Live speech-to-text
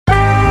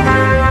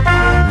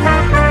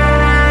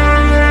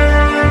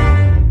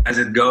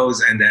it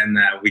goes, and then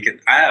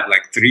I have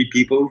like 3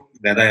 people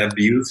that I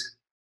abuse,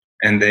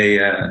 and they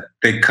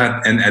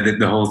cut and edit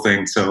the whole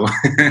thing, so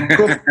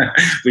Cool.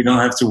 we don't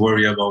have to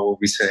worry about what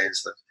we say and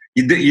stuff.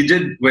 You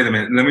did. Wait a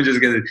minute. Let me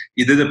just get it.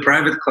 You did a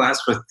private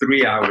class for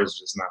 3 hours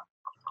just now.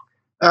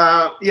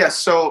 Yes.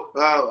 So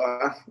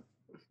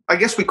I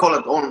guess we call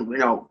it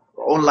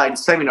online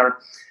seminar.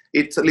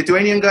 It's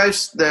Lithuanian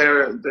guys.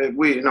 They're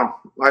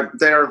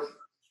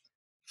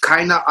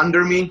kind of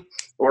under me,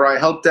 or I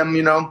help them.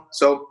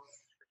 So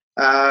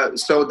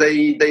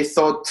they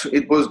thought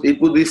it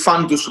would be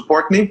fun to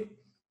support me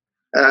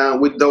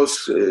with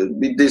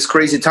these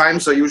crazy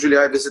times. So usually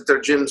I visit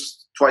their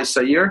gyms twice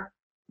a year.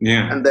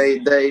 Yeah. And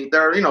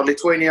they're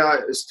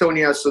Lithuania,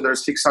 Estonia, so they're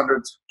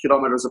 600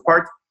 kilometers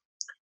apart.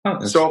 Oh,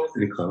 that's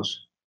pretty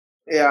close.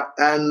 Yeah,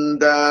 and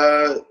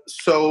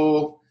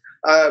so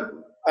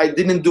I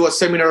didn't do a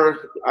seminar,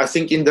 I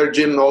think, in their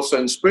gym also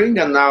in spring,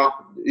 and now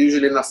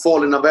usually in the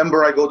fall, in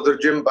November, I go to their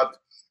gym, but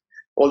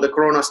all the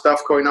Corona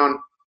stuff going on.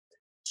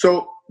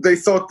 So they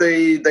thought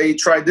they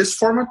tried this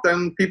format,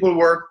 and people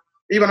were,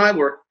 even I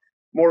were,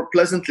 more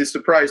pleasantly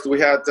surprised. We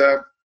had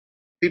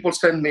people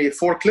send me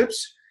 4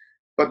 clips,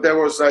 but there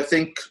was, I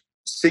think,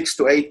 6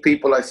 to 8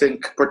 people, I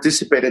think,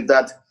 participated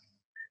that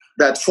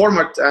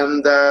format,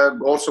 and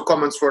also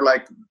comments were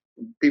like,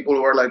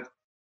 people were like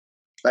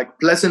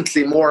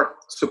pleasantly more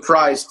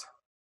surprised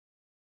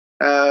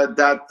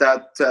that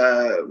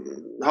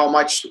how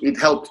much it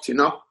helped,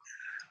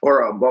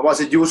 or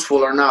was it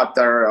useful or not,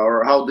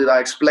 or how did I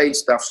explain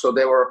stuff. So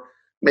they were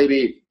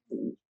maybe,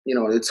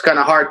 it's kind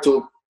of hard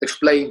to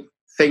explain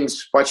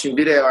things watching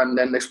video and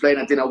then explain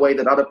it in a way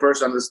that other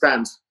person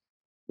understands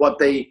what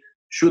they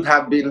should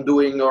have been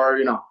doing, or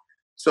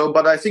so,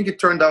 but I think it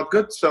turned out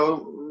good.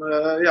 So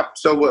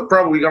so we're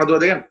probably gonna do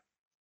it again.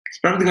 It's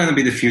probably going to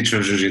be the future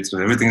of jiu-jitsu.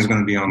 Everything's going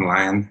to be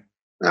online.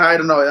 I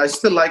don't know. I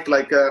still like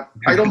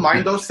I don't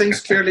mind those things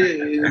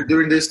clearly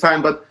during this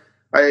time, but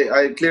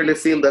I clearly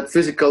feel that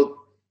physical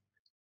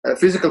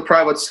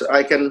privates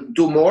I can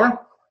do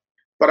more.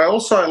 But I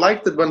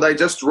liked it when they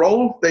just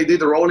roll. They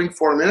did a rolling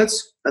 4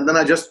 minutes, and then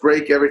I just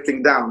break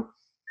everything down.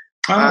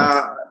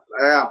 Oh.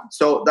 Yeah.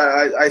 So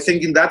I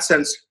think in that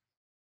sense,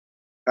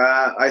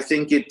 I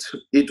think it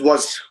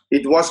was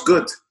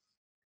good.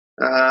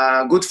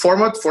 Good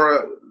format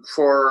for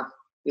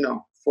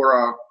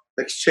a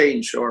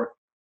exchange or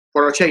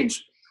for a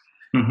change.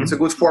 Mm-hmm. It's a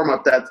good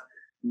format that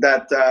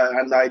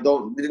and I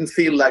didn't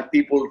feel like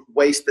people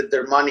wasted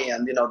their money,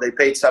 and they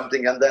paid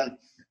something and then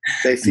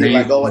they feel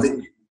like, oh, I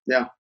didn't.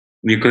 Yeah,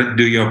 you could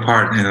do your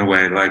part in a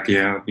way, like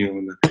yeah.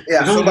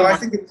 So, but I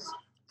think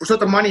for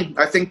certain money,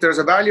 I think there's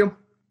a value.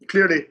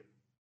 Clearly,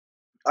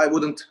 I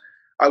wouldn't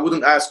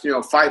ask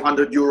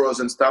 500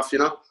 euros and stuff,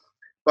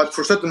 But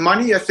for certain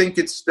money, I think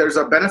there's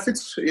a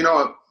benefits,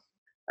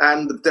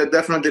 and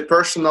definitely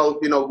personal,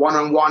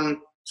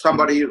 one-on-one.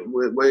 Somebody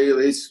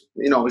is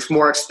it's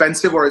more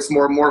expensive, or it's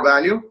more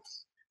value.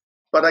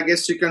 But I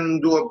guess you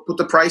can put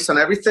the price on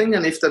everything,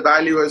 and if the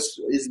value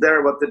is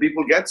there, what the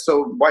people get,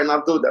 so why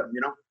not do them?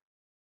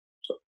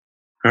 So.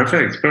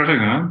 Perfect,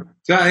 huh?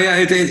 So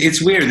yeah,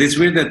 it's weird. It's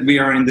weird that we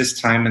are in this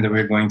time and that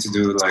we're going to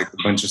do like a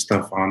bunch of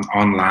stuff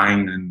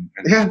online and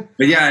yeah.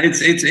 But yeah,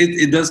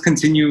 it does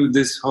continue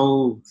this.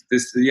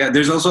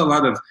 There's also a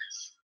lot of.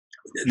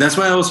 That's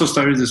why I also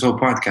started this whole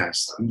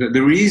podcast.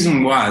 The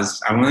reason was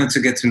I wanted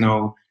to get to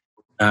know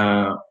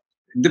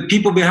the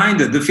people behind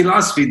it, the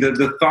philosophy,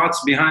 the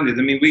thoughts behind it.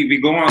 I mean, we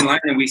go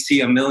online and we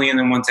see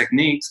 1,000,001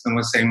 techniques, and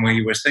the same way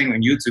you were saying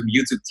on YouTube.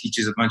 YouTube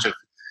teaches a bunch of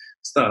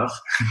stuff,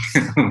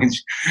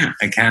 which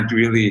I can't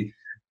really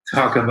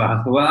talk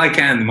about. Well, I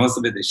can. Most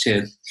of it is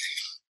shit.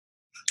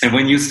 And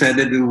when you said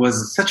it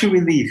was such a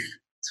relief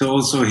to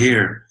also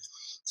hear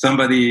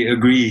somebody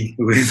agree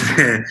with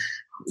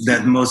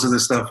that most of the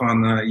stuff on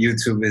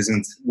YouTube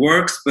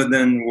works, but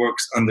then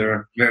works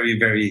under very,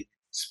 very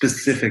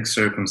specific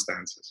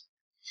circumstances.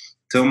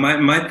 So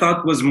my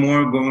thought was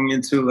more going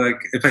into, like,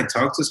 if I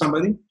talk to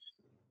somebody,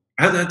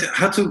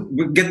 how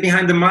to get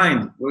behind the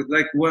mind.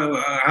 Like,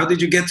 how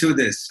did you get to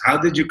this? How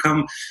did you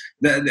come?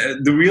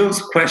 The real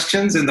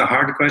questions and the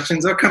hard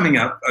questions are coming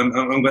up.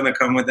 I'm going to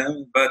come with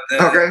them. But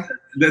okay.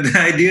 The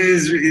idea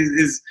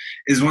is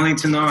wanting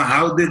to know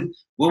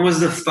what was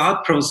the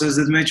thought process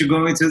that made you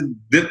go into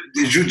the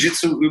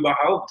jiu-jitsu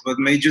überhaupt? What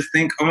made you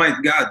think, oh my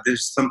God,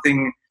 there's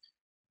something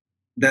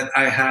that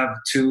I have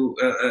to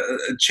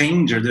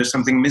change, or there's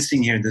something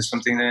missing here. There's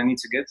something that I need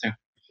to get to.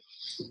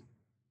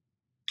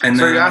 And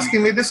so you're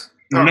asking me this?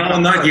 No,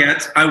 not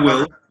yet. I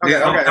will.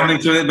 Okay, I'm coming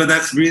to it, but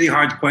that's really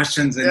hard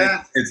questions.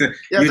 And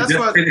you just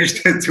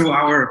finished a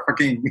 2-hour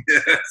fucking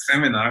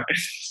seminar.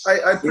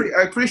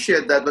 I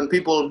appreciate that when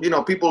people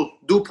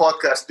do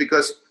podcasts,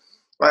 because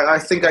I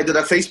think I did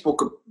a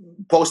Facebook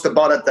post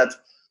about it that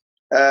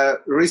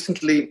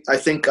recently I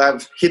think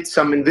I've hit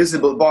some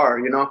invisible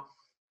bar,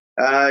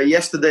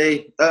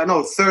 Thursday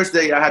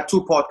I had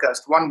 2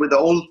 podcasts, one with the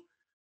old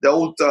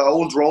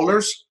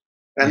rollers,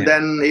 and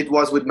then it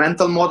was with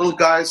mental model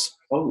guys.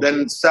 Oh.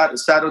 Then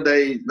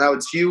Saturday, now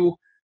it's you.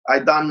 I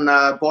done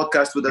a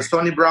podcast with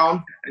Sonny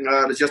Brown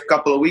just a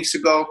couple of weeks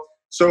ago.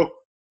 So,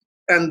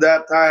 and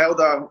that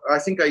I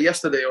think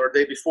yesterday or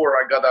day before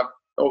I got a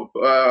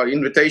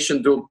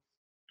invitation to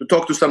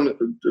talk to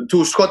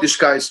two Scottish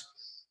guys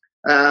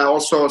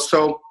also.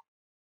 So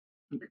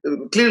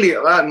clearly,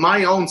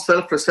 my own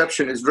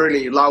self-perception is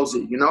really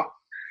lousy.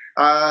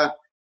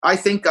 I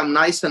think I'm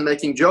nice and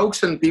making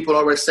jokes, and people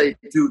always say,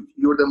 "Dude,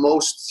 you're the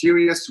most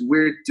serious,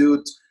 weird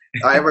dude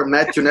I ever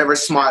met. You never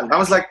smiled." I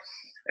was like,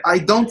 I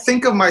don't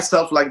think of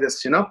myself like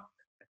this,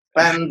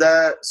 And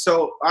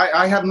so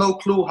I have no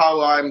clue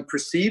how I'm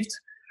perceived.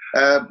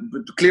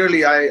 But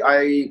clearly,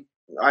 I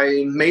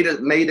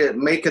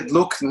make it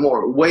look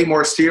way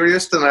more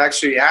serious than I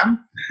actually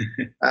am.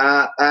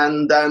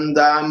 And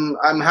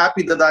I'm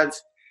happy that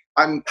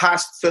I'm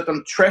past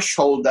certain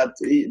threshold that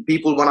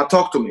people want to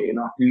talk to me.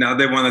 Now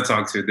they want to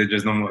talk to you. They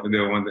just don't want. They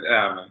don't want.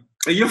 Man.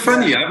 You're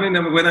funny. Yeah. I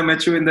mean, when I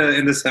met you in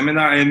the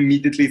seminar, I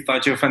immediately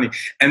thought you're funny.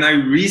 And I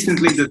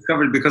recently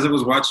discovered, because I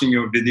was watching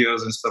your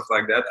videos and stuff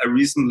like that, I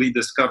recently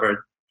discovered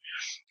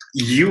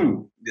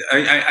you.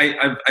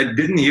 I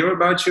didn't hear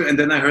about you, and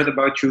then I heard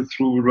about you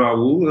through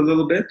Raul a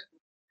little bit.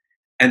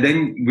 And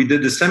then we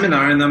did the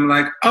seminar, and I'm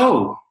like,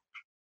 oh,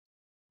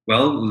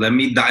 well, let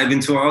me dive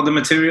into all the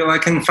material I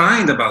can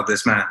find about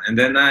this man. And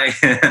then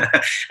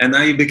and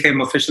now you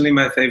became officially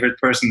my favorite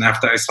person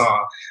after I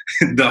saw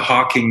the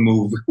hawking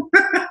move.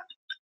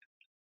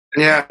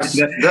 Yeah,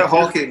 the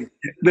hawking.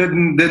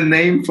 The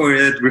name for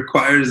it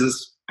requires a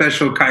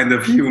special kind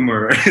of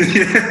humor.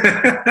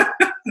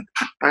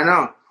 I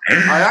know.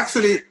 I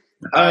actually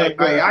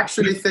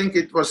think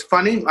it was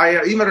funny.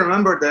 I even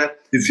remember the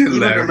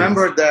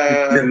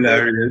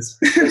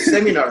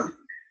seminar.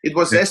 It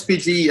was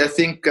SPG, I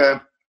think.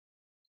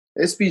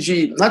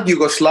 SPG, not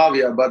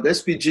Yugoslavia, but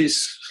SPG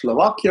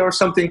Slovakia or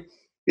something.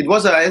 It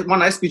was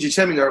one SPG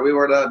seminar. We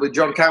were with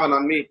John Cavan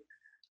and me.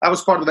 I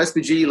was part of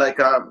SPG like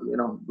a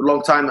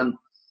long time,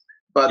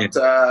 but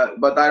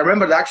I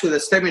remember actually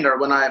the seminar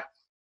when I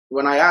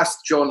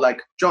asked John,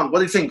 like, John, what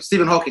do you think,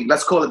 Stephen Hawking?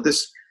 Let's call it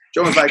this.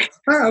 John was like,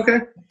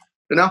 okay,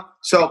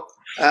 So,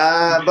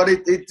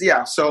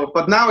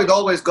 but now it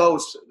always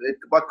goes.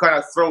 What kind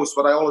of throws?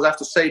 What I always have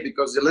to say,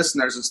 because the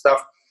listeners and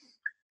stuff.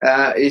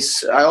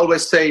 Is I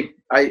always say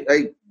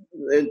I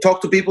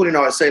talk to people,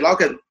 I say,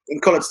 okay, we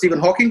call it Stephen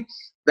Hawking,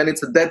 then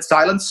it's a dead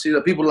silence.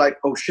 People are like,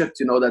 oh shit,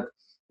 that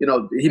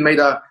he made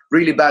a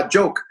really bad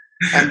joke,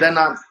 and then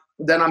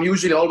I'm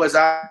usually always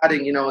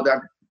adding,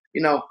 that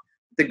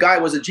the guy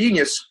was a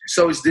genius,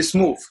 so is this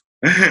move.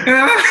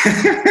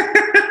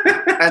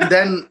 and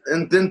then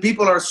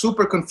people are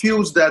super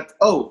confused that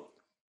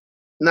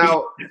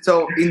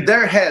so in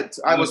their head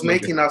I was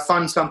making a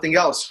fun something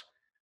else.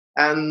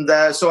 And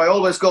so I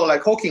always go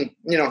like, Hawking,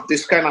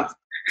 this kind of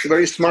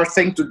very smart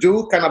thing to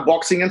do, kind of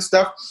boxing and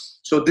stuff.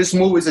 So this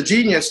move is a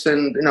genius,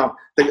 and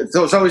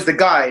so is the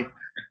guy.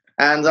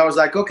 And I was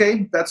like,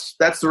 okay, that's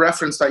the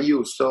reference I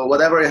use. So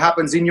whatever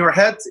happens in your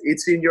head,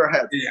 it's in your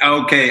head.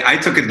 Okay, I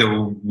took it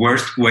the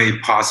worst way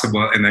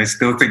possible, and I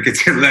still think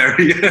it's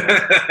hilarious.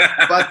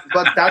 but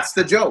that's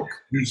the joke,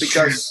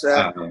 because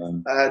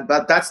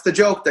but that's the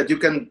joke, that you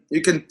can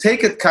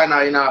take it kind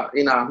of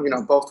in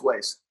a both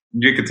ways.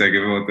 You can take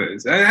it both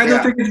ways. I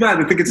don't think it's bad.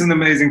 I think it's an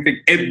amazing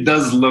thing. It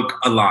does look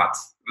a lot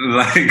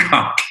like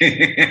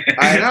hockey.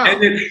 I know.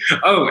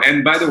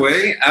 And by the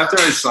way, after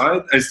I saw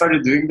it, I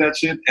started doing that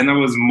shit, and I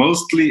was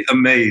mostly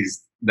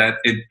amazed that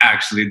it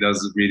actually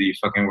does really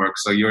fucking work.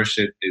 So your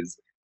shit is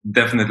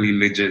definitely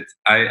legit.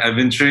 I've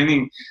been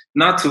training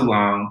not too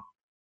long.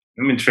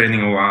 I've been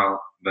training a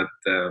while, but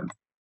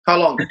how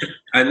long?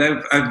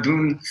 I've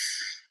done.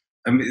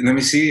 Let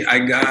me see. I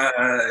got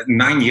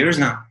 9 years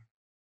now.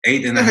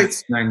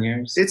 8.5, 9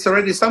 years. It's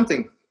already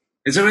something.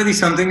 It's already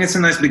something. It's a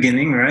nice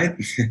beginning, right?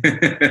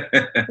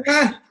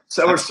 Yeah.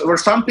 So for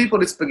some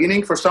people it's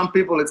beginning. For some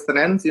people it's an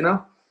end.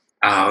 Oh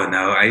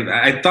no!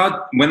 I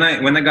thought when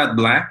I got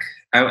black,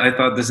 I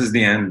thought this is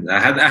the end.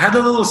 I had a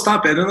little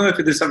stop. I don't know if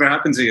this ever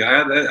happened to you.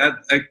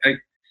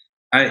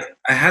 I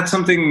had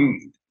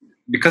something,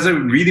 because I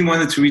really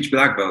wanted to reach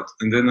black belt,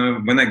 and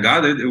then when I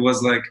got it, it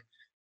was like,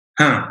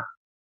 now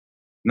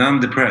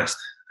I'm depressed.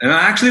 And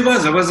I actually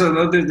was. I was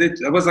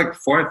like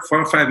 4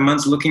 or 5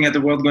 months looking at the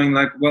world, going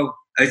like, well,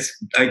 I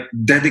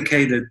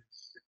dedicated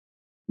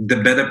the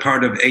better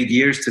part of 8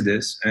 years to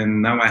this,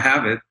 and now I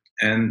have it,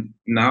 and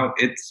now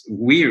it's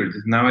weird.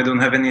 Now I don't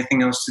have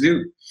anything else to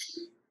do.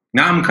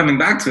 Now I'm coming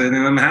back to it,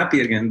 and I'm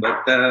happy again.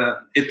 But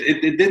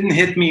it didn't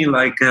hit me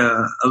like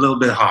a little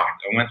bit hard.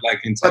 I went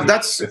like inside.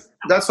 But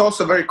that's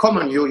also very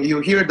common. You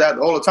hear that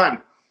all the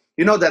time.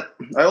 That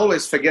I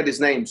always forget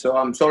his name, so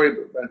I'm sorry.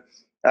 But,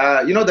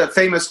 the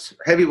famous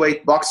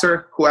heavyweight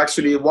boxer who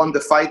actually won the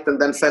fight and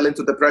then fell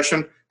into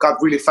depression,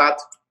 got really fat.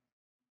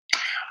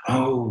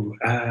 Oh,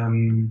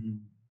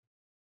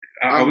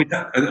 are we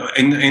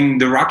in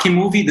the Rocky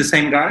movie? The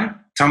same guy,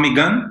 Tommy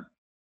Gunn?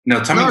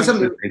 No, Tommy. I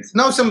don't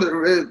know.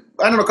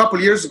 A couple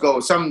of years ago,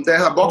 they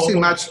had a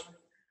boxing match.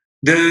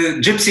 The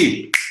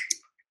Gypsy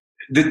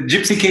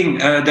King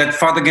that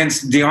fought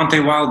against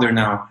Deontay Wilder.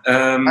 Now,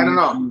 I don't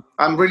know.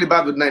 I'm really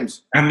bad with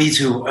names. Me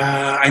too.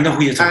 I know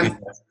who you're talking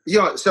about.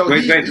 So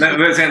wait.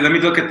 Let me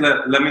look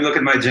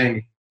at my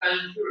Jamie.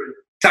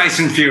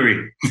 Tyson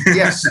Fury.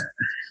 Yes.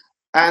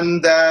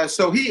 And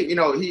so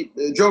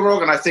Joe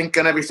Rogan, I think,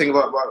 and everything.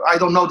 I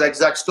don't know the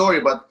exact story,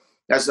 but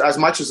as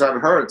much as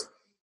I've heard,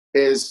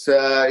 is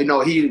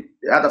he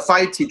had a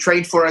fight, he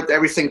trained for it,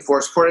 everything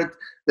was for it.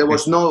 There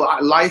was no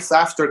life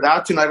after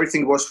that.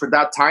 Everything was for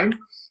that time.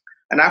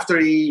 And after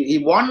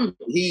he won,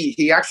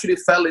 he actually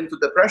fell into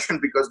depression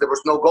because there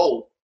was no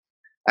goal.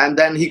 And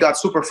then he got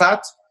super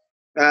fat,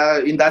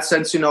 in that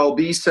sense,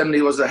 obese, and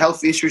he was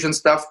health issues and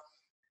stuff.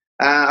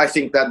 I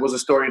think that was a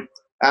story.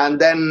 And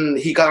then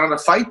he got on a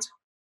fight.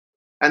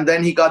 And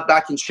then he got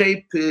back in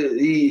shape.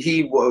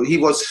 He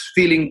was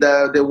feeling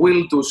the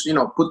will to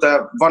put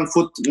the one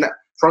foot in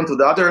front of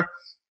the other.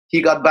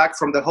 He got back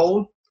from the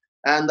hole,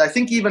 and I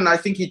think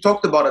he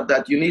talked about it,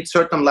 that you need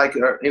certain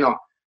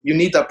you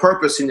need a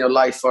purpose in your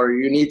life, or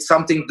you need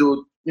something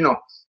to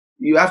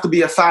you have to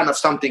be a fan of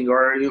something,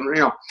 or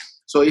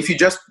So if you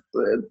just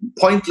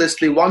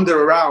pointlessly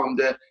wander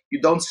around,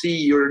 you don't see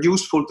you're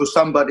useful to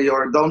somebody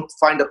or don't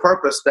find a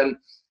purpose, then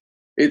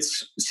it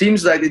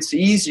seems like it's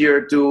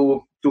easier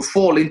to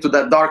fall into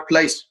that dark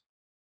place.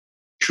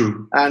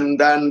 True. And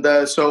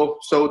so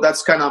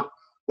that's kind of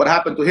what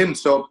happened to him.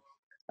 So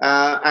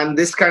and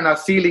this kind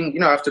of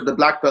feeling, after the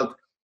black belt,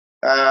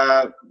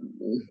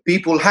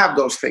 people have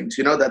those things,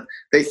 that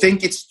they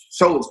think it's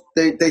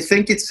they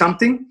think it's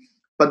something,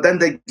 but then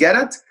they get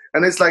it,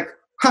 and it's like,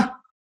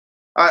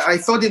 I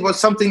thought it was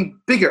something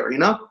bigger,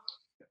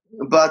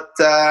 But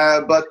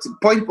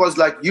point was,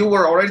 like, you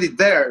were already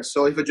there.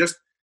 So if you just,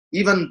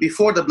 even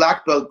before the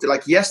black belt,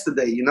 like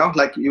yesterday,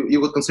 like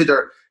you would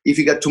consider, if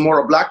you get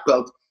tomorrow black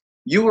belt,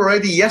 you were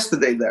already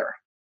yesterday there.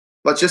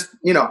 But just,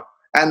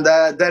 and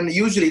then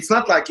usually it's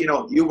not like,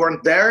 you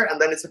weren't there and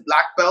then it's a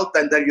black belt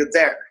and then you're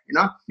there,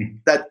 Mm-hmm.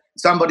 that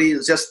somebody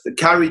just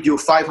carried you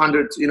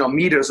 500,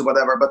 meters or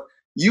whatever, but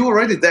you were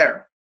already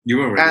there. You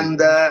were already.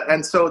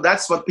 And so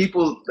that's what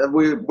people,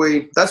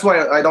 that's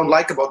why I don't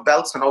like about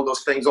belts and all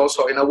those things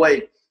also, in a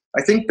way.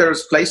 I think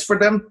there's place for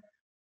them.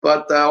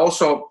 But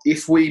also,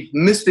 if we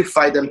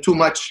mystify them too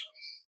much,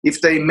 if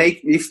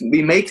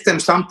we make them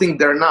something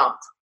they're not,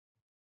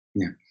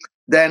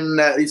 then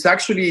it's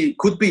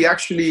could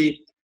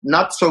be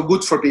not so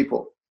good for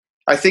people.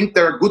 I think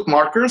they're good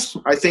markers.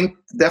 I think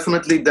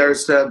definitely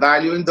there's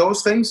value in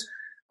those things.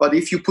 But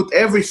if you put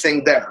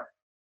everything there,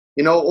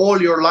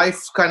 all your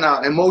life kind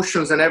of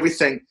emotions and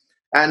everything,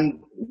 and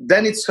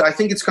then I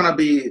think it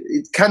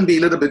can be a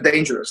little bit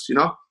dangerous,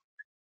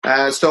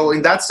 So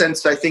in that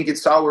sense, I think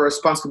it's our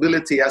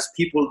responsibility as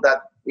people that,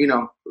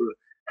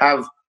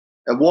 have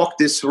walked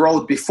this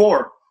road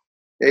before,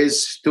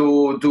 is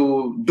to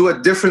do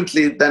it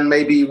differently than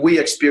maybe we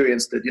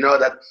experienced it,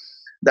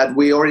 that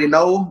we already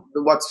know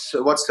what's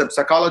the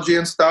psychology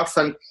and stuff,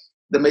 and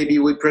that maybe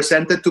we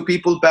present it to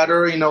people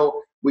better,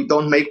 we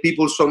don't make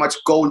people so much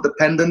goal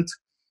dependent,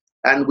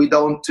 and we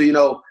don't,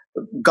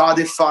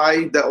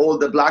 godify all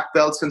the black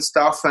belts and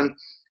stuff, and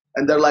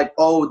they're like,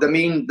 oh,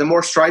 the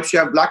more stripes you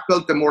have black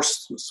belt, the more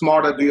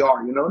smarter you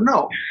are.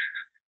 No,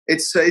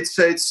 it's.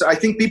 I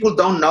think people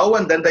don't know,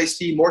 and then they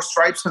see more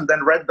stripes, and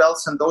then red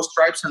belts, and those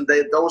stripes, and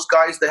those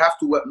guys, they have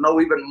to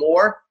know even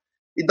more.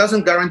 It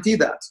doesn't guarantee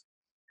that,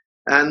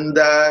 and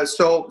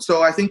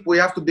so I think we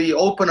have to be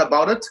open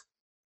about it,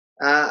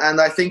 and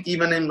I think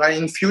even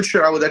in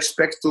future, I would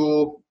expect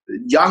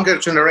younger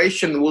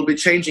generation will be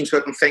changing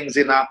certain things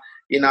in a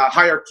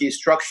hierarchy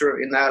structure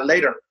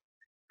later.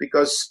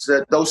 Because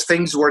those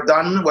things were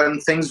done when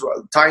times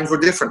were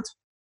different,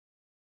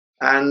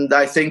 and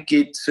I think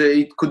it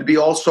could be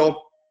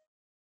also,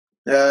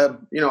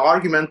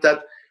 argument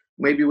that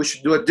maybe we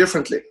should do it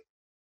differently.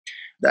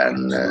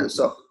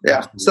 So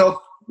yeah.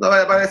 So,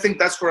 but I think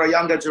that's for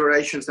younger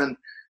generations, and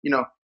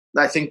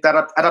I think that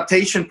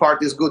adaptation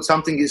part is good.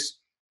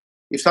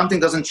 If something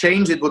doesn't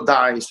change, it would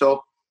die.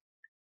 So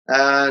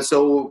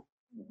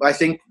I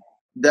think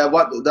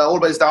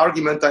always the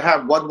argument I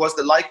have: what was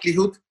the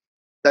likelihood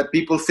that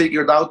people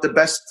figured out the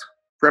best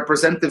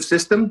representative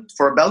system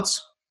for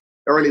belts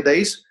early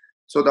days?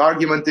 So the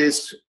argument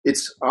is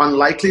it's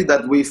unlikely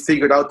that we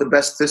figured out the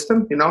best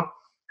system,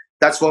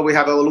 That's why we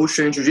have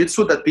evolution in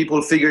jiu-jitsu, that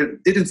people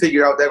didn't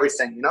figure out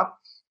everything,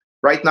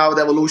 Right now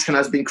the evolution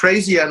has been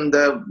crazy, and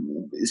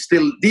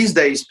still these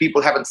days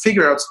people haven't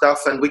figured out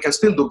stuff, and we can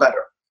still do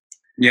better.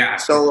 Yeah.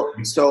 So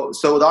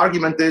the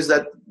argument is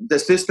that the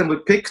system we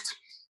picked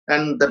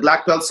and the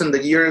black belts and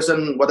the years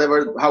and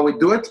whatever, how we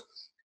do it,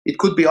 it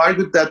could be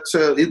argued that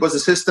it was a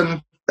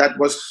system that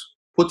was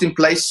put in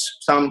place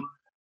some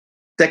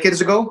decades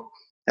ago,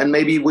 and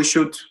maybe we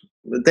should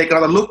take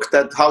another look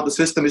at how the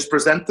system is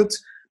presented.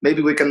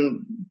 Maybe we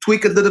can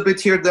tweak it a little bit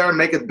here, there,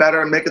 make it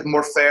better, make it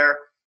more fair.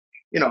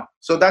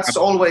 So that's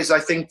always, I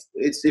think,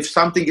 if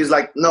something is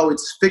like, no,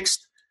 it's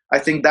fixed, I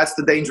think that's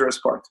the dangerous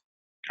part.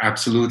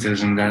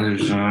 Absolutism, that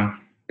is,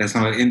 that's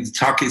not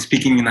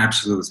speaking in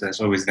absolutes.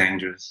 That's always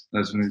dangerous.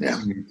 That's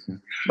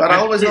But I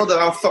always know that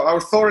our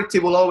authority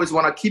will always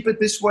want to keep it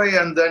this way,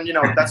 and then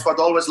that's what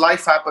always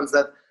life happens.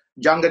 That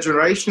younger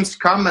generations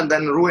come and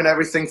then ruin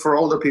everything for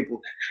older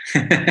people.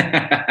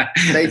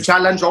 They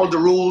challenge all the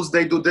rules.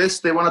 They do this.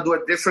 They want to do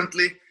it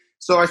differently.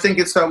 So I think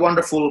it's a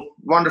wonderful,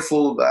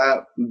 wonderful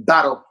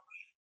battle.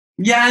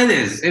 Yeah, it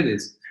is. It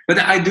is. But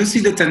I do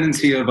see the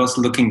tendency of us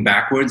looking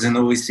backwards and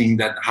always seeing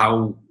that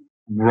how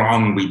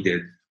wrong we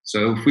did.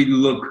 So if we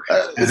look,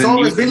 it's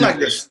always been like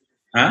this.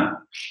 Huh?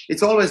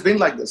 It's always been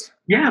like this.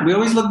 Yeah, we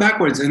always look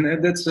backwards,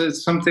 and that's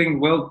something.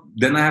 Well,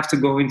 then I have to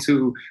go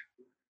into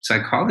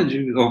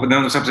psychology or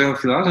no,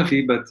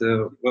 philosophy. But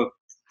well,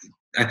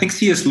 I think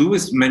C.S.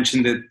 Lewis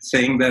mentioned it,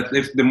 saying that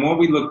if the more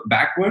we look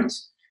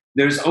backwards,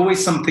 there's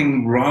always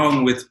something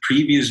wrong with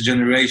previous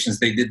generations.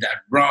 They did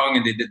that wrong,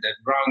 and they did that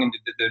wrong, and they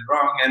did that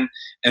wrong, and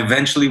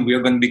eventually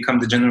we're going to become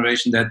the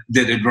generation that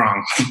did it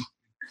wrong.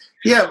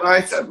 Yeah,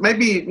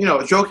 maybe,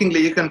 jokingly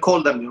you can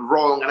call them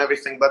wrong and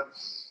everything, but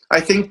I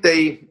think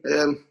they.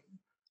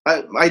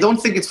 I don't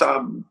think it's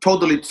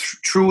totally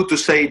true to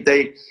say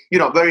they.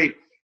 Very,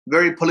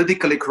 very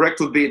politically correct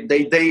would be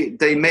they did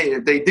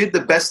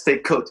the best they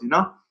could.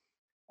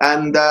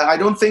 And I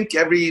don't think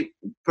every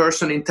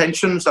person's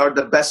intentions are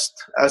the best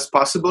as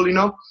possible.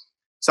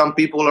 Some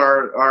people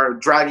are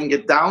dragging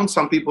it down,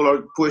 some people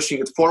are pushing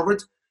it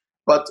forward,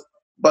 but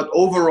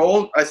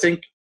overall, I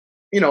think.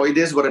 It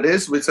is what it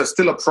is. It's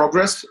still a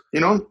progress.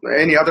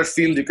 Any other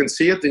field you can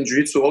see it in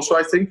jiu-jitsu also,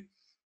 I think.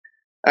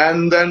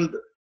 And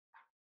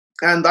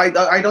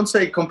I don't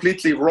say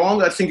completely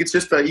wrong. I think it's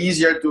just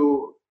easier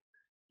to,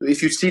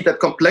 if you see that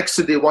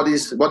complexity, what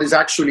is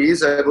actually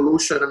is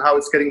evolution and how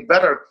it's getting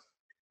better,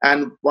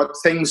 and what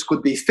things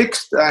could be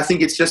fixed. I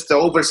think it's just the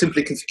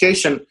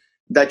oversimplification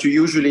that you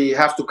usually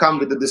have to come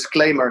with a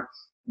disclaimer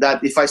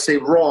that if I say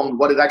wrong,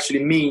 what it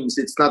actually means.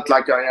 It's not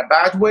like in a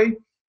bad way,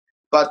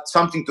 but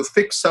something to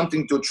fix,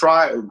 something to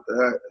try,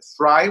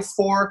 thrive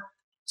for,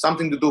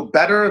 something to do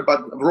better,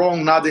 but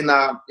wrong not in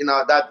a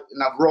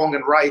wrong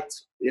and right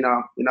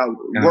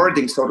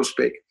wording, so to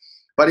speak.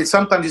 But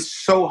sometimes it's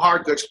so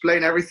hard to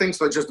explain everything,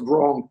 so it's just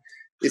wrong.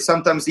 It's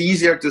sometimes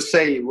easier to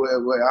say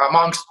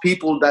amongst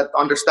people that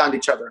understand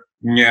each other.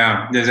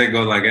 Yeah, they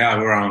go like,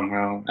 wrong.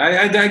 Well,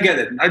 I get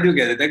it. I do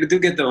get it. I do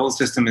get the whole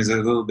system is a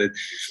little bit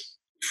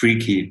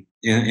freaky.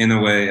 In a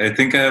way, I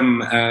think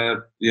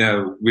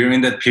we're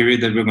in that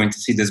period that we're going to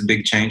see this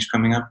big change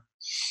coming up.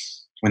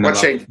 What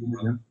change?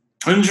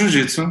 In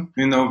jiu-jitsu,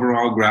 in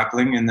overall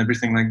grappling and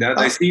everything like that.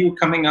 I see you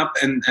coming up,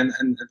 and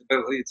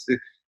it's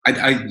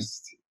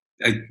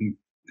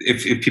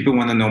if people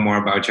want to know more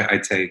about you,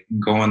 I'd say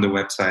go on the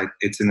website.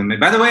 It's in the.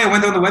 By the way, I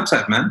went on the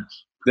website, man.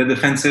 The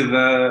defensive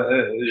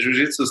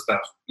jiu-jitsu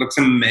stuff looks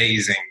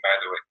amazing. By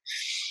the way.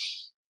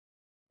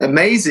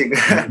 Amazing.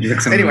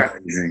 Anyway,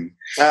 amazing.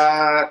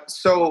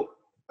 So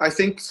I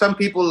think some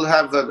people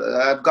have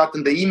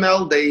gotten the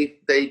email. They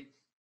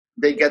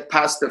get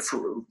past the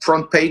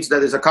front page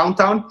that is a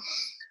countdown,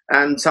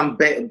 and some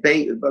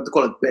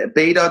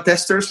beta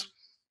testers.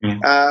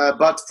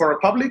 But for a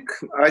public,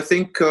 I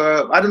think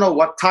I don't know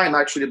what time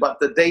actually, but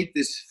the date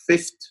is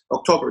 5th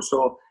October,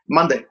 so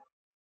Monday.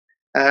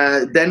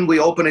 Then we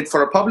open it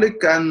for a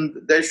public, and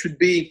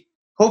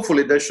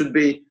hopefully there should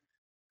be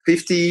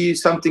 50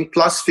 something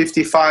plus,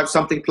 55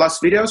 something plus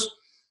videos.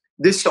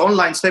 This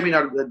online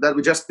seminar that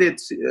we just did,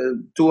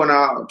 2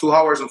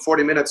 hours and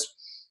 40 minutes,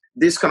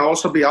 this can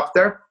also be up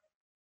there.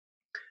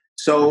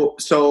 So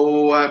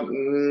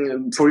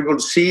for people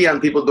to see and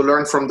people to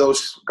learn from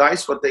those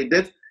guys what they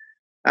did.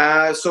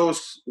 So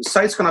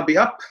site's gonna be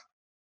up.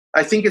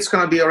 I think it's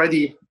gonna be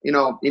already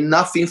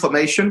enough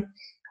information,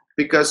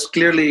 because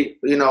clearly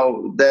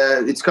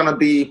it's gonna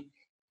be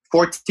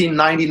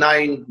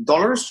 $14.99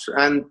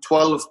 and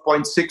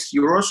 12.6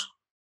 euros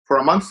for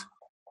a month.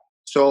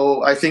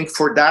 So I think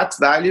for that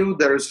value,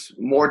 there's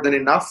more than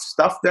enough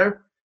stuff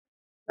there.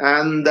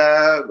 And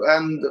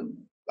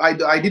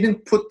I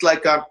didn't put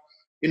like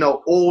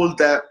all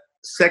the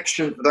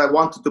sections that I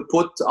wanted to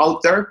put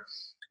out there.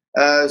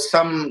 There's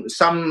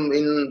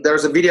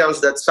a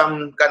videos that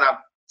some kind of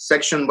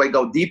section might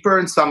go deeper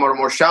and some are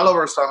more shallow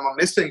or some are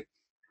missing.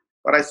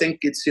 But I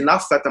think it's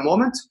enough at the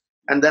moment.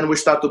 And then we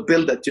start to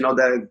build it.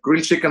 The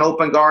grilled chicken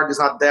open guard is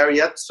not there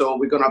yet, so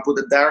we're gonna put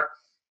it there.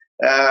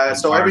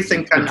 So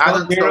everything can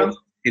add.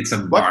 It's a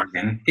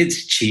bargain. What?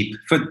 It's cheap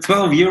for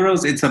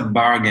 €12. It's a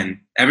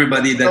bargain.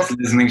 Everybody that's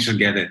listening should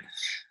get it.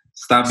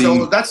 Stop being.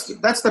 So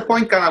that's the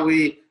point. Kind of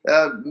we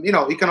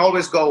you can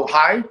always go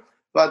high,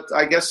 but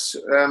I guess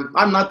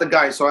I'm not the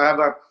guy. So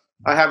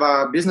I have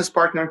a business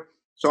partner.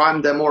 So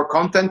I'm the more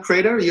content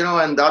creator,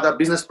 and the other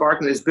business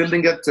partner is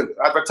building it,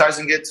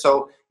 advertising it.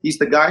 So he's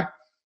the guy.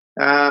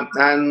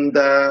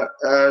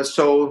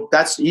 So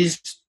that's his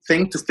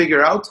thing to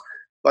figure out.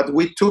 But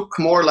we took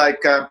more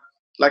like a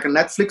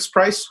Netflix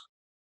price,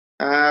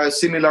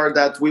 similar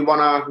that we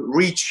want to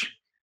reach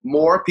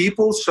more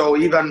people. So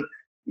even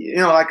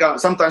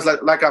sometimes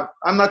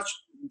I'm not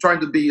trying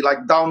to be like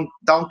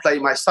downplay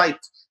my site,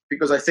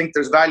 because I think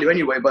there's value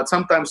anyway. But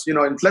sometimes in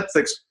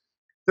Netflix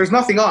there's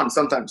nothing on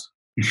sometimes,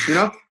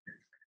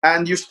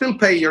 and you still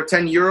pay your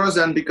 €10,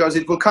 and because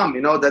it will come,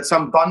 that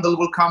some bundle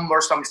will come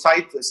or some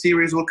site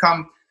series will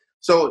come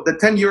So the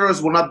 10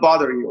 euros will not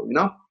bother you, you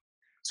know?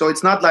 So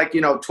it's not like,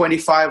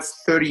 25,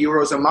 30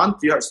 euros a month.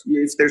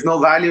 If there's no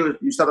value,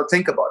 you start to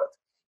think about it.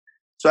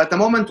 So at the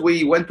moment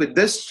we went with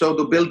this, so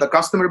to build a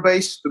customer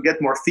base, to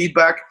get more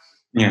feedback.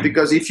 Yeah.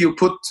 Because if you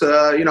put,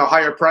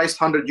 higher price,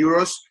 100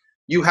 euros,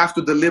 you have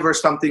to deliver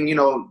something,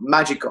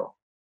 magical.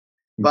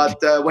 But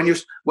when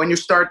you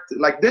start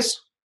like this,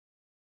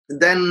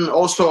 then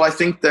also I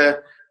think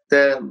the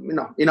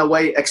in a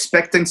way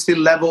expectancy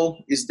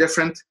level is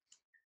different.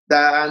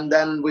 And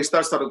then we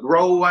start to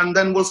grow, and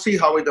then we'll see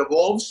how it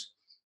evolves.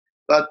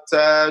 But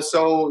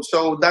so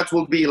that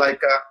will be like.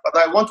 But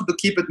I wanted to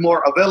keep it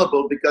more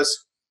available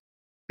because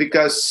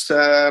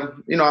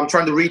I'm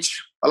trying to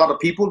reach a lot of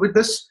people with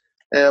this.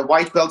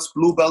 White belts,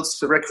 blue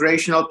belts,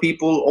 recreational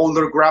people,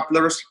 older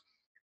grapplers.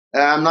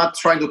 I'm not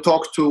trying to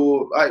talk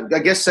to. I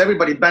guess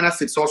everybody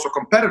benefits, also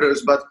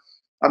competitors, but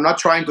I'm not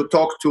trying to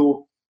talk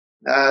to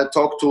a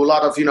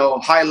lot of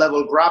high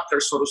level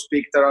grapplers, so to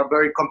speak, that are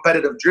very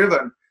competitive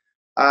driven.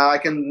 I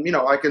can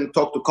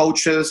talk to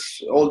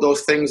coaches, all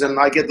those things, and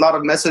I get a lot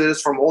of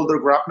messages from older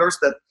grapplers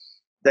that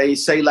they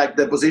say like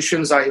the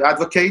positions I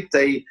advocate,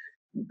 they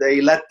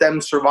let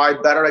them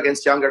survive better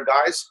against younger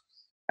guys,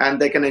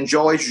 and they can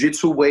enjoy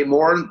jiu-jitsu way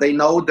more. They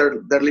know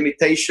their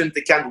limitation.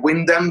 They can't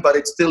win them, but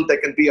it's still they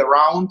can be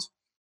around,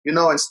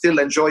 and still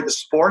enjoy the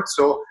sport.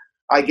 So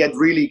I get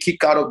really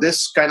kick out of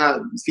this kind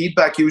of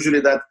feedback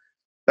usually that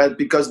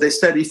because they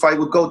said if I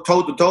would go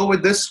toe to toe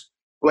with this,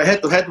 go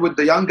head to head with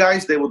the young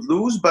guys, they would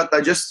lose, but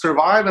I just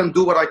survive and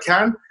do what I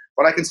can,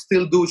 but I can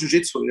still do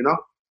jiu-jitsu,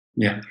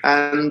 Yeah.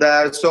 And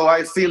so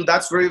I feel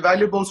that's very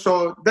valuable.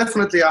 So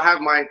definitely I have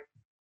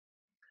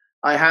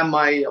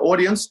my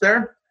audience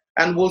there,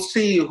 and we'll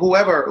see who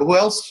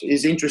else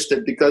is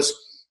interested, because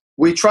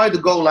we try to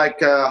go like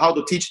how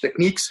to teach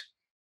techniques,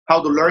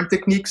 how to learn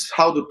techniques,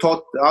 how to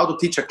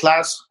teach a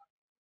class.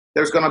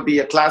 There's going to be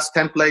a class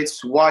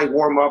templates, why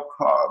warm up,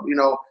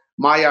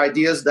 my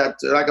ideas that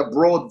like a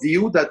broad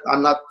view that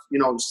I'm not,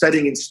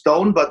 setting in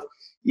stone, but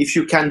if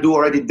you can do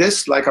already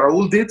this, like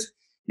Raul did,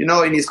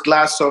 in his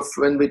class of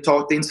when we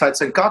taught inside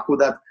Senkaku,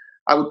 that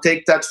I would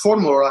take that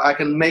formula, I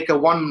can make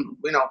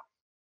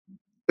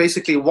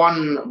basically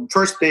one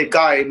first day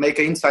guy make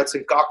an inside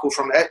Senkaku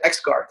from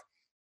X-Guard,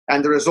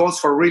 and the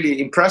results were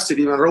really impressive.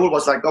 Even Raul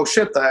was like, oh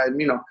shit, I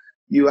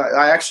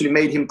actually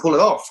made him pull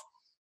it off.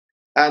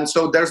 And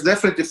so there's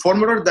definitely a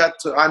formula that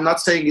I'm not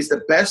saying is the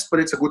best, but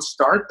it's a good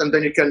start. And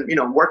then you can,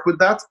 work with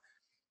that.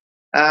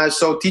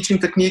 So teaching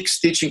techniques,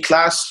 teaching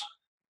class,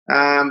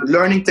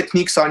 learning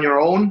techniques on your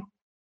own,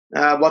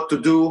 what to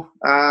do.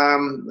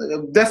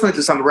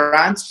 Definitely some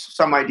rants,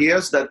 some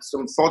ideas,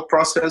 some thought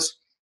process.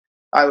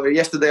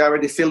 Yesterday I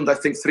already filmed, I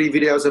think, 3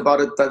 videos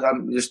about it that I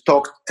just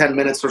talked 10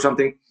 minutes or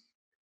something.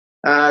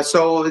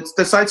 So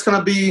the site's going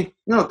to be,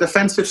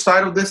 defensive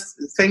side of this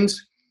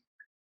things.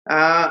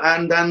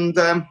 It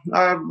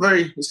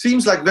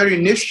seems like very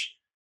niche,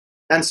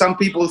 and some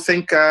people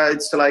think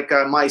it's like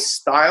my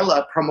style.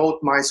 I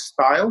promote my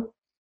style,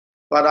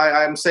 but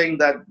I'm saying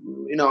that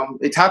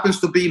it happens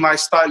to be my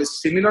style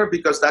is similar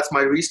because that's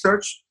my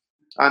research.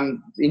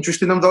 I'm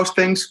interested in those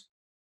things,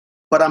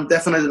 but I'm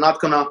definitely not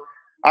gonna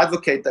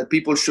advocate that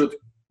people should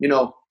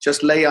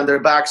just lay on their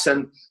backs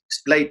and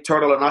play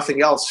turtle or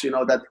nothing else.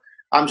 That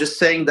I'm just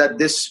saying that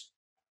this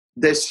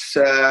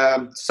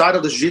side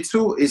of the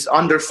jiu-jitsu is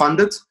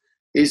underfunded,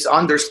 is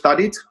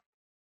understudied,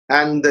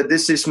 and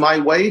this is my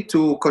way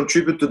to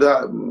contribute to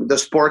the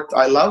sport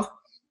I love,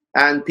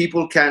 and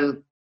people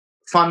can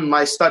fund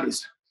my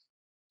studies.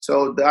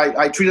 So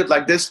I treat it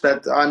like this,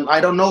 that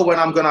I don't know when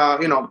I'm gonna,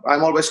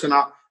 I'm always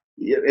gonna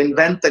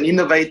invent and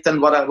innovate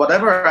and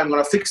whatever. I'm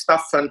gonna fix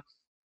stuff, and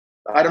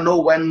I don't know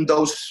when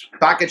those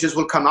packages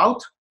will come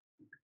out.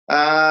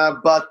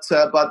 But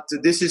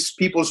this is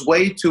people's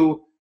way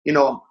to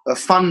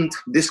fund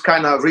this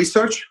kind of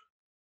research,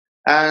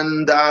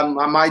 and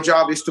my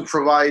job is to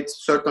provide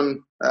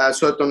certain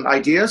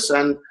ideas.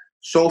 And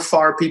so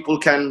far, people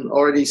can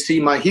already see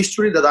my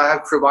history that I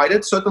have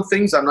provided certain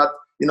things. I'm not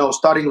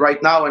starting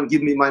right now and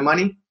give me my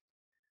money.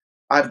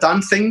 I've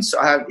done things,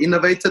 I have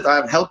innovated, I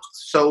have helped.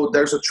 So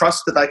there's a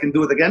trust that I can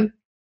do it again.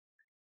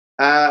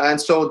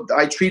 And so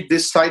I treat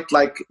this site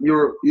like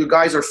you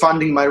guys are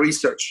funding my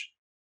research.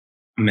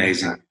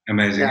 Amazing.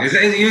 Yeah.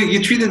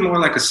 You treat it more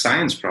like a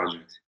science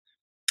project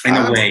in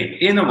a way.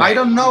 I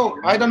don't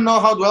know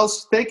how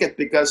else to take it,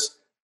 because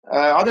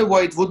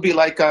otherwise it would be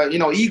like a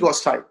ego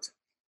site.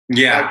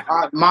 Yeah.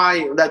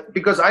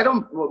 Because I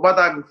don't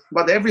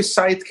what every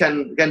site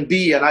can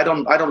be, and I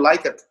don't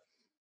like it,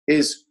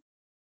 is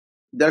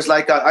there's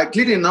like I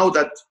clearly know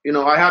that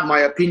I have my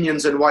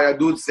opinions and why I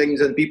do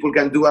things, and people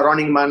can do a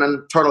running man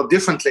and turtle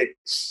differently.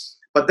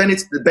 But then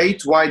it's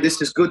debate why this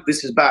is good,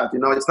 this is bad.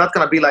 It's not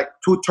going to be like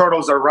 2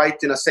 turtles are right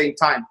in the same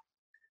time.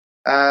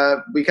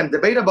 We can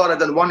debate about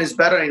it, and one is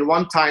better in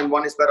one time,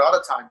 one is better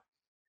other time.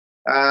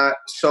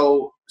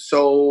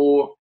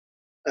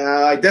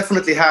 I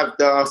definitely have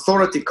the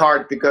authority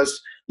card,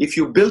 because if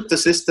you build the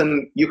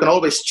system, you can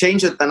always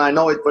change it, and I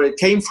know where it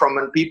came from,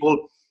 and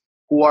people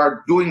who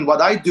are doing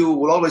what I do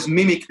will always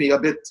mimic me a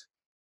bit.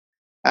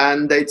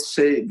 And it's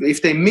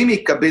if they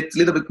mimic a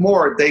little bit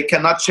more, they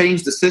cannot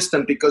change the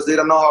system because they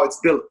don't know how it's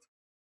built.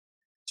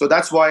 So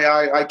that's why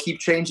I keep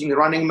changing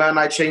Running Man.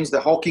 I changed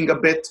the hawking a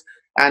bit.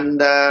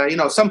 And,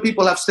 some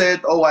people have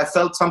said, oh, I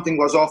felt something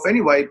was off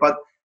anyway, but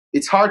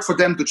it's hard for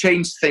them to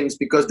change things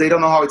because they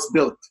don't know how it's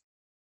built.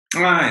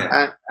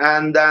 Right.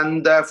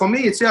 And for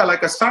me, it's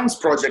like a science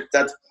project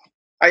that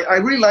I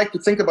really like to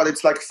think about.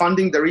 It's like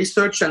funding the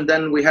research, and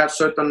then we have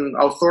certain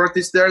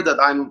authorities there that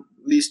I'm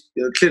at least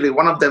clearly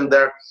one of them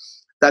there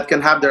that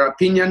can have their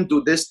opinion,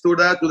 do this, do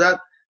that.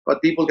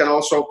 But people can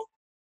also,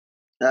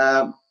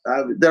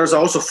 there's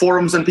also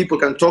forums and people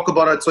can talk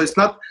about it. So it's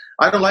not,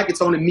 I don't like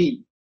it's only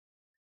me.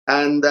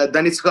 And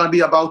then it's going to be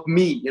about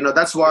me.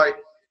 That's why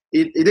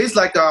it is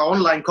like an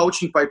online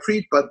coaching by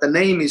Priit, but the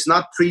name is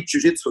not Priit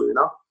Jiu-Jitsu,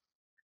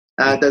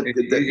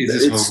 It's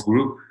this whole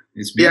group.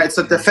 It's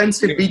a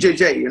defensive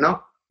BJJ,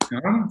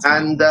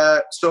 and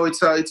so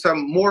it's a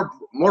more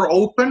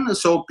open.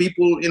 So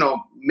people,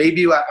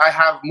 maybe I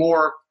have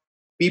more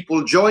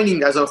people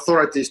joining as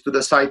authorities to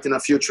the site in the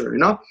future.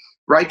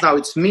 Right now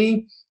it's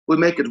me. We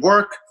make it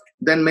work.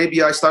 Then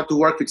maybe I start to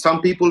work with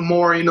some people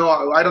more.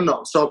 I don't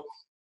know. So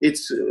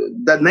it's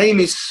the name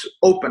is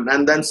open,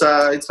 and then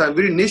it's a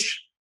very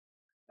niche,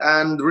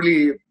 and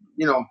really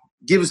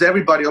gives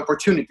everybody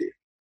opportunity.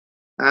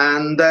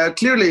 And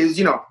clearly,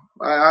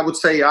 I would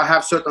say I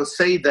have certain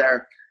say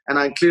there, and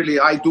I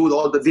do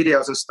all the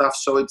videos and stuff.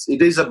 So it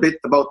is a bit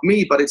about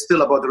me, but it's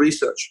still about the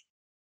research.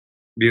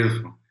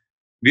 Beautiful.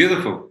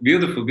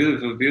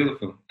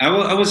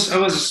 I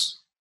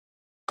was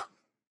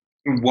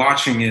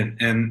watching it,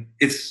 and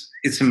it's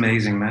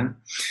amazing, man.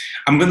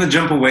 I'm gonna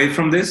jump away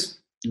from this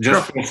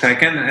just for a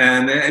second,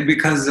 and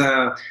because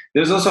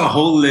there's also a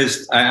whole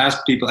list. I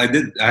asked people. I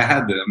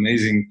had the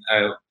amazing.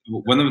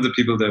 One of the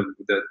people that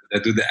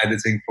do the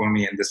editing for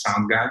me and the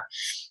sound guy,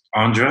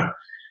 Andra,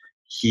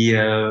 he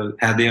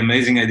had the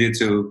amazing idea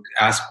to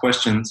ask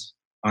questions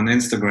on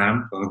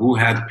Instagram. Who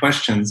had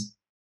questions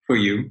for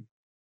you?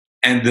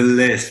 And the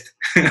list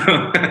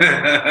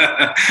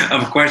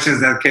of questions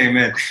that came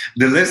in,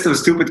 the list of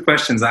stupid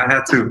questions I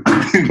had to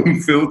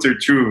filter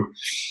through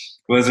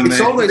was amazing.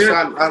 It's always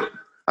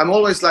I'm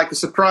always like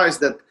surprised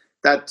that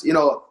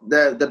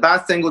the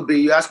bad thing would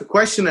be you ask a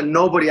question and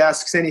nobody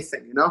asks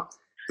anything,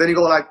 Then you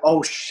go like,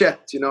 oh shit,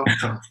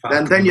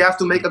 and then you have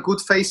to make a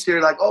good face here,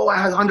 like, oh, I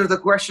had hundreds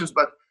of questions,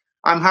 but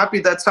I'm happy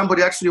that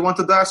somebody actually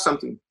wanted to ask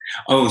something.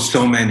 Oh,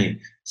 so many.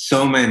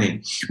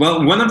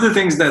 Well, one of the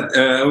things that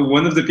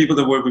one of the people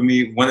that work with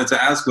me wanted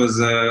to ask was,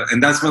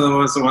 and that's what I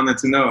also wanted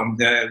to know,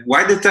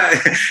 why the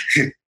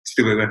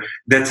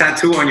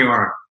tattoo on your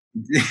arm?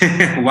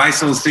 Why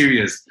so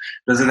serious?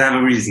 Does it have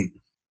a reason?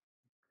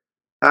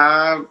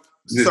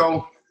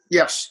 So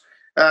yes,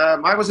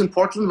 I was in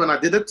Portland when I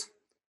did it.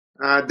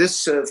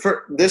 This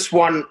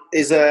one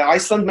is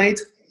Iceland made,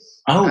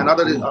 and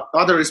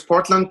other is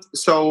Portland.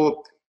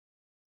 So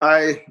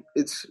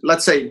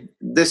let's say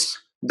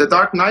The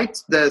Dark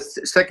Knight, the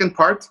second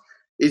part,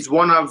 is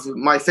one of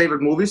my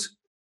favorite movies.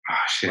 Oh,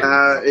 shit.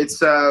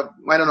 It's I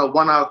don't know,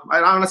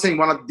 I'm not saying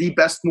one of the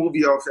best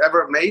movie I've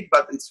ever made,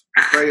 but it's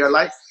very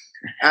alike.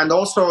 And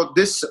also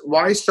this,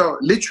 why so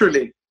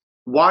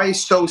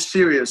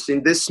serious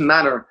in this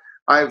manner?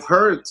 I've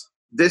heard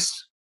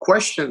this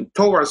question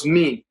towards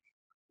me,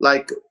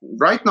 like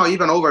right now,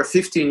 even over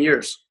 15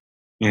 years.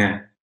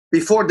 Yeah.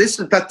 Before this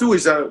tattoo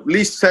is at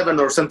least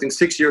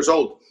 6 years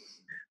old.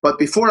 But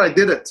before I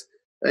did it,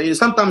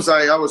 sometimes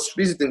I was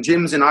visiting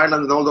gyms in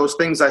Ireland and all those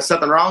things. I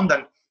sat around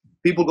and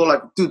people go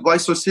like, dude, why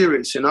so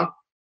serious,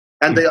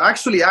 And they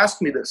actually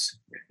asked me this.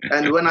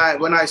 And when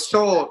I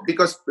saw,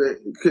 because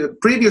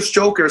previous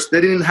Jokers, they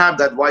didn't have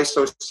that why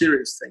so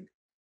serious thing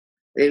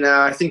in,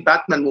 I think,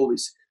 Batman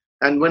movies.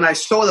 And when I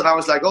saw that, I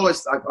was like, oh,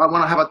 I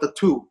want to have a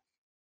tattoo.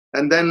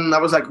 And then I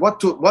was like, what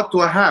do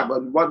I have?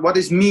 What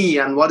is me?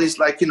 And what is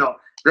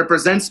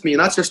represents me?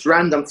 Not just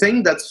random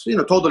thing that's,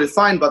 totally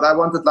fine, but I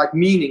wanted like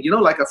meaning,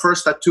 like a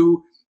first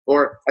tattoo,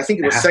 or I think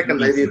it was second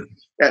maybe.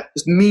 Yeah,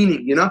 just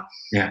meaning,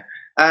 Yeah.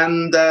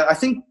 And I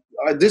think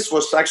this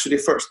was actually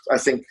first, I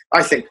think,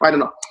 I don't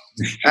know.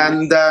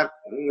 And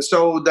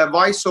so the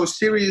Why So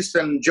Serious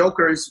and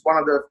Joker is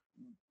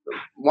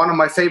one of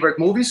my favorite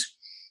movies.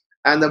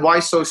 And the Why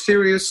So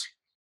Serious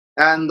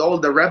and all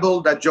the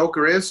rebel that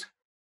Joker is.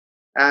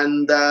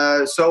 And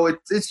so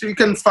it's you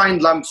can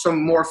find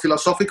some more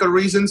philosophical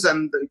reasons,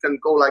 and you can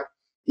go like,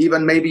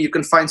 even maybe you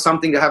can find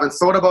something you haven't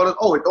thought about it.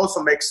 Oh, it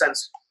also makes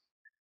sense.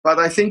 But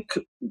I think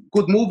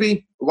good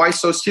movie, Why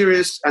So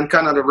Serious, and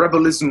kind of the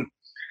rebelism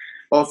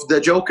of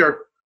the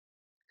Joker.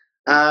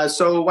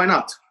 So why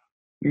not?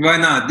 Why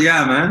not?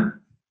 Yeah, man.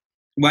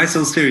 Why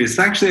so serious? It's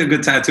actually a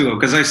good tattoo,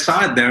 because I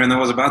saw it there and I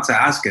was about to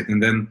ask it,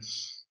 and then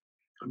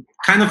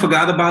kind of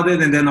forgot about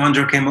it, and then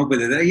Andre came up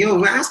with it.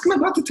 Yo, ask him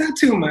about the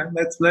tattoo, man.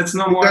 Let's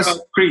know more about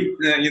Priit.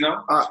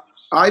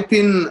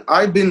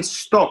 I've been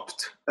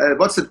stopped.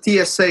 What's the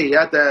TSA?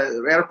 Yeah,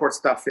 the airport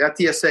stuff. Yeah,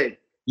 TSA.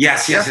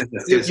 Yes.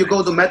 You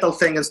go to metal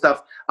thing and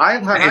stuff.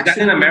 Is that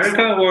in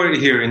America or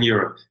here in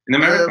Europe? In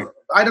America?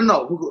 I don't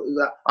know.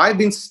 I've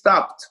been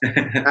stopped.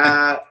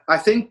 I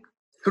think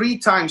 3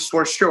 times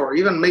for sure,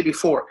 even maybe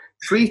 4,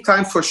 3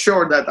 times for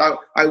sure that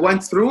I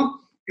went through.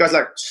 I was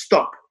like,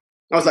 stop.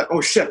 I was like,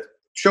 oh shit,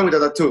 show me the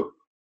tattoo.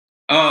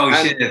 Oh,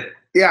 shit.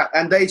 Yeah,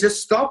 and they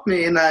just stopped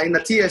me in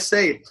a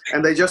TSA,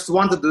 and they just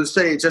wanted to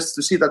say, just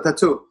to see the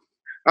tattoo.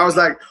 I was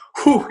like,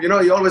 whew, you know,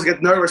 you always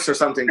get nervous or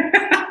something.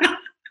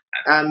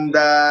 And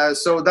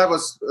so that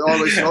was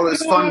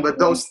always fun, but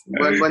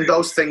when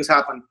those things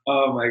happen.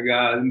 Oh my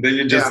God. And then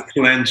you just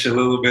clench a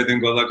little bit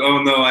and go like,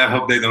 oh no, I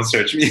hope they don't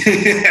search me.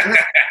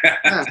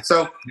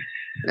 So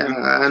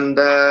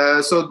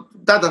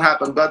that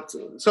happened. But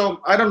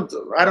so I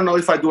don't know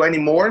if I do any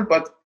more,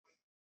 but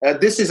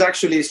this is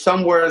actually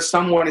somewhere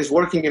someone is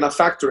working in a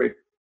factory.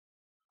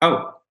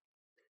 Oh.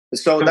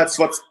 So that's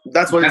what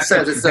it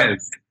says.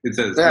 It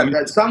says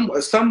that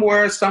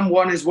somewhere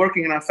someone is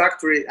working in a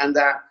factory, and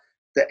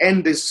the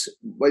end is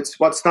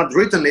what's not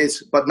written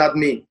is, but not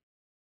me.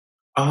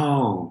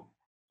 Oh.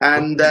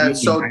 And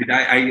so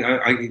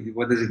I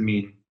what does it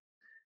mean?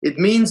 It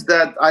means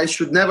that I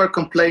should never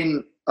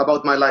complain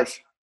about my life.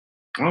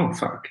 Oh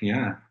fuck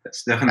yeah,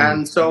 that's definitely.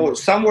 And so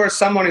somewhere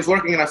someone is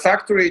working in a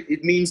factory.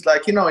 It means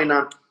like, you know,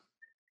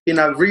 in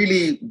a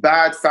really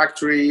bad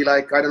factory,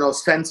 like I don't know,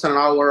 cents an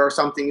hour or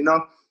something. You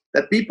know,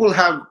 that people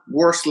have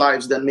worse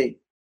lives than me.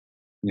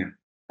 Yeah.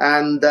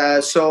 And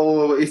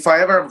so if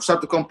I ever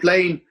start to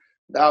complain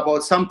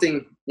about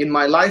something in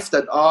my life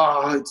that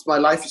my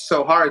life is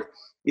so hard,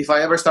 if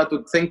I ever start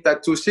to think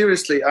that too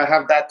seriously, I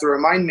have that to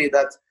remind me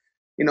that,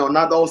 you know,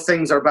 not all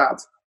things are bad.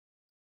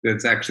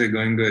 That's actually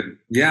going good.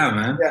 Yeah,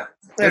 man. Yeah.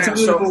 That's a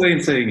beautiful way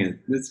of saying it.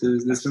 This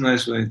is a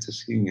nice way of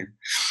saying it.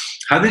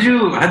 How did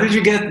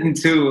you get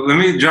into? Let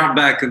me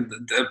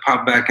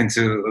pop back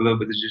into a little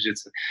bit of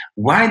jiu-jitsu.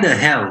 Why the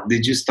hell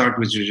did you start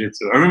with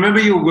jiu-jitsu? I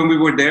remember you when we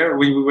were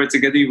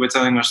together. You were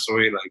telling our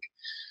story. Like,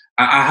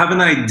 I have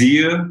an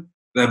idea,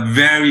 a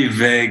very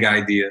vague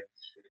idea,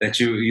 that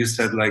you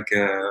said like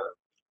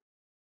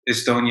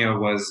Estonia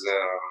was.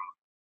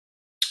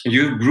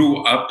 You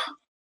grew up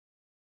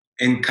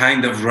in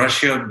kind of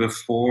Russia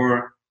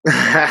before.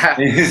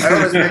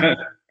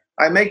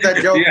 I make that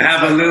joke. You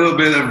have a little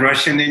bit of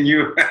Russian in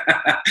you,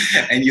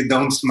 and you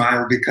don't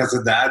smile because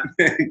of that.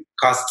 It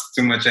costs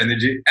too much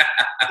energy.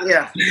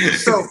 Yeah.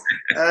 So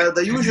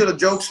the usual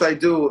jokes I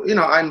do, you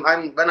know, I'm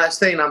when I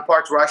say I'm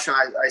part Russian,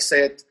 I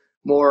say it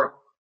more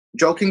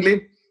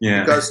jokingly,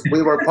 because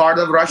we were part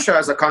of Russia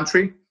as a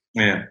country.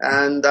 Yeah.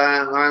 And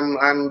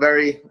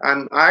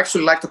I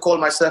actually like to call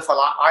myself an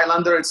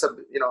islander. It's a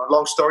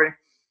long story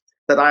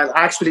that I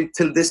actually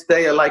till this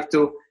day I like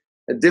to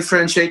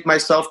differentiate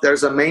myself.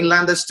 There's a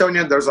mainland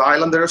Estonia, there's an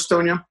islander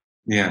Estonia.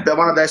 Yeah. They're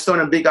one of the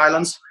Estonian big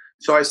islands.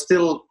 So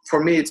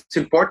for me, it's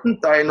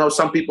important. I know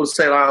some people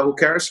say, who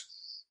cares?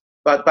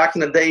 But back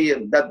in the day,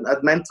 that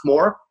meant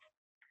more.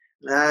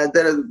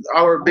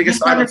 Our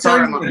biggest islands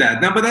are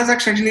that. No, but that's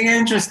actually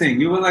interesting.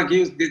 You were like,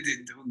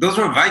 those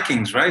were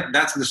Vikings, right?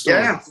 That's the story.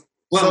 Yeah.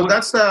 Well, so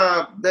that's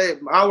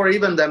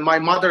my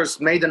mother's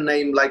maiden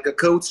name, like a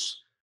coach,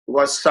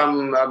 was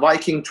some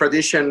Viking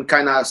tradition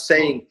kind of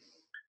saying.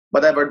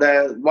 Whatever,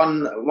 the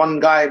one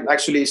guy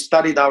actually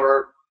studied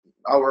our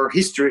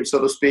history, so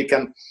to speak,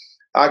 and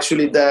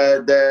actually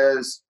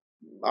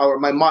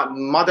my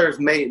mother's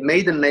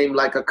maiden name,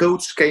 like a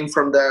coach, came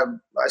from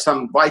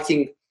some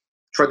Viking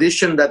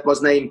tradition that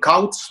was named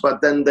Kauts,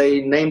 but then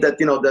they named it,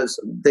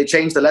 they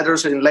changed the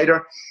letters in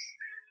later.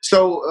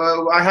 So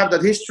I have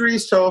that history.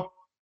 So,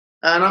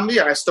 and I'm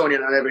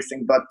Estonian and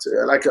everything, but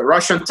like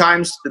Russian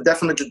times,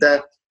 definitely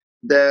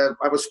I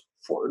was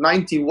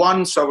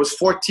 91, so I was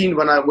 14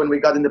 when we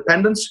got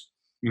independence.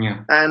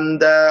 Yeah.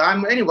 And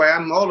I'm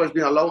always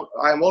been alone.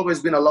 I've always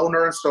been a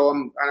loner, so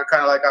I'm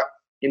kind of like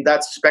in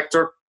that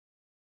spectrum.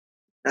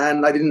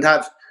 And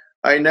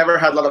I never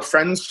had a lot of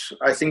friends.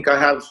 I think I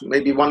have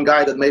maybe one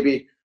guy that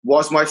maybe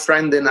was my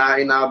friend in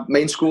a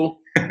main school.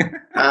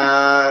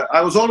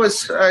 I was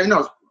always,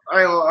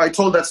 I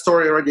told that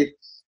story already.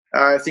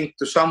 I think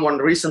to someone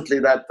recently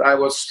that I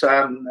was.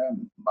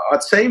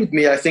 What saved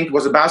me, I think,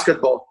 was a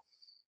basketball.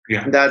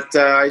 Yeah. That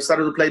I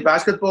started to play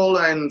basketball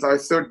in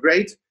third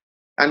grade,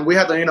 and we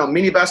had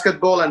mini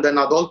basketball and then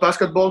adult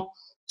basketball.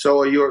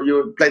 So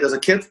you played as a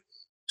kid.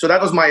 So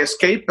that was my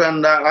escape,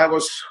 and I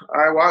was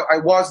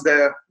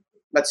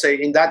let's say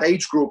in that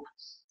age group,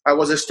 I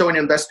was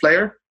Estonian best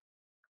player.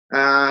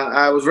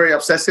 I was very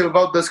obsessive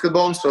about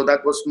basketball, so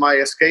that was my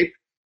escape.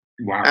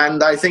 Wow.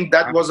 And I think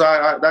that was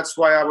that's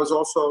why I was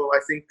also, I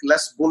think,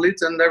 less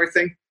bullied and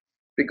everything,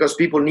 because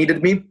people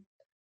needed me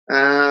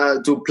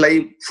to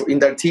play in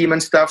their team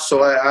and stuff.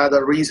 So I had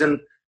a reason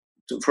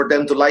for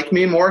them to like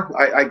me more.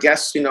 I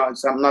guess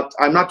I'm not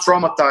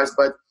traumatized,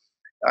 but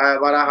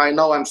I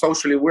know I'm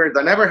socially weird.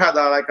 I never had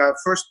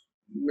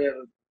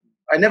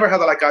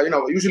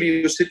usually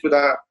you sit with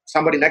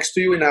somebody next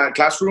to you in a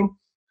classroom.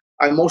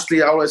 I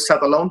always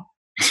sat alone.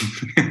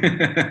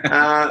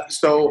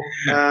 So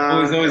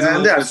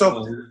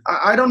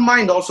I don't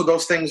mind also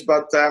those things,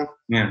 but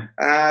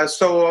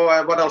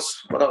so what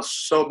else?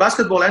 So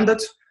basketball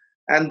ended,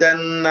 and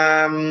then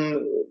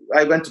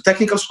I went to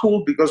technical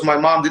school because my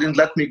mom didn't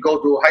let me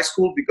go to high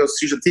school because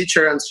she's a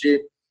teacher and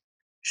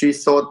she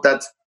thought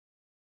that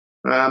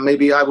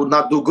maybe I would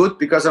not do good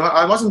because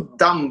I wasn't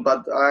dumb,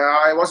 but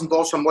I wasn't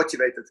also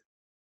motivated.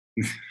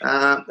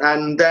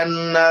 And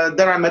then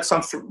I met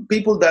some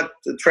people that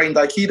trained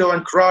Aikido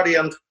and karate,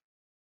 and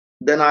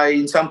then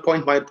in some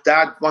point, my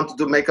dad wanted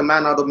to make a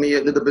man out of me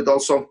a little bit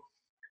also.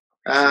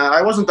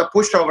 I wasn't a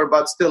pushover,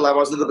 but still, I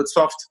was a little bit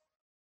soft.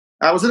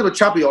 I was a little bit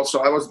chubby also.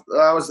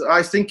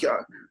 I think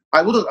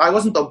I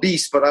wasn't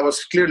obese, but I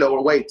was clearly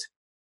overweight,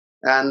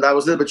 and I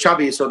was a little bit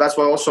chubby. So that's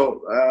why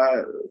also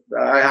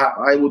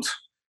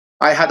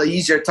I had an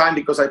easier time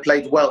because I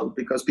played well,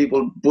 because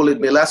people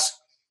bullied me less.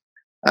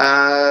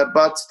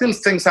 But still,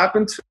 things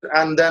happened.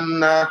 And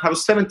then I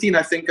was 17,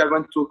 I think I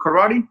went to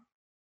karate.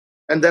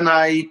 And then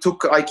I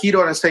took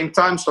Aikido at the same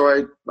time.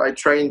 So I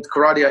trained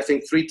karate, I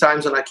think, 3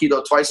 times and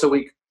Aikido twice a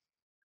week.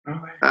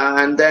 Okay.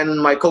 And then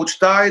my coach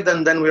died,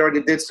 and then we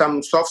already did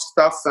some soft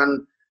stuff.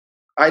 And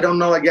I don't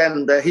know,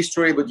 again, the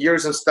history with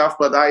years and stuff,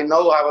 but I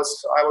know I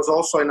was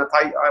also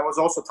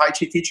Tai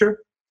Chi teacher.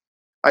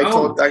 I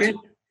taught okay.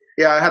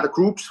 I had a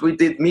groups. We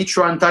did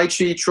Michuan, Tai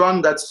Chi,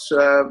 Chuan. That's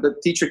the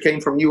teacher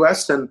came from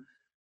US, and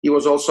he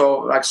was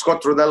also like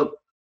Scott Rodell.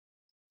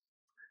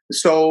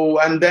 So,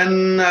 and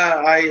then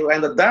I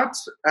ended that,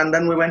 and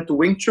then we went to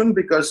Wing Chun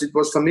because it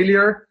was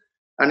familiar,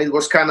 and it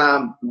was kind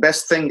of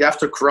best thing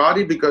after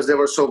karate because they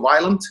were so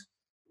violent,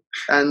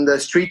 and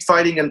street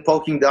fighting and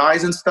poking the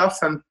eyes and stuff.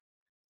 And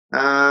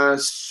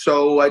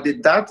so I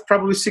did that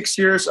probably 6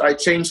 years. I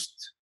changed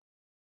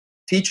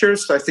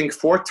teachers, I think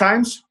 4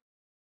 times.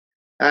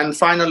 And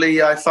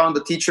finally, I found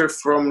a teacher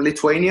from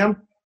Lithuania,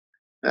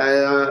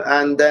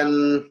 and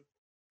then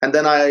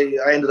I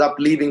ended up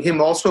leaving him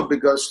also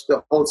because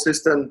the whole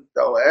system,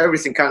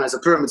 everything kind of is a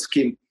pyramid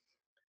scheme.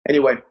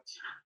 Anyway,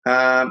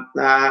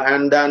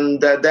 and then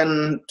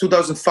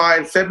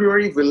 2005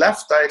 February we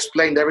left. I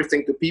explained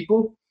everything to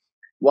people,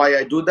 why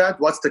I do that,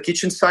 what's the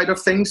kitchen side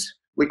of things.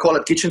 We call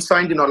it kitchen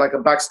side, like a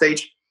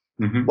backstage.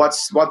 Mm-hmm.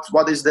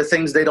 What is the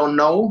things they don't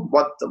know?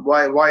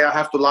 Why I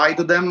have to lie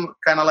to them?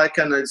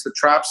 And it's the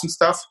traps and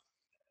stuff,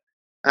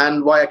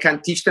 and why I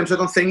can't teach them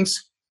certain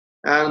things,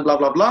 and blah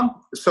blah blah.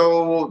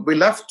 So we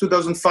left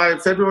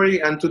 2005 February,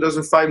 and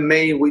 2005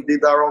 May we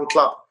did our own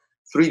club,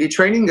 3D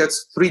training.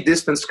 That's 3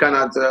 distance, kind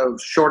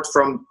of short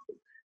from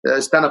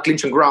stand up,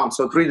 clinch, and ground.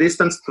 So 3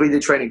 distance,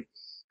 3D training,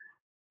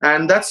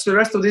 and that's the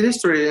rest of the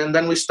history. And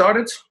then we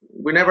started.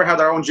 We never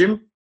had our own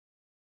gym.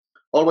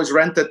 Always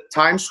rented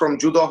times from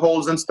judo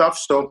halls and stuff.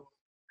 So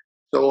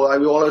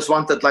we always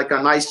wanted like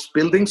a nice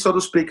building, so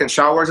to speak, and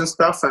showers and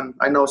stuff. And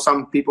I know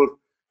some people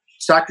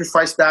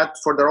sacrifice that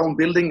for their own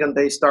building and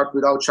they start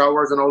without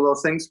showers and all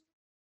those things.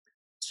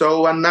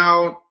 So, and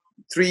now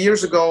 3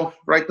 years ago,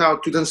 right now,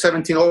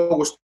 2017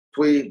 August,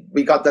 we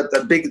got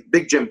that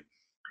big gym.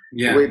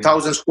 Yeah. With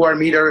 1,000 square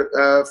meter,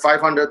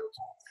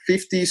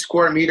 550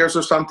 square meters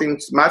or something,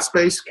 mat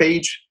space,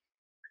 cage.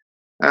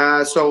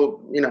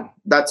 So,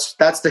 that's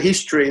the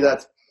history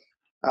that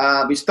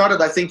we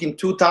started, I think, in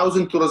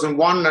 2000,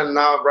 2001, and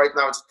right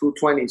now it's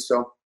 220.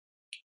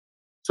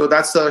 So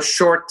that's a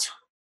short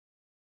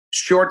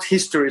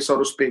history, so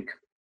to speak.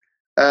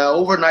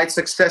 Overnight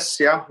success,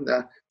 yeah.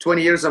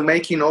 20 years of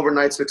making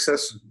overnight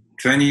success.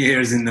 20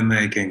 years in the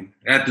making,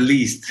 at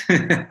least.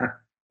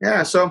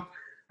 Yeah, so,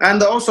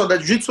 and also the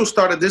jiu-jitsu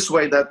started this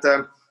way, that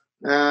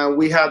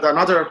we had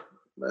another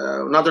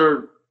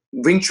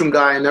Wing Chun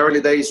guy in the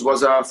early days,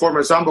 was a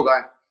former Sambo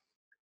guy.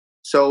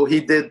 So he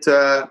did,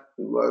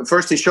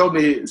 first he showed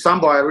me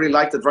Sambo. I really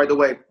liked it right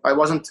away. I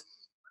wasn't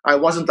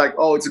like,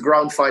 oh, it's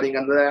ground fighting,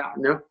 and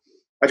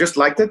I just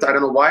liked it. I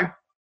don't know why.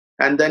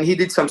 And then he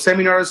did some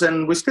seminars,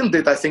 and we still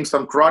did, I think,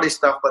 some karate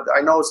stuff, but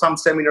I know some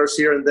seminars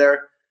here and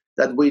there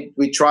that we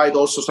tried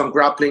also some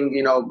grappling,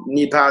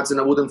 knee pads and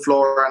a wooden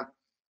floor.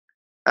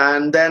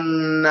 And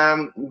then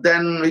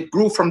it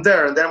grew from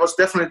there. And then it was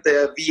definitely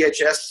the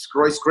VHS,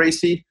 Royce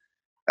Gracie,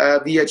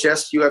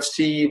 VHS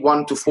UFC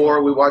 1 to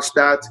 4. We watched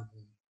that,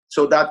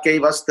 so that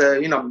gave us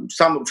the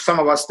some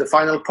of us the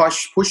final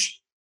push,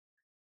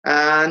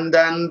 and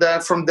then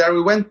from there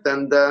we went,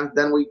 and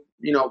then we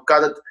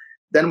got it.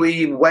 Then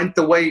we went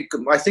away,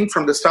 I think,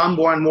 from the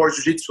Sambo and more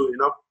jiu-jitsu.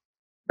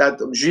 That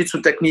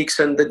jiu-jitsu techniques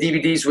and the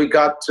DVDs we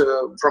got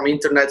from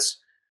internets,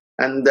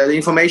 and the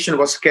information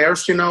was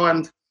scarce,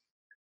 and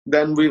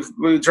then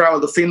we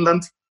traveled to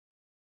Finland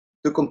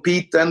to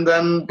compete, and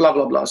then blah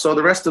blah blah. So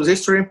the rest is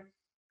history.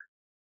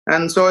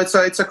 And so it's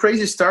a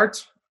crazy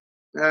start,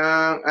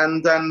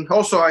 and then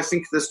also I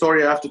think the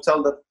story I have to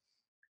tell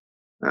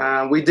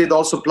that we did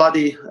also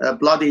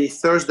bloody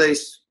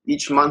Thursdays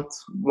each month,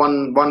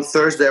 one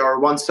Thursday or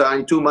once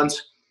in 2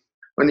 months,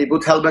 when we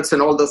put helmets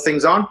and all those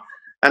things on,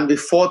 and we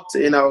fought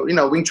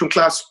Wing Chun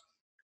class.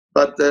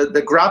 But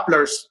the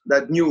grapplers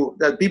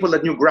people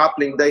that knew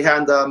grappling, they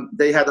had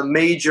a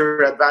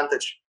major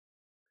advantage,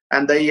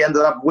 and they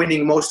ended up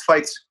winning most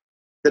fights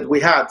that we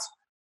had.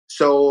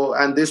 So,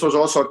 and this was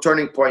also a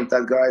turning point,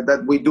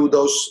 that we do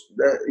those,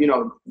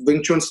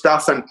 Wing Chun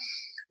stuff, and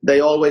they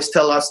always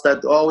tell us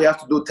that, we have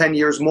to do 10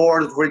 years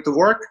more for it to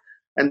work.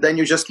 And then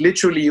you just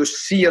literally, you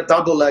see a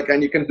double leg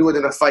and you can do it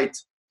in a fight.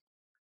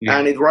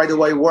 and it right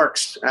away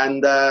works.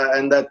 And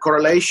that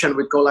correlation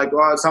would go like,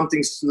 oh,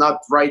 something's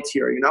not right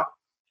here,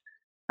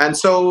 And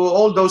so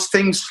all those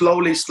things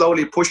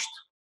slowly pushed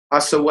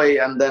us away,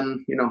 and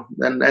then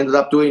then ended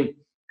up doing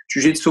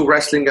jiu-jitsu,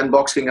 wrestling, and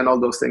boxing, and all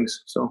those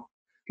things. So,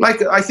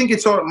 like, I think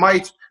it's all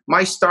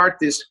my start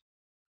is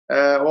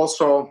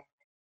also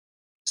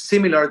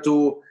similar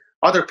to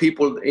other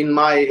people in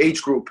my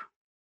age group.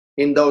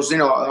 In those,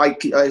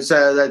 I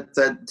said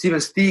that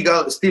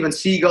Steven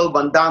Seagal,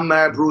 Van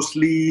Damme, Bruce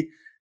Lee,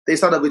 they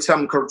started with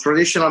some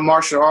traditional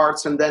martial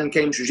arts, and then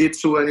came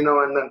jiu-jitsu, and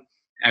and then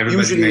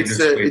usually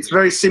it's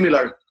very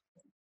similar.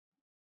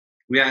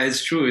 Yeah,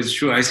 it's true.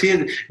 I see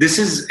it.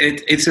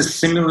 It's a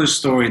similar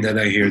story that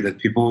I hear, that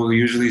people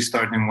usually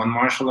start in one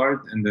martial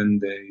art, and then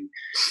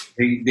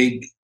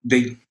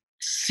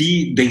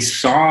they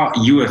saw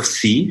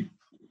UFC,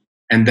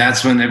 and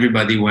that's when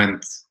everybody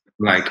went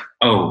like,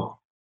 oh,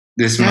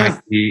 this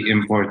might be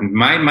important.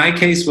 My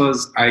case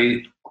was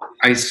I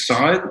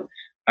saw it.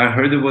 I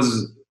heard it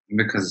was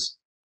because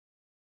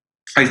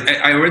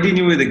I already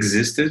knew it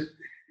existed,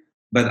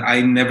 but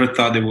I never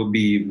thought it would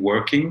be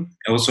working.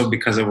 Also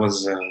because I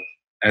was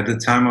at the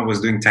time I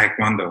was doing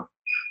Taekwondo,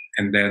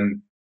 and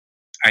then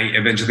I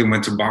eventually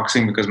went to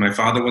boxing because my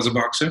father was a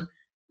boxer.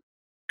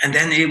 And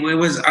then it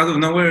was out of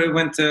nowhere. It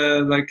went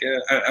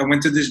I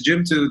went to this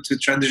gym to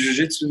try the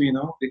jiu-jitsu,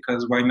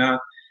 because why not?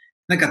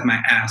 I got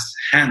my ass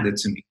handed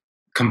to me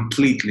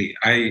completely.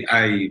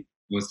 I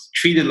was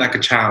treated like a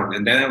child,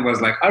 and then I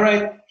was like, all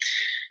right,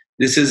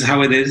 this is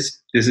how it is.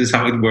 This is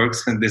how it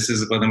works, and this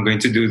is what I'm going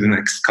to do the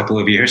next couple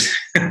of years,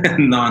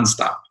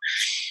 nonstop.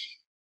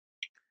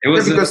 It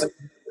was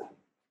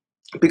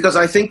because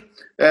I think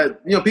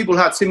people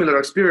had similar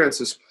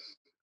experiences.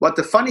 But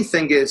the funny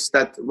thing is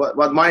that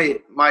what my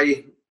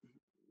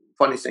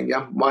funny thing,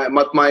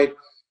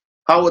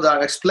 how would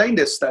I explain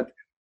this?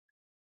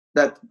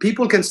 That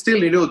people can still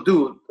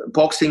do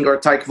boxing or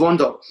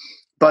taekwondo,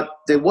 but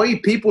the way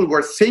people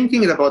were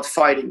thinking about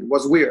fighting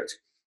was weird.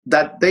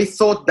 That they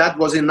thought that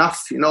was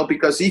enough,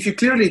 because if you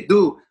clearly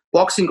do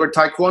boxing or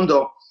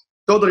taekwondo,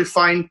 totally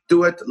fine,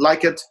 do it,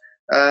 like it,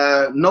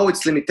 know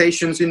its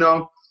limitations,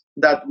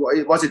 that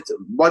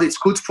what it's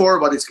good for,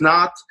 what it's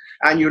not,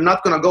 and you're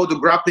not going to go to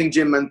grappling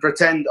gym and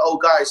pretend, oh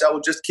guys, I will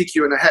just kick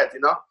you in the head,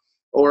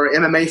 or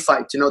MMA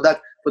fight,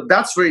 but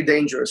that's very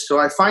dangerous. So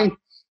I find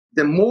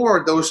the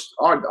more those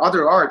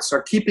other arts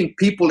are keeping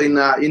people in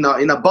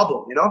a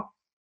bubble,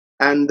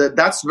 and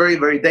that's very,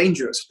 very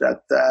dangerous.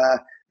 That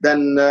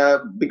then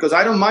because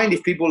I don't mind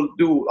if people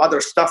do other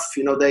stuff,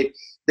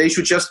 they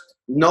should just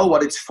know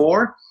what it's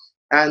for,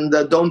 and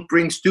don't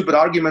bring stupid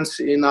arguments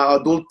in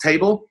an adult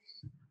table.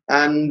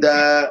 And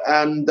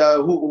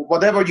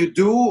whatever you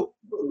do,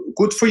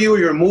 good for you.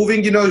 You're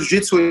moving.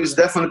 Jiu-jitsu is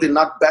definitely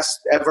not best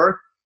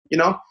ever.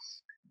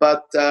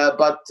 But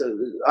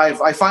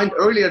I find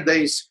earlier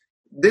days,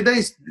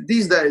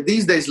 these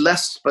days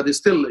less, but it's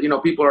still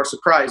people are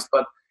surprised.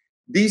 But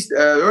these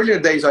earlier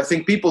days, I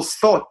think people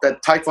thought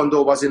that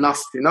Taekwondo was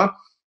enough.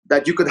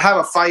 That you could have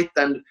a fight,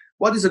 and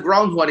what is a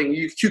ground fighting?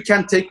 You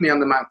can't take me on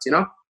the mat.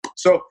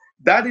 So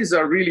that is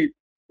a really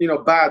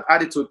bad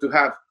attitude to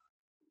have.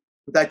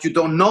 That you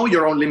don't know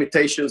your own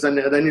limitations, and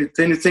then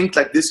you think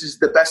like, this is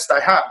the best I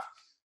have.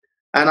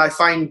 And I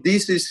find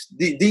these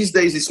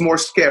days it's more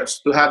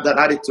scarce to have that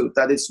attitude.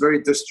 That it's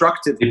very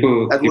destructive.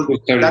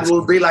 That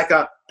will be like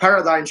a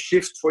paradigm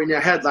shift for in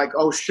your head, like,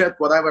 oh shit,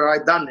 whatever I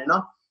done,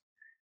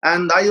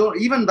 And I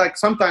even like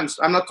sometimes,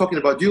 I'm not talking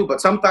about you,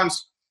 but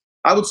sometimes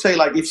I would say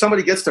like if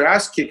somebody gets their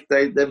ass kicked,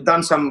 they've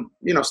done some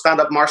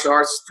stand-up martial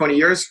arts 20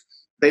 years,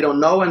 they don't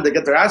know, and they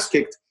get their ass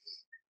kicked.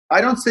 I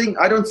don't think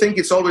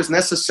it's always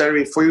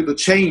necessary for you to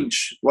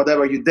change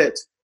whatever you did,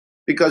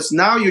 because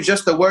now you're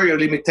just aware of your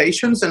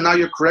limitations, and now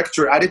you correct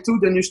your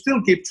attitude, and you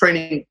still keep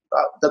training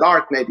that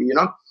art, maybe,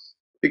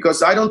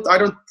 because I don't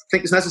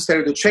think it's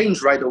necessary to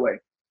change right away,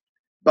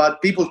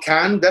 but people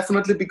can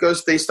definitely,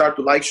 because they start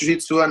to like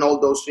jiu-jitsu and all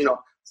those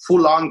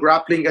full-on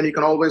grappling, and you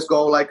can always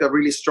go like a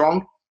really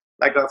strong,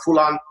 like a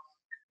full-on.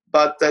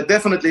 But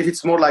definitely, if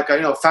it's more like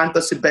a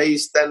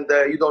fantasy-based, and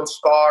you don't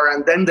spar,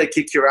 and then they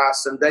kick your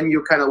ass, and then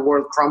your kind of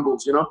world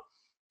crumbles,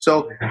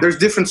 So there's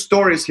different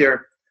stories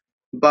here.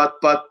 But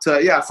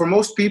for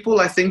most people,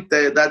 I think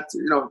that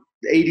the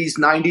 80s,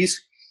 90s,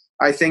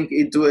 I think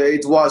it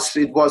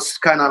was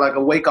kind of like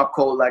a wake-up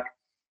call, like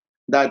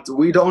that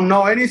we don't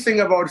know anything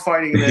about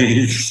fighting.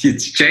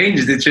 It's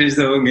changed. It changed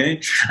the whole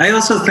game. I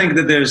also think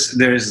that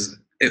there's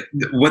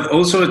what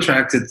also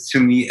attracted to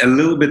me a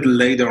little bit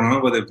later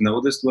on, what I've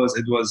noticed was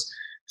it was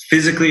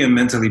physically and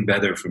mentally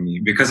better for me,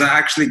 because I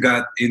actually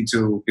got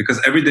into,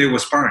 because every day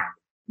was sparring.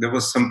 There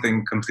was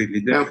something completely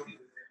different. Yeah.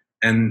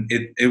 And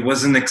it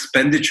was an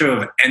expenditure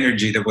of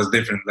energy that was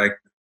different. Like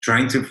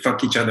trying to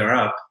fuck each other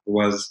up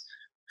was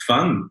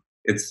fun.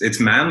 It's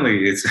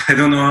manly. I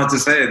don't know how to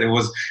say it. It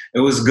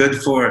was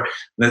good for,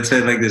 let's say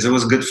it like this, it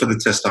was good for the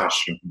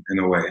testosterone in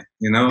a way,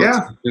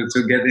 Yeah.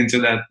 to get into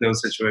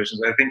those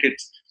situations.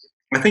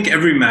 I think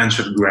every man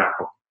should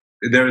grapple.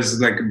 there's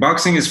like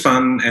boxing is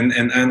fun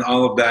and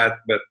all of that,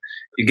 but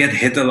you get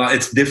hit a lot.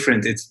 It's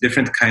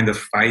different kind of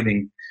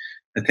fighting.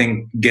 I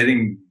think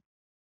getting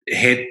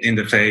hit in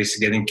the face,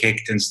 getting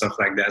kicked and stuff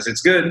like that,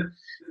 it's good.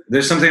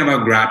 There's something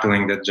about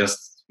grappling that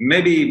just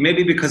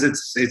maybe because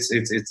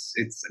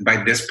it's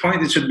by this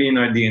point it should be in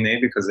our DNA,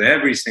 because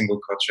every single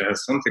culture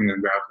has something in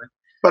grappling.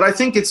 But I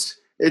think it's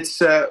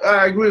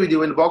I agree with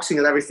you in boxing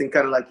and everything,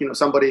 kind of like,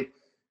 somebody,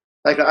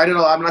 like, I don't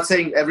know, I'm not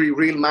saying every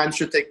real man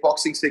should take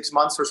boxing 6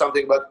 months or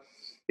something, but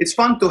it's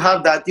fun to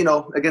have that,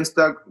 against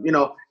the,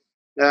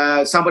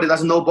 somebody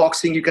doesn't know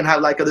boxing. You can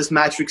have like this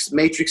matrix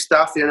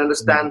stuff, and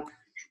understand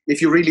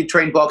if you really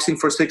train boxing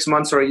for 6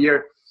 months or a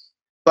year.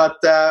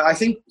 But I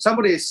think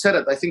somebody said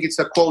it. I think it's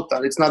a quote,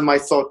 and it's not my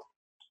thought.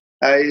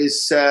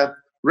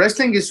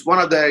 Wrestling is one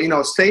of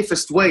the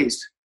safest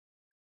ways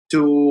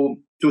to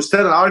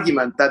set an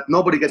argument that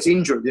nobody gets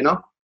injured,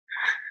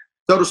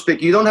 so to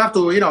speak. You don't have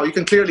to, you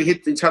can clearly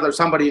hit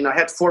somebody in a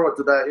head forward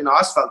to the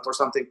asphalt or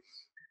something.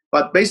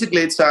 But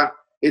basically, it's a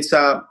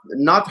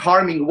not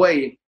harming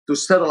way to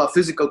settle a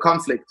physical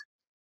conflict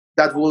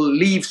that will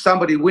leave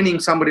somebody winning,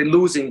 somebody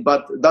losing,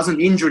 but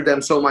doesn't injure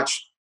them so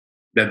much.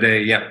 That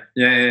they, yeah.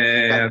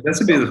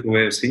 That's a beautiful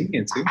way of seeing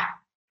it too.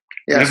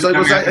 Yeah, so it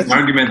was an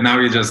argument. Now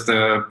you just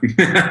physical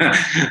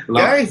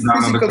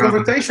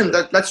confrontation.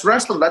 Let's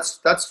wrestle. Let's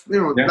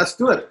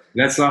do it.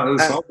 Let's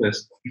solve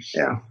this.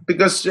 Yeah,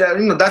 because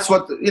that's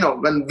what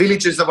when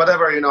villages or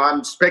whatever.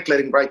 I'm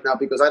speculating right now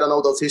because I don't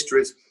know those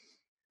histories.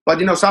 But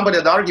somebody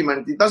had the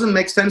argument. It doesn't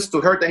make sense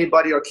to hurt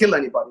anybody or kill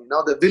anybody.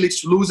 The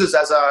village loses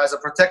as a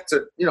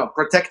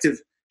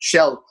protective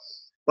shell.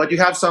 But you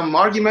have some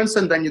arguments,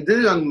 and then you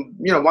do, and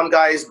one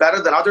guy is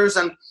better than others,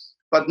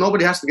 but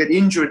nobody has to get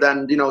injured,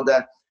 and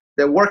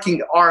the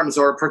working arms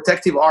or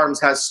protective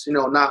arms has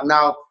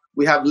now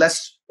we have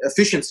less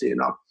efficiency.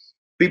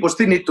 People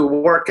still need to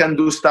work and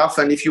do stuff,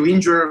 and if you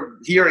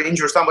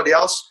injure somebody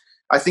else,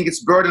 I think it's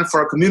burden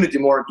for a community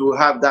more to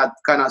have that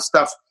kind of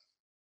stuff.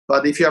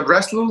 But if you have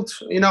wrestled,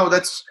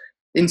 that's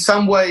in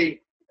some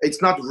way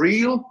it's not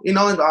real,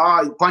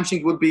 and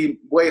punching would be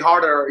way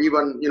harder.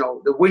 Even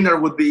the winner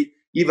would be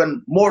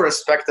even more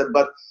respected.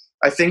 But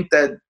I think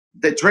that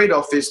the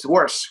trade-off is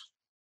worse,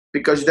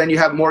 because then you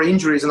have more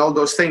injuries and all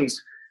those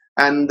things.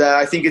 And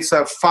I think it's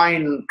a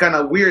fine kind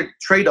of weird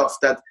trade-off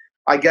that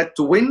I get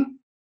to win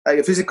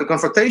a physical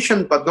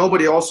confrontation, but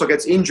nobody also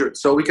gets injured,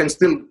 so we can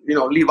still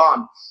live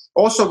on.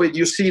 Also,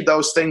 you see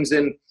those things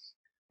in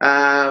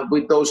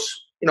with those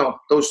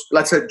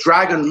let's say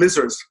dragon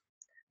lizards.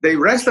 They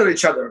wrestle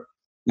each other,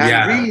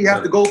 and really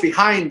have to go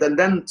behind, and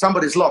then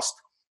somebody's lost.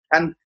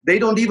 And they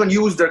don't even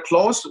use their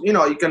claws.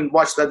 You can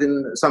watch that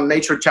in some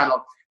nature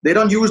channel. They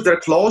don't use their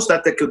claws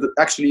that they could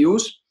actually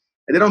use.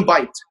 And they don't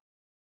bite.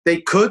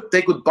 They could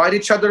bite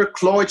each other,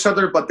 claw each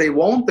other, but they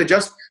won't. They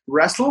just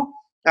wrestle.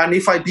 And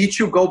if I beat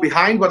you, go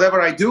behind, whatever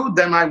I do,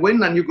 then I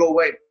win and you go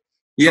away.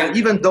 Yeah. So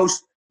even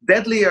those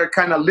deadlier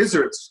kind of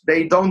lizards,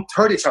 they don't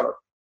hurt each other.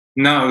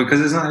 No,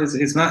 because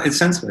it's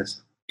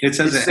senseless. There's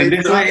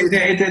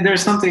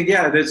something,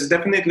 there's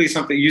definitely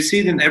something. You see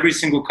it in every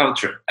single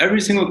culture.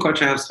 Every single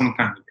culture has some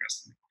kind of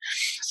wrestling,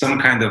 some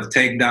kind of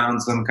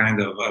takedown, some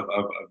kind of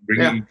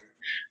bringing,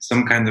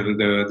 some kind of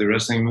the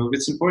wrestling move.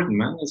 It's important,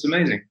 man. It's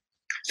amazing.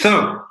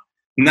 So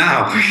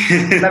now,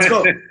 let's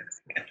go.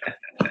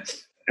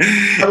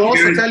 I will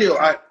also tell you,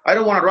 I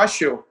don't want to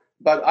rush you,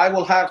 but I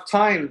will have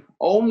time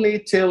only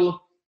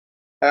till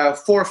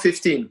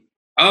 4:15.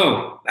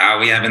 Oh,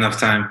 we have enough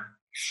time.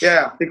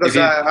 Yeah, because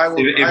I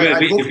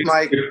booked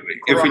my.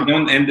 If we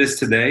don't end this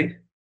today,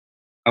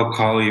 I'll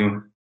call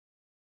you.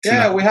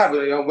 Yeah, we have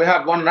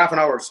 1.5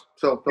 hours,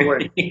 so don't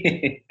worry.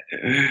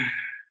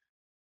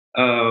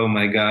 Oh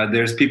my God,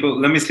 there's people.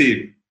 Let me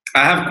see.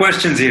 I have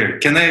questions here.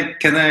 Can I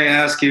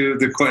ask you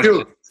the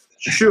question?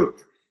 Shoot.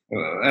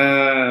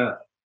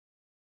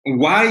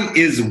 Why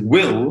is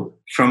Will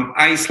from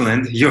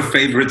Iceland your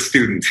favorite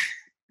student?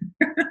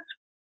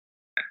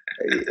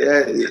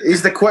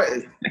 Did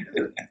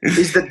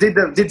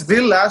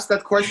Will ask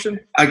that question?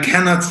 I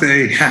cannot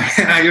say.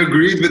 I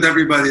agreed with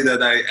everybody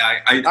that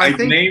I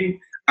named.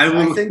 I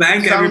will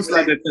thank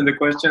everybody that's in the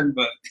question,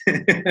 but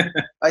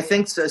I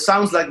think it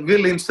sounds like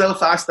Will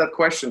himself asked that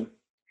question.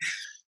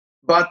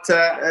 But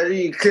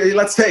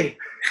let's say,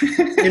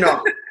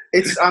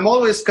 I'm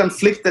always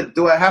conflicted.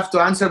 Do I have to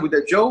answer with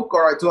a joke,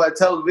 or do I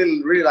tell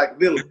Will really like,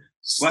 Will,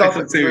 stop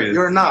it?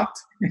 You're not.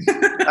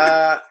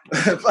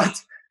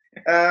 But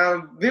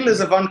Will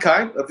is a fun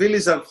guy. Will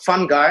is a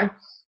fun guy.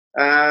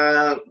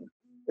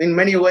 In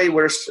many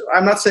ways,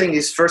 I'm not saying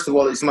he's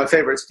my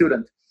favorite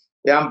student.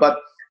 Yeah,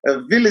 but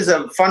Will is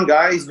a fun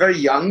guy. He's very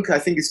young. I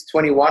think he's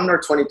 21 or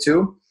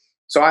 22.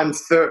 So I'm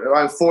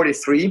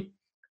 43.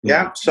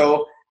 Yeah.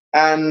 So,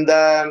 and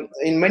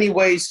in many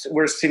ways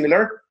we're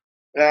similar.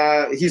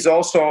 He's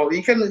also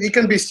he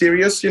can be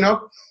serious.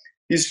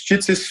 His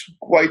jits is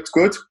quite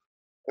good.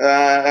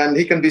 And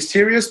he can be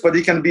serious, but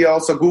he can be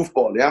also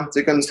goofball. Yeah, so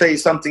he can say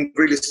something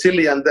really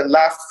silly and then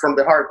laugh from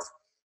the heart.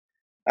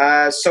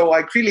 So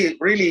I really,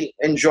 really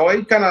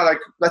enjoy kind of like,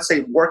 let's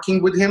say,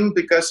 working with him,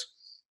 because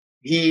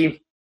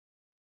he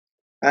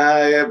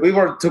We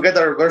were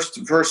together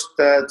first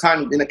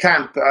time in a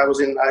camp. I was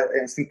in,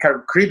 I think,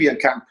 Caribbean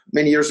camp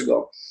many years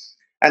ago.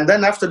 And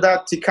then after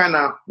that, he kind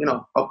of,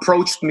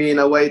 approached me in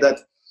a way that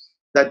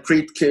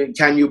Priit,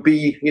 can you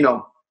be,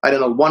 I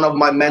don't know, one of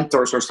my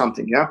mentors or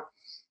something, yeah?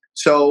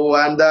 So,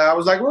 and I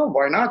was like, well,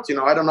 why not?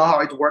 I don't know how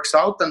it works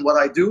out and what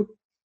I do.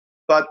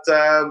 But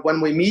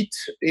when we meet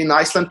in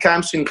Iceland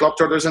camps, in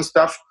Globetrotters and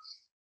stuff,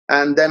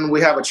 and then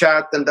we have a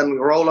chat and then we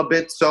roll a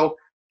bit. So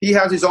he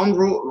has his own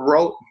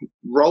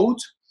road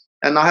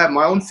and I have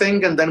my own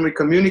thing, and then we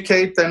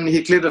communicate, and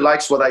he clearly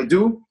likes what I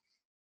do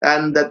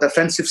and the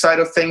defensive side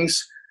of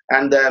things,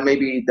 and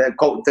maybe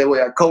the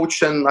way I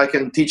coach, and I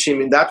can teach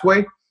him in that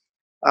way.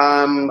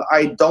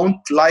 I don't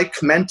like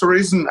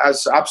mentorism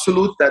as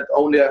absolute, that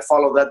only I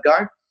follow that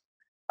guy.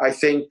 I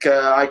think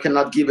I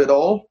cannot give it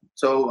all.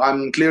 So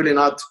I'm clearly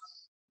not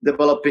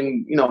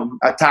developing,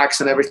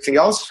 attacks and everything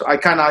else.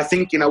 I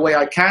think in a way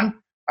I can.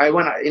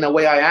 In a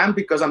way I am,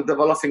 because I'm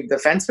developing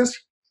defenses,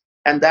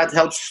 and that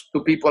helps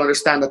to people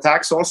understand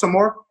attacks also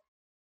more.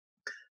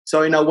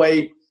 So in a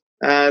way,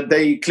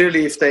 they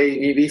clearly,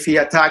 if he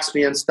attacks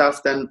me and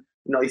stuff, then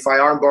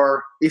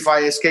if I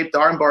escape the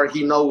armbar,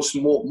 he knows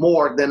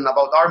more than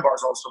about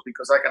armbars also,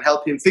 because I can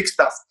help him fix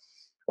stuff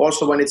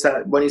also when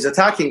he's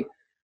attacking.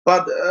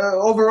 But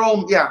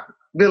overall, yeah,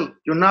 Bill,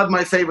 you're not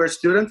my favorite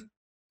student.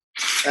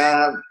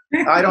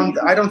 I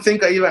don't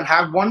think I even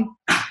have one,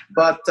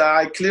 but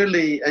I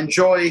clearly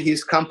enjoy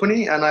his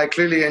company, and I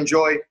clearly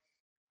enjoy,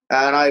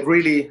 and I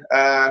really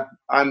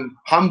I'm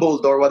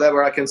humbled, or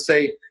whatever I can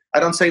say. I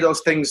don't say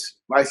those things,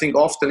 I think,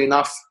 often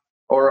enough,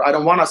 or I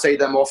don't want to say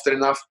them often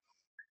enough.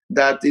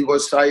 That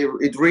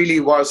it really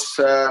was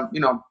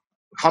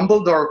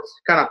humbled, or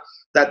kind of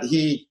that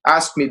he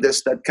asked me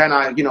this, that kind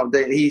of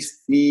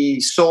he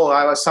saw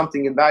I was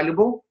something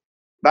valuable,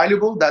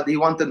 that he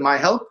wanted my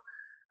help.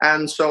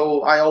 And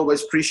so I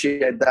always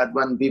appreciate that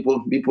when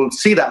people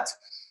see that,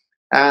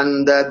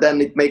 and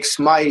then it makes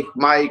my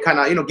kind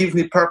of gives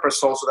me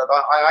purpose also, that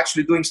I'm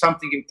actually doing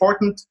something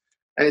important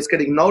and it's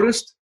getting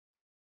noticed.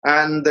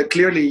 And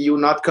clearly, you're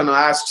not gonna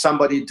ask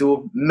somebody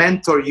to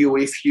mentor you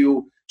if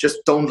you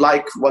just don't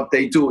like what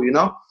they do,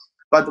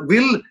 But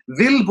Will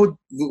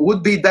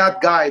would be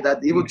that guy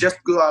that he would just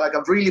go like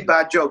a really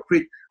bad joke.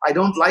 Priit, I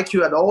don't like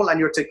you at all and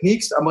your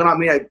techniques. I'm gonna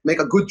make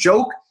a good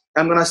joke.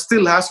 I'm gonna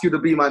still ask you to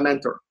be my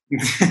mentor.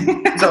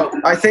 So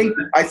I think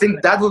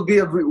that would be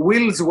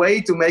Will's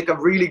way to make a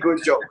really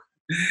good joke.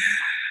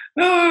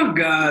 Oh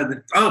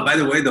God! Oh, by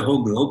the way, the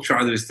whole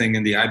Globetrotters thing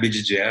in the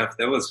IBJJF,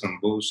 that was some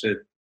bullshit.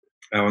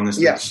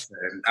 Honestly, yes.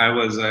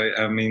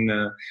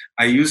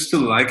 I used to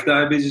like the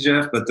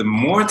IBJJF, but the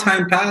more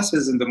time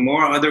passes and the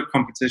more other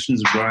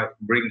competitions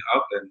bring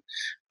up and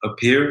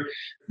appear,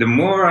 the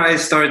more I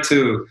start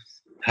to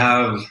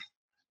have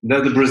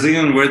the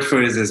Brazilian word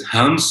for it is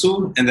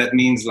ranço, and that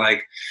means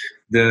like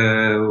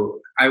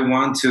I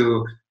want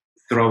to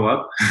throw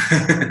up.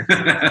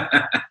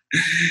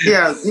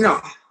 Yeah,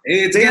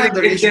 It's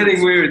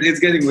getting weird. It's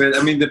getting weird.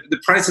 I mean, the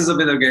prices of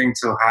it are getting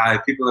too high.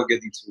 People are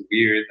getting too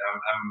weird.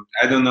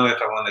 I don't know if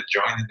I want to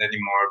join it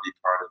anymore or be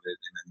part of it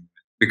in any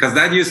way. Because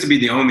that used to be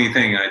the only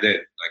thing I did.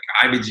 Like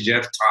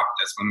IBJJF top,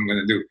 that's what I'm going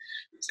to do.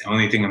 It's the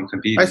only thing I'm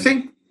competing.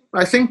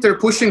 I think they're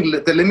pushing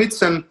the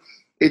limits, and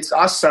it's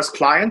us as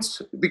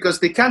clients, because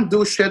they can't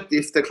do shit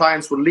if the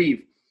clients will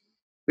leave.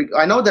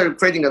 I know they're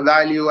creating a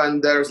value,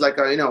 and there's like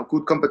a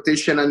good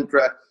competition, and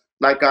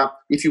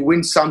if you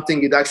win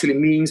something, it actually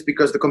means,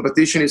 because the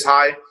competition is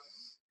high.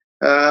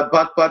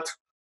 But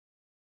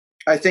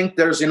I think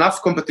there's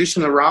enough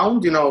competition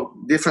around,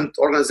 different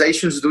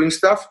organizations doing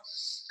stuff.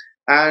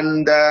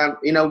 And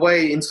in a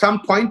way, in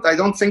some point, I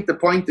don't think the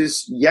point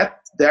is yet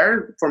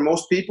there for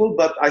most people,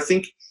 but I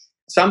think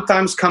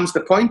sometimes comes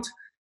the point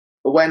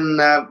when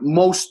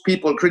most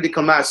people,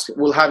 critical mass,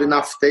 will have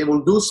enough. They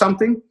will do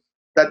something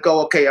that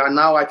go, okay,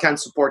 now I can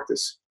support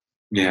this.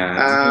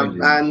 Yeah.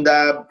 And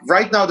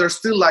right now they're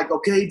still like,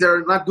 okay,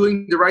 they're not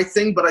doing the right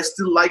thing, but I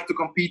still like to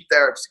compete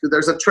there, because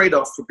there's a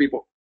trade-off for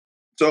people.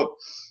 So,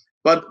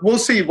 but we'll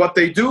see what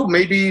they do.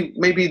 Maybe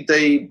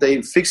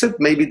they fix it.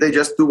 Maybe they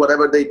just do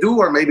whatever they do,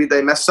 or maybe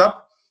they mess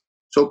up.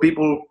 So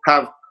people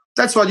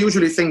that's what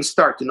usually things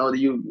start.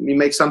 You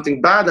make something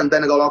bad, and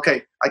then I go,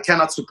 okay, I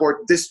cannot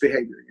support this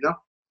behavior.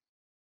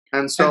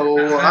 And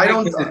so I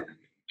don't get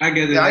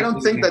it. I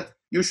don't think that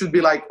you should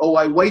be like, oh,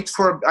 I wait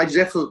for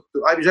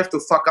IBJJF to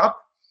fuck up.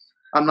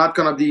 I'm not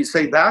going to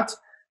say that.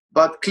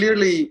 But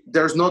clearly,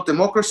 there's no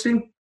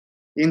democracy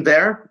in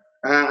there.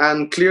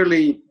 And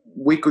clearly,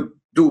 we could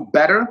do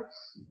better.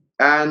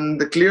 And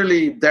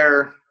clearly,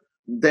 they're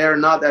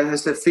not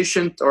as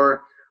efficient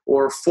or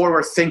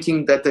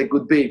forward-thinking that they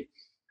could be.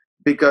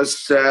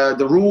 Because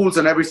the rules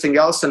and everything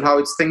else, and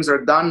how things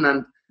are done,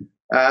 and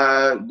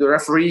the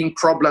refereeing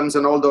problems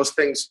and all those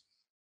things.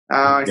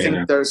 I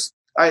think there's...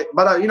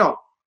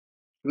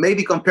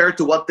 maybe compared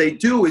to what they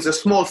do is a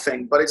small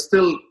thing, but it's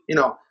still,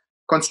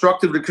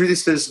 constructively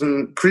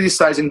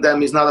criticizing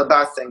them is not a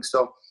bad thing.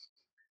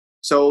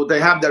 So they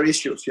have their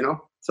issues,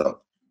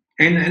 so.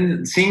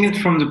 And seeing it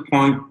from the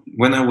point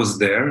when I was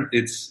there,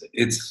 it's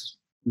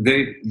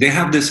they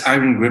have this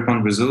iron grip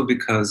on Brazil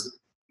because,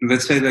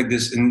 let's say like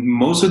this, in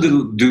most of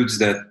the dudes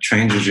that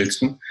train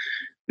jiu-jitsu,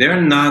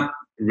 they're not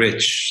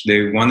rich.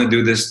 They want to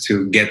do this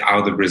to get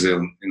out of Brazil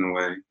in a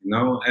way,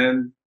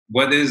 And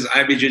what is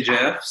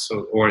IBJJF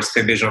or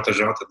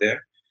CBJJ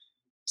there,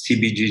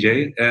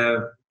 CBGJ?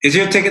 It's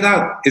your ticket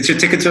out. It's your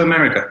ticket to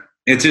America.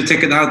 It's your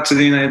ticket out to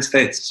the United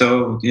States.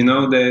 So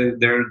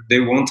they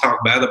won't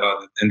talk bad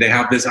about it, and they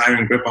have this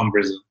iron grip on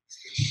Brazil.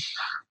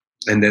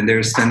 And then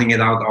they're sending it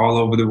out all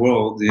over the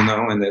world,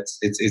 and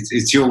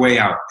it's your way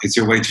out. It's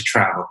your way to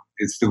travel.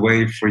 It's the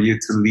way for you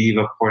to leave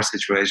a poor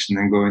situation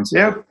and go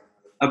into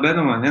a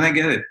better one. And I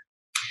get it.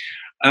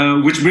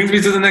 Which brings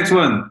me to the next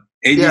one,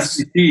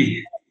 ADCC.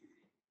 Yes.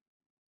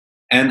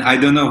 And I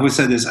don't know who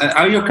said this.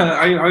 Are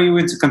you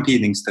into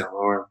competing still,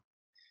 or?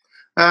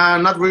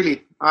 Not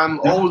really.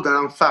 I'm old and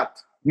I'm fat.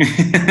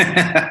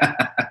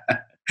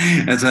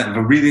 That's right.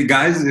 But really,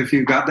 guys, if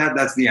you got that,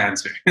 that's the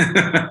answer.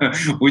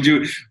 Would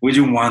you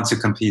want to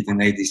compete in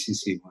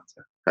ADCC once?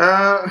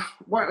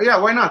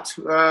 Why not?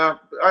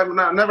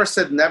 I've never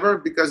said never,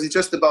 because it's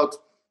just about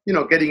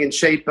getting in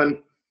shape.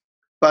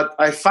 But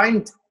I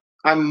find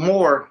I'm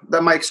more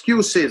that my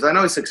excuse is, I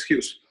know it's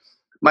excuse.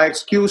 My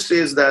excuse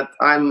is that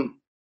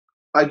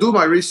I do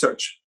my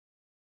research,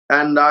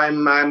 and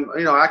I'm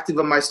active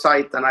on my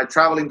site, and I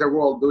travel in the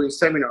world doing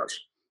seminars.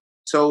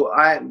 So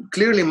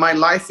clearly my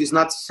life is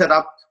not set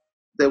up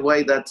the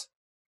way that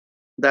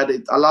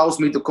it allows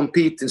me to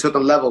compete in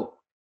certain level.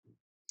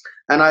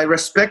 And I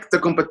respect the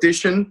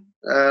competition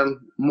a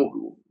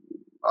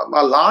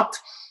lot,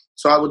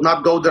 so I would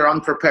not go there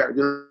unprepared.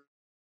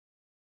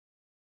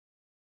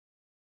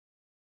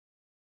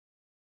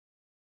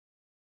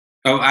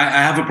 Oh, I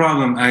have a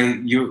problem.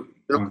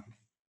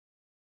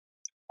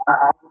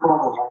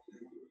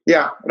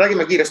 Yeah,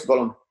 räägime kiiresti,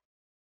 palun.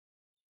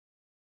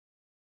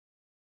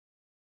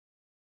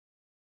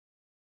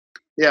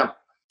 Yeah,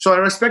 so I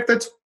respect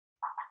it.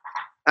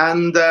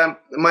 And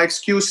my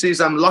excuse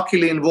is I'm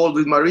luckily involved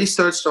with my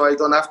research, so I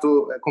don't have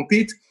to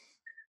compete.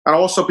 And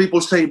also people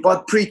say,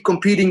 but Priit,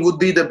 competing would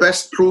be the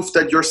best proof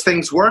that your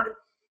things work.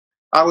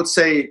 I would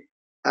say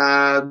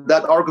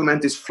that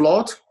argument is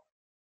flawed.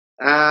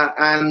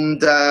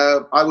 And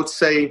I would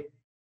say,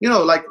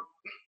 like,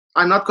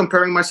 I'm not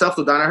comparing myself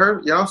to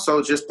Danaher,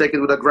 so just take it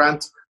with a grain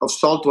of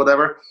salt,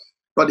 whatever.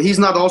 But he's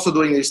not also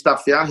doing his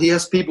stuff, yeah? He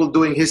has people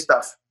doing his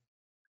stuff.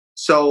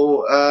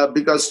 So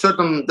because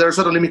there are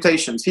certain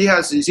limitations. He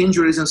has his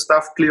injuries and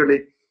stuff,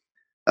 clearly.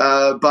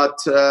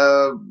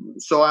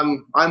 So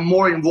I'm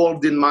more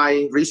involved in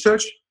my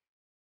research,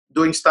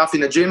 doing stuff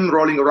in a gym,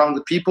 rolling around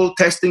with people,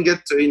 testing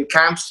it in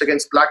camps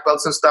against black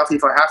belts and stuff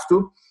if I have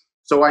to.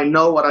 So I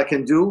know what I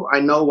can do. I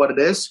know what it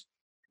is.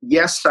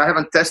 Yes, I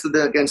haven't tested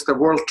it against the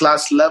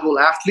world-class level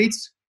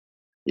athletes.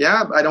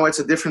 Yeah, I know it's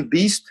a different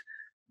beast,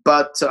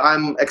 but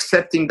I'm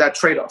accepting that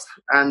trade-off,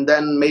 and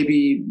then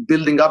maybe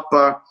building up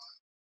a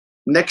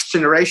next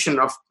generation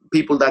of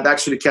people that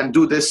actually can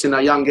do this in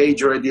a young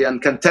age already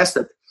and can test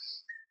it.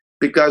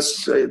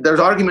 Because there's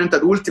argument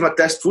that ultimate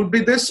test would be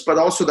this, but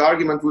also the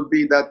argument would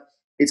be that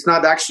it's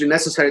not actually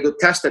necessary to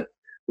test it.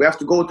 We have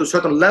to go to a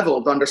certain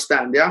level to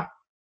understand, yeah?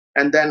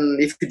 And then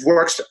if it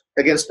works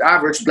against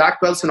average black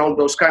belts and all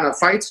those kind of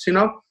fights,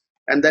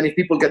 and then if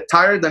people get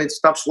tired, then it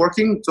stops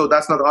working. So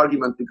that's not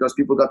argument, because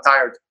people got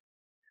tired.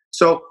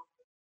 So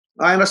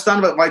I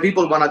understand why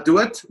people want to do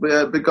it,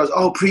 because,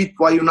 Priit,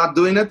 why you're not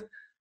doing it?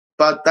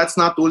 But that's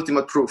not the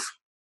ultimate proof.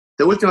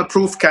 The ultimate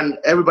proof, can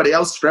everybody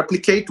else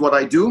replicate what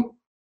I do?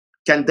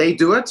 Can they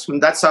do it?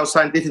 And that's how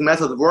scientific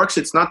method works.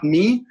 It's not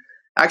me.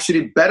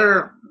 Actually,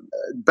 better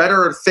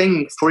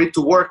thing for it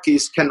to work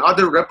is, can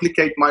other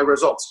replicate my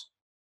results?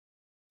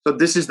 So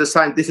this is the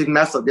scientific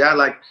method. Yeah,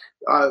 like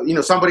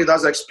somebody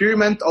does an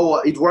experiment. Oh,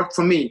 it worked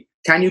for me.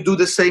 Can you do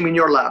the same in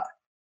your lab?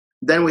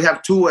 Then we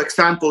have two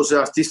examples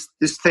of these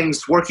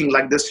things working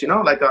like this.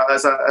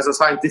 As a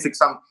scientific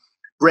some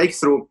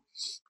breakthrough.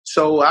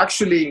 So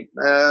actually,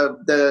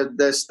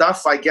 the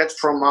stuff I get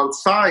from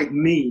outside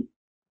me,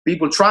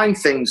 people trying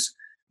things,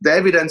 the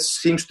evidence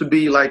seems to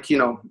be like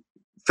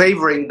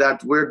favoring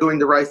that we're doing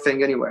the right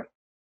thing anyway.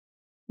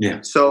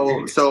 Yeah.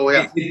 So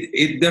yeah.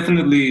 It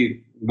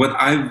definitely, what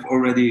I've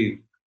already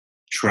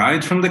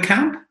tried from the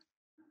camp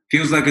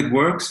feels like it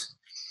works.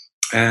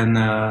 And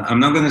I'm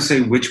not going to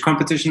say which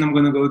competition I'm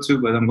going to go to,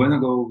 but I'm going to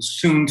go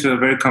soon to a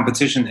very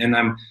competition, and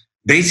I'm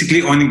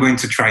basically only going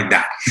to try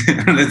that.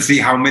 Let's see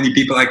how many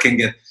people I can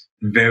get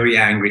very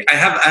angry. I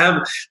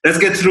have. Let's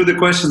get through the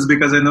questions,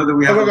 because I know that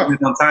we have a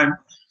bit on time.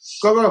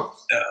 Go.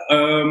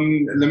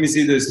 Let me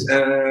see this.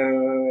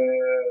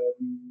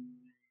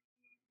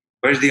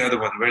 Where's the other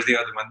one?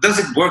 Does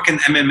it work in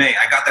MMA?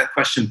 I got that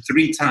question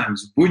 3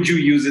 times. Would you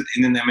use it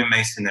in an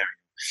MMA scenario?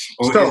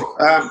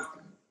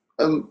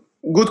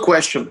 Good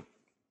question.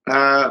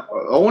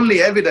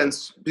 Only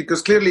evidence,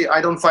 because clearly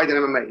I don't fight in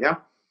MMA, yeah?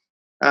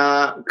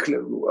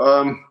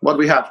 What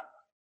we have.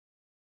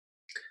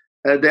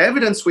 The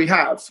evidence we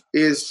have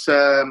is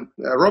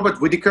Robert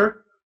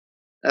Whittaker,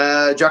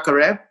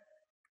 Jacare.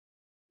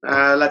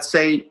 Let's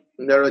say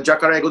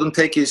Jacare couldn't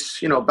take his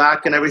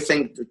back and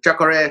everything.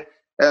 Jacare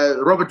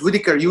Robert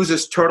Whittaker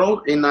uses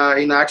turtle in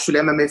actual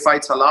MMA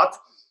fights a lot.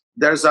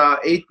 There's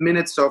 8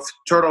 minutes of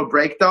turtle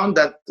breakdown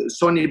that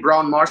Sonny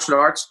Brown Martial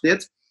Arts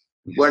did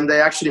when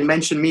they actually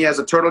mentioned me as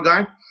a turtle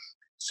guy.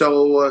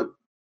 So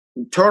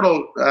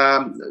turtle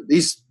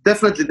is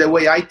definitely the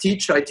way I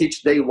teach. I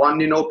teach day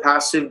one,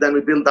 passive, then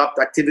we build up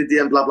activity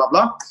and blah, blah,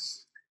 blah.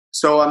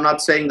 So I'm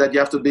not saying that you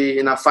have to be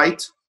in a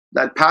fight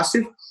that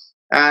passive.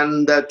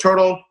 And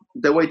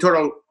the way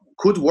turtle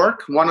could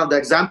work, one of the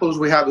examples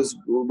we have is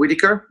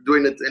Whittaker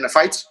doing it in a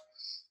fight.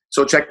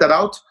 So check that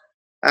out.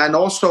 And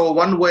also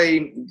one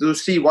way to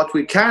see what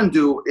we can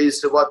do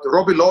is what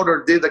Robbie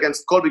Lawler did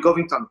against Colby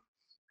Covington.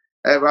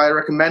 I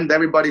recommend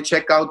everybody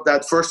check out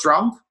that first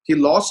round. He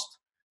lost.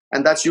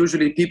 And that's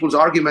usually people's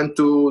argument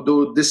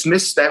to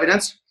dismiss the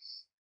evidence.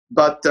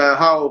 But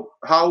how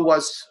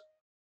was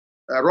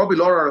Robbie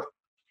Lawler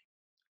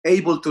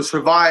able to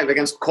survive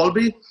against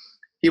Colby?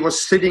 He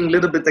was sitting a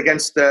little bit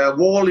against the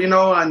wall,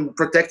 and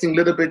protecting a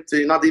little bit,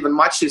 not even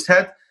much, his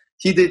head.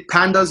 He did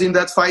pandas in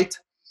that fight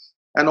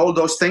and all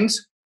those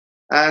things.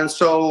 And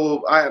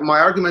so my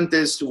argument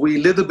is we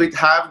little bit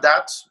have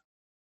that,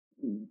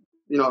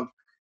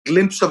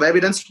 glimpse of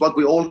evidence, what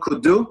we all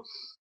could do.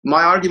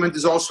 My argument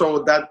is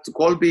also that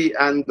Colby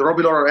and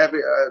Robbie Lawler,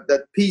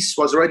 that piece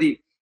was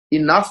already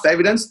enough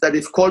evidence that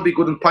if Colby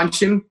couldn't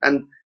punch him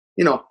and,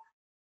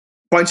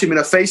 punch him in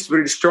the face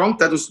really strong,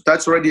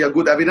 that's already a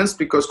good evidence,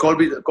 because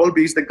Colby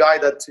is the guy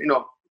that,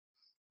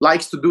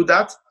 likes to do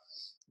that,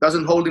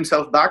 doesn't hold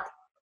himself back.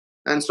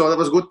 And so that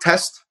was a good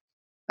test.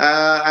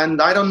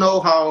 And I don't know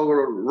how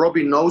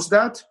Robbie knows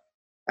that.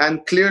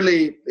 And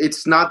clearly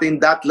it's not in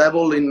that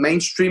level in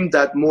mainstream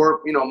that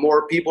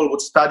more people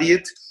would study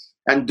it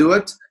and do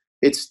it.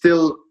 It's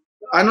still,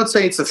 I'm not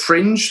saying it's a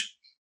fringe,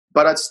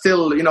 but it's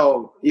still,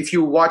 if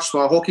you watch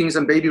Hawkins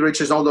and Baby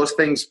Riches and all those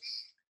things,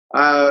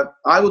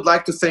 I would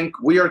like to think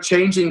we are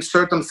changing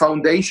certain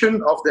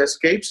foundation of the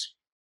escapes,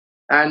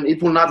 and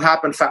it will not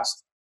happen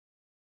fast.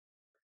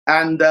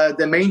 And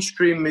the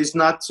mainstream is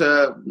not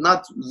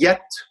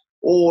yet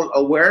all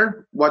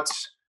aware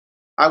what's,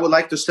 I would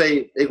like to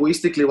say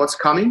egoistically, what's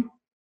coming,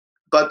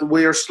 but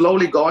we are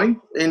slowly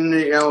going.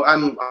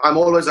 I'm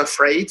always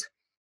afraid,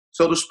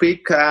 so to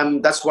speak.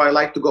 That's why I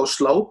like to go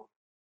slow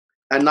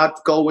and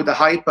not go with the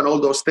hype and all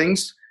those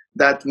things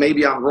that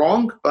maybe I'm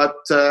wrong, but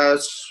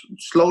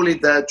slowly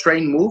the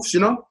train moves,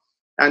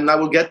 and I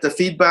will get the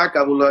feedback.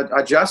 I will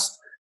adjust.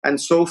 And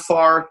so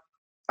far,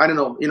 I don't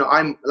know,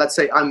 let's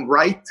say I'm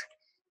right.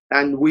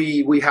 And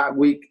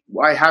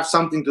I have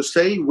something to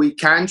say. We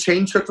can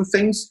change certain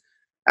things,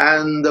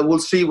 and we'll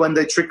see when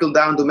they trickle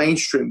down to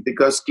mainstream,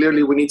 because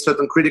clearly we need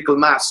certain critical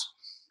mass.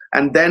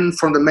 And then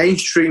from the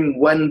mainstream,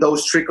 when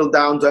those trickle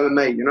down to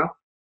MMA,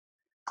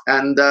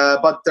 And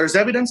but there's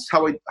evidence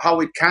how it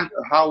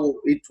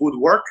would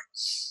work,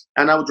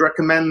 and I would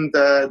recommend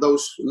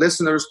those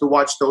listeners to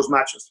watch those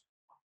matches.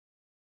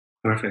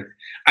 Perfect.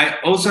 I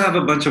also have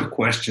a bunch of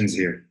questions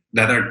here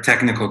that are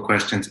technical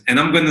questions, and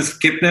I'm going to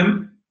skip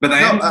them. But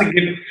I'm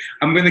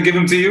going to give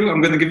them to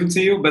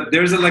you. But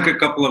there's a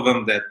couple of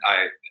them that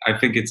I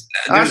think it's.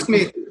 Ask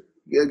me.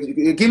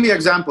 Give me an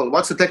example.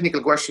 What's the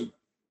technical question?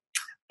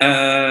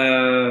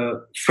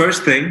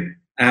 First thing,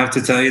 I have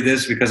to tell you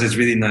this because it's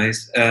really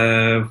nice.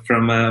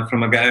 From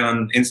a guy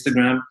on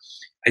Instagram.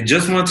 I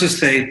just want to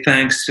say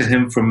thanks to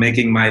him for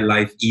making my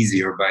life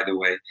easier, by the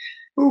way.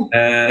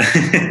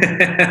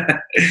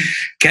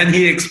 Can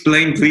he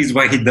explain, please,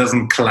 why he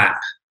doesn't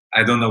clap?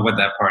 I don't know what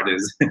that part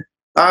is.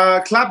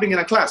 Clapping in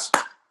a class.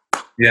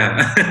 Yeah.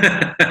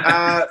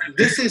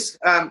 This is,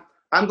 I'm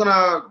going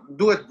to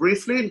do it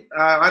briefly.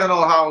 I don't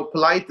know how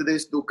polite it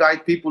is to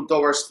guide people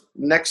towards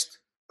next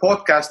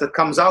podcast that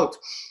comes out.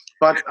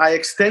 But I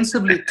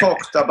extensively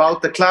talked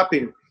about the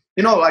clapping.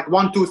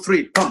 1, 2,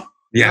 3, pump.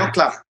 Yeah.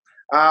 Clap.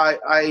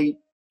 I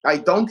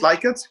don't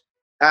like it.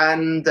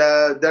 And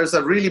there's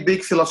a really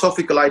big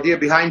philosophical idea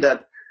behind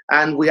that.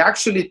 And we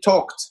actually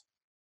talked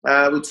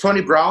with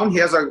Sonny Brown. He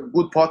has a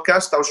good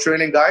podcast,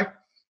 Australian guy.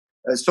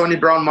 Sonny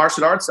Brown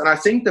Martial Arts, and I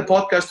think the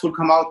podcast will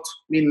come out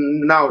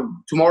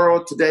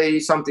tomorrow, today,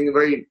 something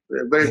very,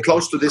 very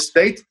close to this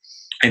date.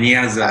 And he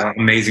has an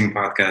amazing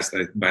podcast,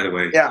 by the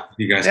way. Yeah,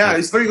 you guys. Yeah,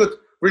 he's very good,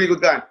 really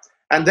good guy.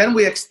 And then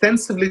we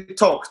extensively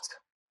talked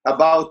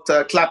about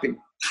clapping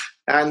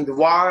and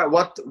why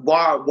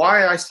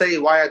I say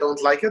why I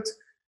don't like it.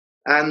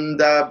 And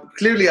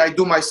clearly, I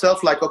do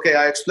myself okay,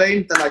 I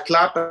explain, then I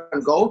clap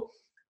and go.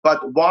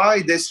 But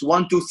why this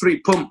 1, 2,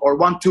 3, pum, or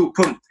 1, 2,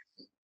 pum?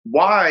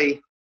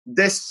 Why?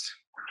 This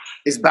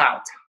is bad.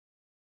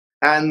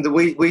 And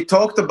we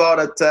talked about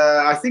it,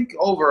 I think,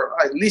 over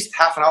at least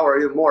half an hour,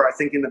 even more, I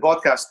think, in the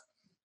podcast.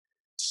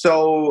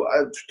 So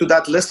to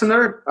that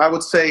listener, I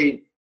would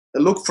say,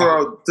 look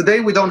for, today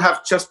we don't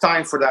have just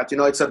time for that.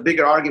 It's a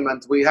bigger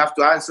argument. We have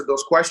to answer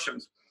those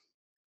questions.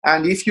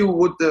 And if you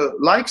would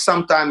like,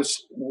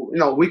 sometimes,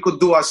 we could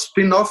do a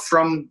spin-off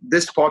from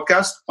this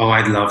podcast. Oh,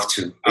 I'd love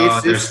to.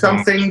 If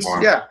some things,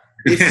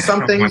 if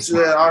some things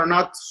are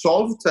not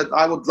solved, that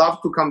I would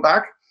love to come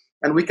back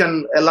and we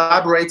can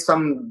elaborate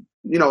some,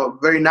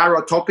 very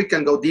narrow topic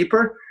and go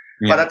deeper.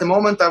 But at the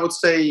moment, I would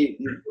say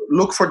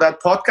look for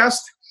that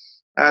podcast,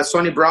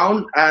 Sonny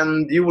Brown,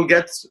 and you will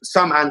get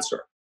some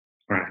answer.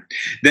 Right.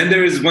 Then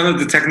there is one of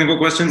the technical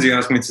questions you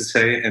asked me to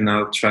say, and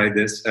I'll try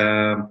this.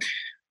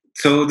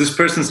 So this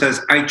person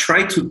says, I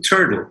try to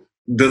turtle.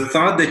 The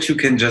thought that you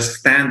can just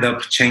stand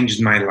up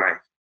changed my life.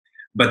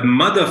 But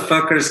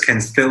motherfuckers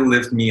can still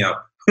lift me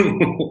up.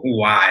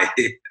 Why?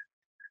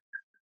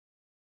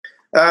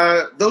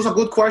 Those are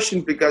good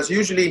questions, because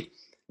usually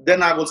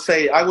then I would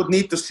say I would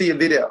need to see a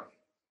video.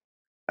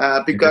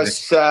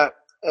 Because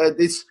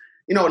it's,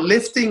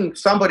 lifting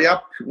somebody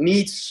up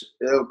needs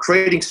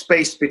creating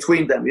space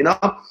between them.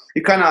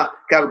 You kind of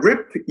got a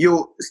grip,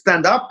 you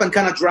stand up and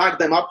kind of drag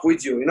them up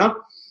with you.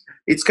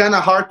 It's kind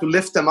of hard to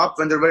lift them up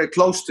when they're very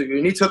close to you.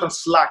 You need certain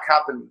slack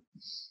happening.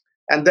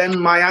 And then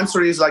my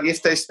answer is, like,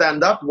 if they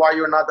stand up, why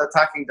you're not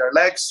attacking their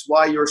legs,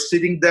 why you're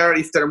sitting there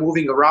if they're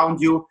moving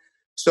around you.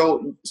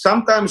 So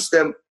sometimes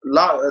the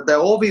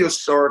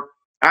obvious or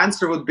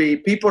answer would be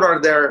people are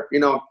there,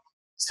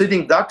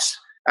 sitting ducks,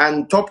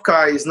 and top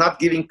guy is not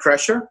giving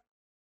pressure,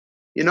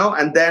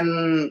 and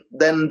then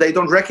they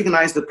don't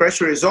recognize the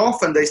pressure is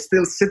off, and they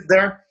still sit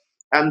there,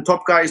 and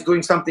top guy is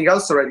doing something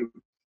else already.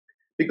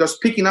 Because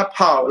picking up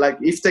how, like,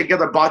 if they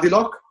get a body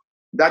lock,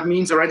 that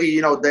means already,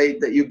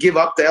 you give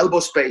up the elbow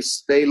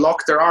space, they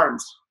lock their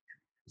arms.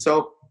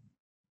 So,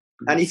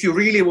 and if you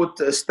really would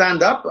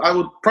stand up, I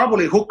would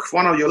probably hook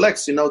one of your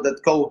legs,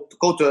 that go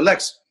to the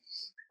legs,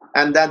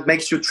 and that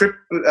makes you trip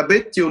a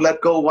bit. You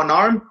let go one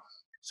arm.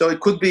 So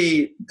it could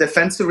be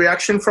defensive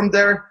reaction from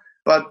there,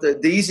 but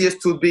the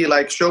easiest would be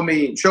like, show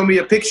me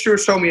a picture,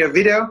 show me a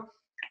video,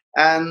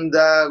 and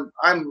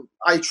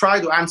I try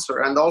to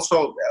answer. And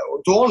also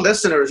to all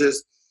listeners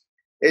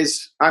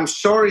is I'm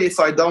sorry if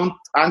I don't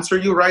answer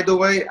you right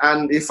away,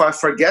 and if I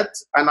forget,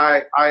 and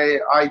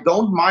I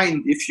don't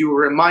mind if you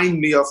remind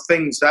me of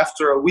things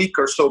after a week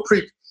or so.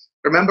 Priit,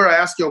 remember I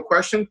asked you a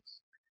question?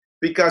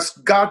 Because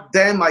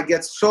goddamn, I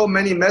get so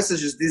many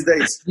messages these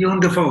days.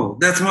 Wonderful.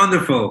 That's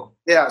wonderful.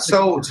 Yeah,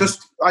 so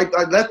just I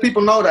let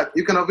people know that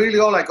you can really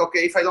go like,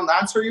 okay, if I don't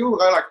answer you,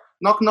 I like,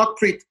 knock, knock,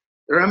 Priit.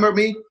 Remember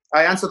me?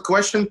 I answered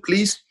question,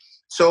 please.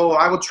 So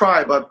I will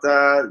try, but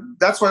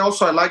that's why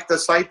also I like the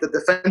site, the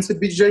Defensive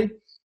BJ,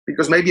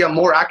 because maybe I'm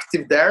more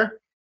active there,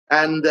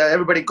 and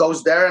everybody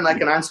goes there, and I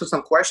can answer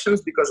some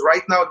questions, because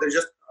right now they're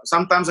just,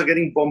 sometimes I'm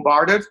getting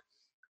bombarded,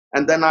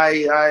 and then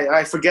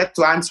I forget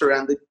to answer,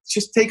 and it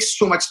just takes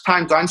so much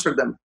time to answer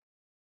them.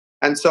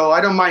 And so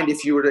I don't mind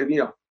if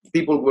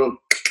people will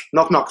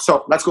knock, knock.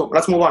 So let's go.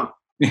 Let's move on.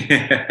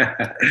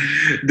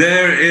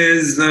 There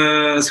is,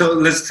 so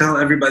let's tell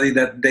everybody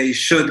that they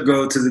should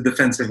go to the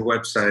Defensive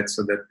website,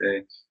 so that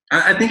they,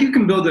 I think you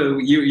can build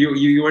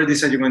you already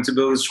said you're going to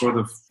build a sort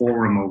of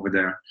forum over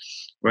there,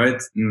 right?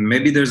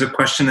 Maybe there's a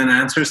question and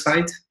answer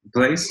site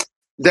place.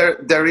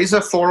 There is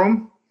a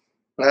forum.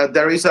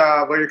 There is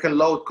where you can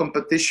load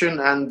competition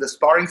and the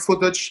sparring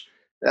footage.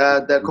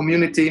 The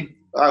community,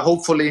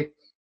 hopefully,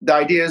 the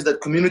idea is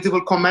that community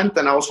will comment,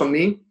 and also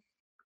me.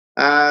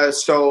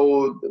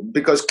 So,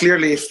 because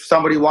clearly if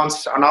somebody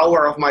wants an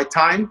hour of my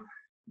time,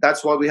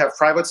 that's why we have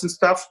privates and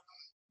stuff.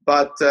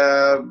 But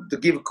to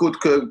give good,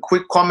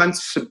 quick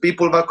comments,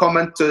 people will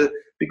comment,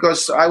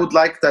 because I would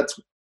like that.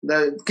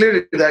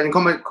 Clearly, in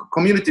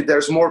community,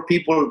 there's more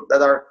people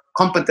that are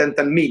competent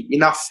than me,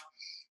 enough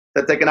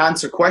that they can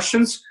answer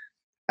questions.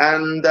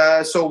 And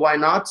so why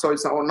not? So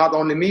it's not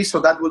only me. So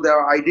that was the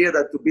idea,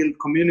 that to build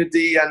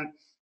community and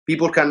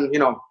people can,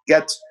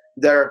 get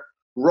their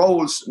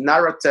roles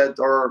narrated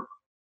or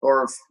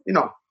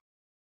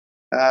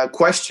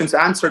questions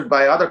answered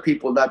by other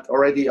people that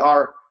already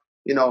are,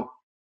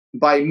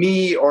 by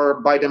me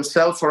or by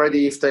themselves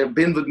already, if they've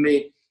been with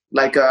me,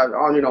 like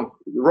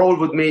roll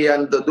with me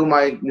and do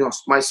my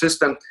my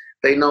system,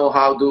 they know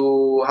how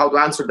to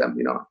answer them.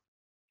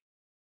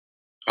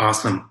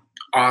 Awesome.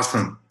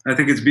 I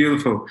think it's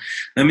beautiful.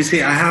 Let me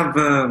see. I have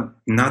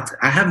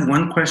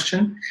one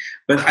question,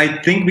 but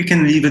I think we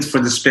can leave it for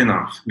the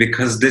spin-off,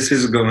 because this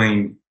is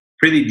going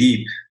pretty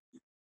deep.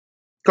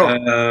 Cool.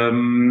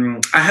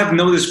 I have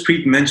noticed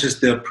Priit mentions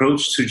the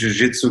approach to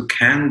jiu-jitsu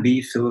can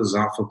be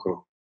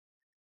philosophical.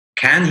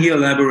 Can he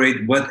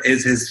elaborate what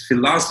is his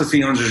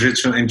philosophy on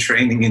jiu-jitsu and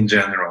training in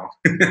general?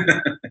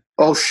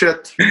 Oh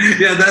shit.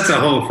 Yeah, that's a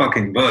whole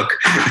fucking book.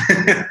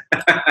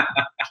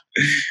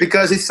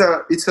 Because it's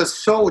a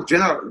so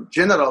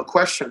general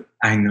question.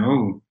 I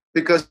know.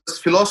 Because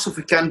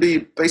philosophy can be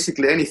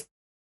basically anything.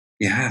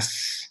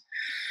 Yes.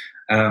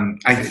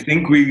 I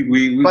think we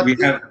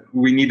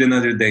need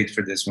another date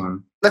for this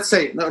one. Let's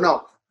say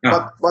no.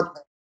 Oh.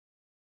 But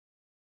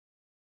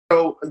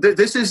so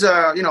this is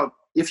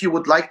if you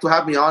would like to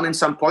have me on in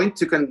some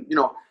point, you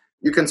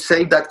can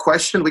save that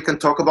question. We can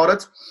talk about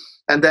it,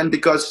 and then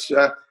because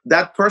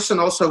that person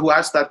also who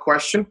asked that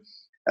question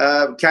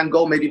can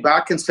go maybe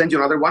back and send you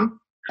another one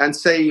and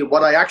say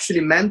what I actually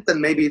meant, and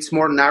maybe it's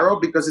more narrow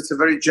because it's a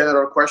very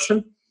general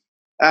question,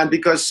 and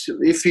because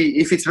if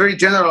it's very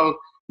general,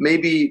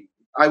 maybe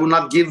I will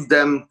not give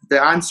them the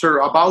answer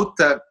about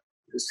the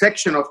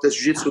section of the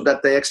jiu-jitsu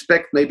that they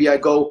expect. Maybe I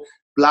go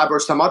blabber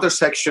some other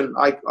section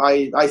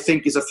I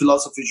think is a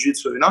philosophy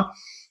jiu-jitsu,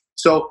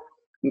 So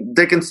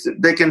they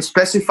can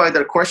specify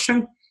their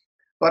question,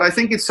 but I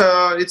think it's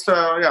a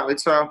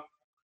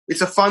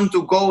fun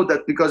to go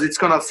that because it's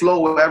gonna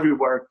flow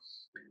everywhere.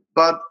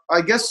 But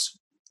I guess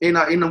in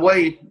a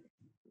way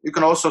you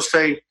can also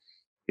say,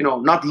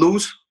 not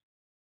lose.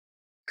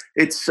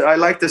 I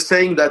like the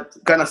saying that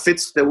kind of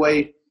fits the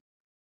way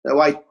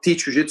I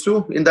teach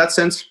jiu-jitsu in that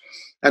sense,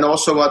 and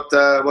also what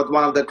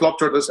one of the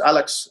Globetrotters,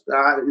 Alex,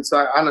 it's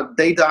a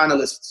data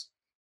analyst,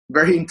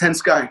 very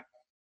intense guy.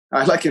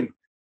 I like him.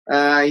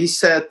 He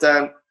said,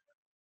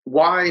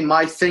 why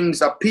my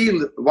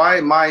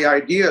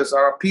ideas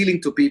are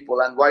appealing to people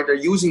and why they're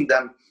using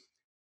them,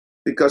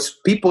 because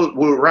people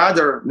will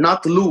rather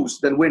not lose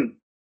than win.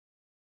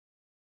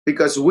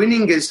 Because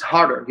winning is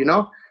harder,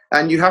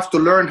 and you have to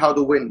learn how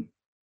to win.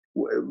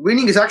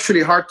 Winning is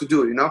actually hard to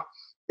do,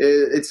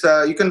 It's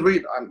you can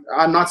read.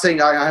 I'm not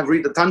saying I have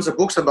read tons of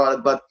books about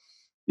it, but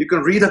you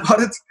can read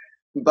about it.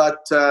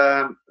 But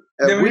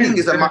winning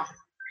is a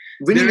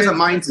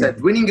mindset.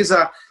 Winning is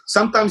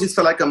sometimes it's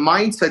like a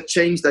mindset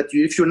change that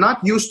if you're not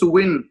used to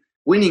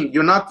winning,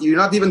 you're not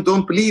even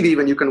don't believe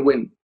even you can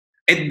win.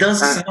 It does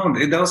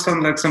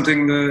sound like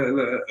something.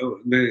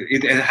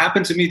 It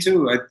happened to me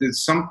too. At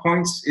some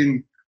points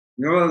in,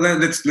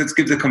 let's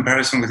give the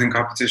comparison within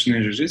competition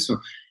in jiu-jitsu.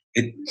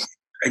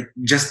 I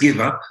just give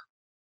up.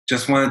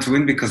 Just wanted to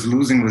win because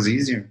losing was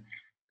easier.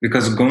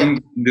 Because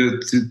going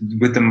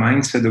with the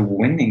mindset of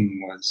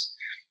winning was.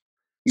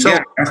 So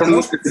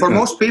for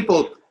most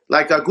people,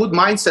 like a good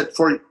mindset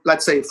for,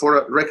 let's say,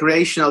 for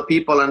recreational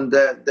people and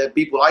the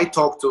people I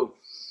talk to,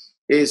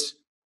 is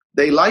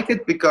they like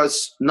it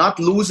because not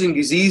losing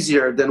is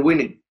easier than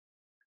winning.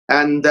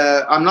 And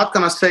I'm not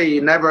gonna say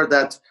never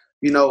that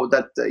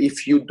that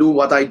if you do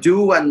what I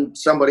do and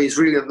somebody is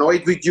really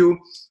annoyed with you,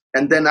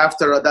 and then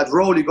after that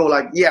roll you go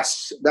like,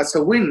 yes, that's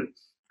a win.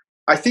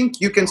 I think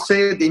you can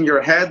say it in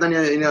your head and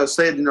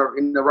say it in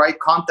the right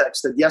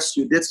context that yes,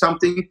 you did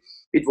something.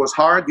 It was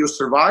hard. You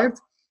survived.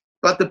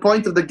 But the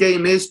point of the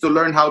game is to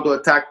learn how to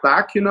attack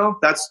back.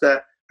 That's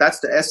the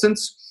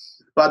essence.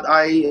 But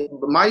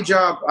my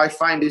job, I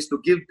find, is to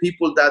give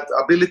people that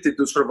ability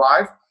to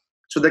survive,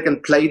 so they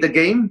can play the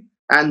game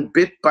and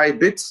bit by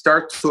bit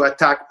start to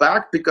attack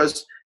back.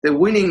 Because the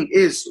winning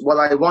is what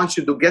I want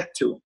you to get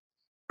to.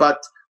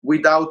 But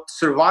without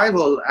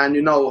survival and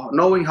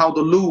knowing how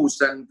to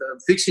lose and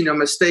fixing your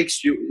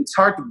mistakes, it's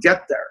hard to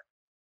get there.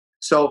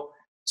 So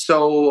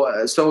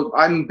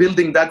I'm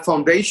building that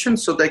foundation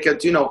so they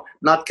could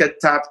not get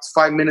tapped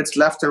 5 minutes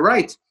left and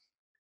right,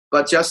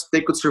 but just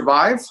they could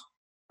survive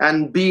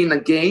and be in a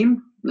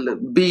game,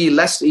 be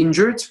less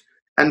injured,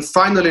 and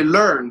finally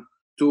learn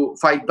to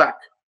fight back.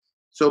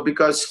 So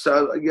because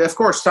of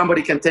course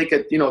somebody can take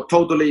it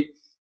totally,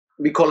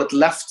 we call it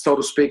left, so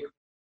to speak,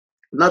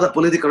 not a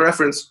political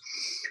reference,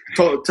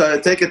 to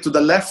take it to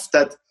the left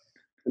that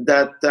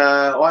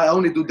I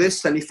only do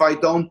this, and if I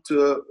don't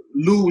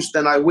lose,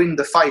 then I win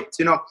the fight.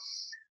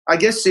 I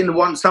guess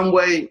in some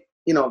way,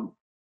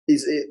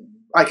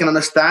 I can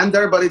understand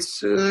there, but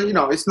it's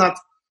it's not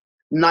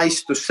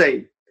nice to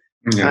say.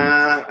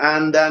 Yeah.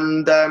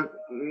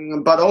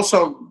 But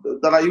also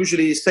that I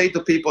usually say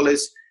to people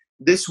is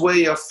this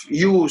way of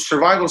you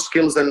survival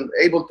skills and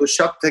able to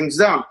shut things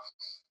down.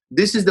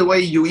 This is the way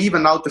you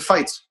even out the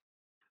fights.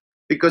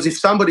 Because if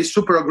somebody's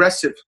super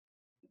aggressive,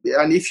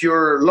 and if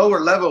you're lower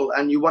level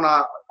and you want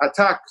to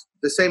attack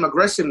the same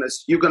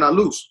aggressiveness, you're going to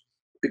lose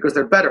because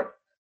they're better.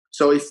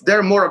 So if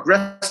they're more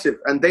aggressive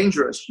and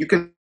dangerous, you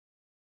can.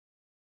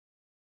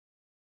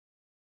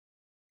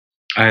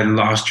 I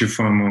lost you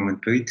for a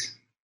moment, Priit.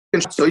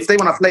 So if they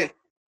want to play.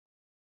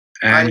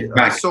 And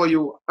I saw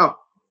you. Oh,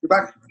 you're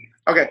back?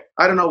 Okay.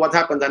 I don't know what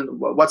happened and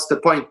what's the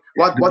point.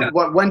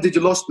 When did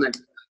you lose me?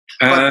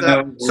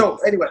 So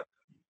anyway,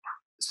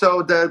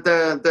 so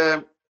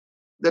the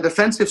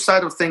defensive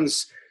side of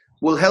things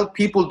will help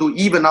people to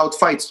even out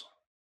fights,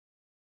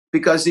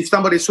 because if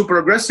somebody is super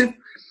aggressive,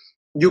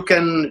 you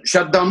can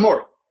shut down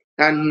more,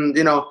 and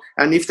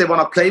and if they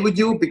want to play with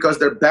you because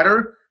they're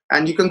better,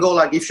 and you can go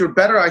like, if you're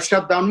better, I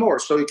shut down more,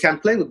 so you can't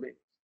play with me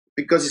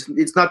because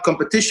it's not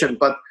competition.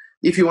 But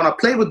if you want to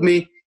play with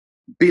me,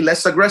 be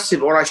less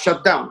aggressive or I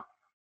shut down.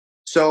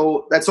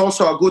 So that's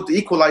also a good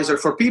equalizer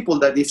for people,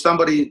 that if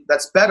somebody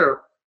that's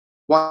better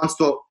wants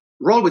to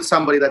roll with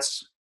somebody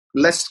that's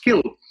less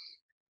skilled,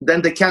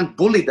 then they can't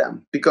bully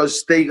them,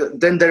 because they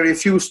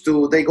refuse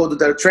to. They go to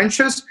their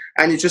trenches,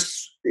 and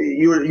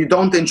you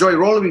don't enjoy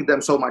rolling with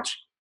them so much.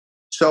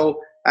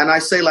 So, and I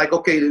say like,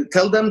 okay,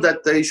 tell them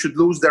that they should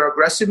lose their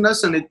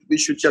aggressiveness and we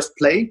should just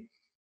play,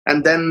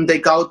 and then they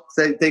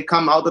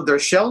come out of their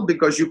shell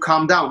because you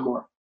calm down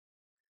more.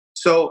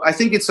 So I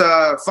think it's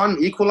a fun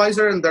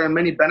equalizer, and there are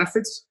many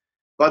benefits.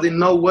 But in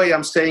no way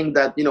I'm saying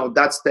that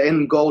that's the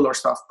end goal or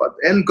stuff. But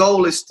end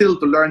goal is still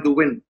to learn to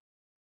win.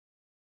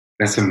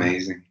 That's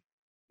amazing.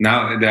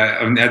 Now, I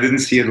didn't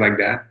see it like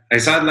that. I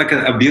saw it like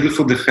a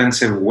beautiful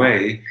defensive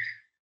way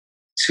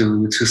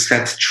to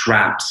set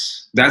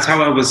traps. That's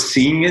how I was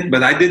seeing it.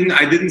 But I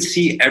didn't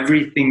see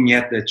everything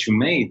yet that you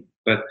made.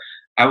 But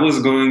I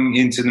was going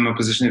into my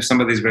position. If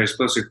somebody's very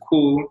explosive,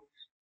 cool.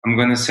 I'm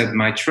going to set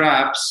my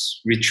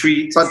traps,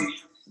 retreat. But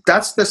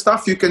that's the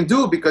stuff you can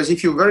do, because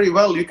if you very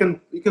well, you can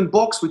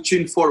box with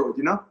chin forward,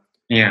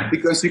 Yeah.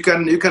 Because you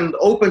can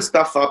open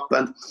stuff up,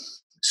 and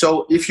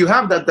so if you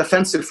have that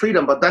defensive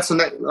freedom, but that's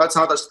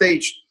another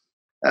stage.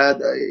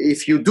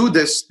 If you do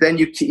this, then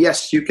you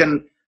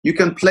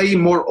can play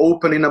more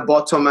open in a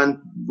bottom, and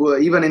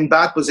even in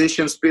bad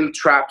positions build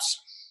traps.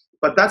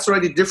 But that's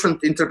already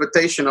different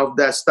interpretation of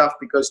that stuff,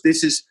 because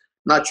this is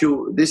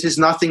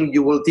nothing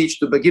you will teach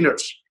to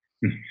beginners.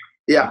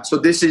 Yeah, so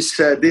this is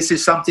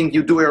something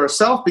you do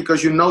yourself,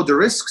 because you know the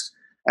risks.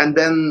 And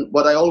then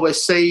what I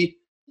always say,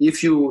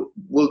 if you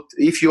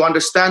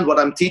understand what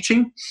I'm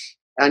teaching,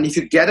 and if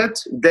you get it,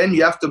 then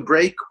you have to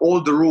break all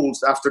the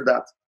rules after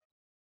that,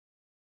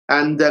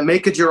 and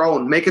make it your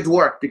own, make it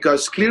work,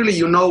 because clearly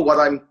you know what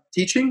I'm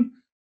teaching.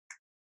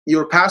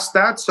 You're past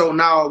that, so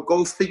now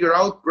go figure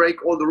out,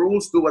 break all the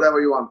rules, do whatever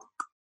you want.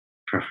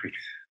 Perfect.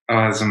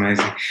 Oh, that's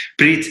amazing.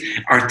 Priit,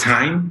 our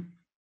time,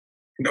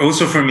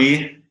 also for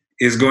me,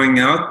 is going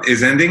out,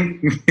 is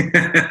ending.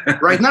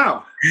 Right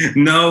now?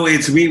 No,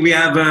 it's we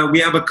have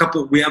a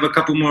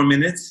couple more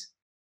minutes.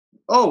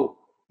 Oh.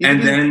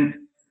 And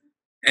then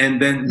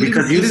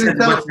because you said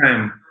what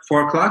time?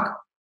 4:00?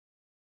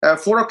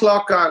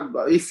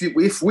 4:00.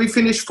 If we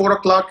finish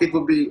 4:00, it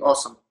would be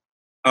awesome.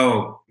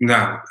 Oh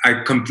no,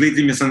 I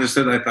completely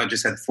misunderstood. I thought you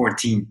said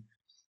 14.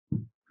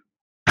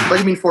 What do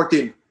you mean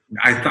 14?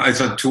 I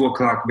said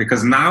 2:00,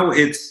 because now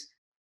it's,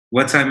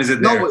 what time is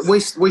it there? No, we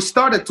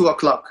started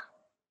 2:00.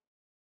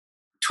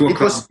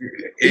 2:00.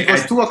 It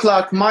was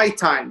 2:00 my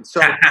time.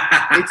 So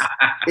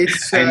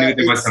it's I knew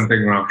there was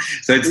something wrong.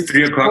 So it's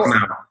 3:00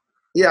 now.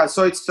 Yeah,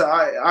 so it's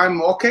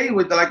I'm okay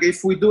with, like,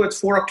 if we do it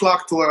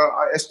 4:00 to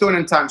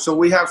Estonian time, so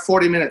we have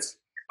 40 minutes.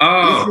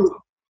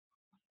 Oh.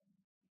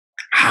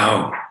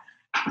 How?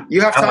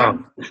 You have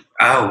time?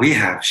 Oh, we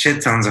have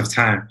shit tons of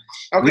time.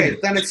 Okay,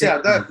 then it's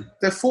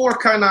the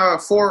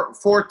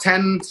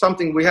 4:10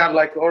 something we have,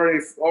 like, already,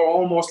 or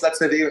almost, let's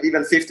say,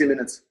 even 50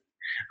 minutes.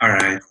 All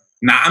right.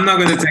 Now I'm not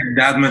going to take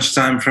that much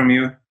time from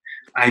you,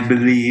 I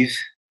believe.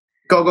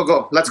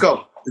 Go. Let's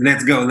go.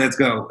 Let's go.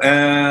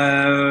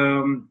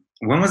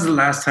 When was the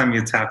last time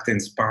you tapped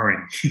in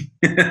sparring?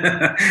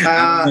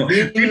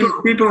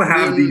 People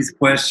have these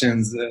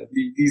questions.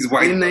 These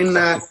white.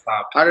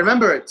 I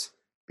remember it,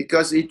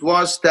 because it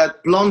was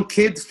that blonde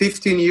kid,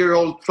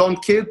 15-year-old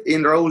blonde kid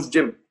in Raul's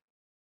gym.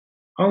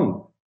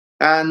 Oh.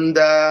 And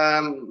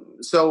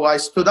so I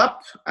stood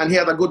up, and he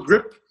had a good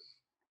grip.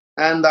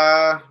 And,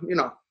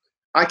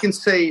 I can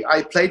say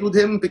I played with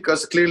him,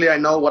 because clearly I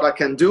know what I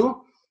can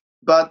do.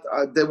 But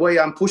the way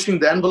I'm pushing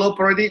the envelope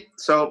already,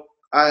 so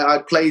I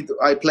play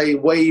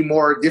way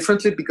more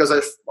differently, because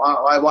I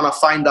want to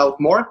find out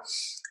more.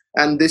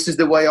 And this is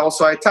the way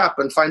also I tap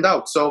and find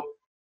out. So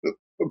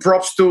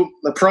props to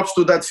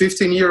that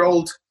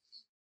 15-year-old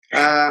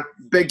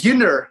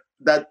beginner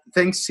that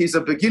thinks he's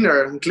a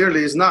beginner and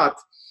clearly is not.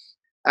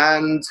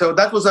 And so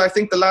that was, I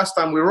think, the last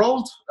time we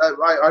rolled.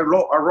 I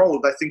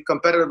rolled, I think,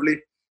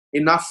 competitively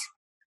enough.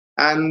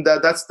 And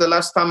that's the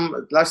last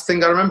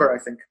thing I remember, I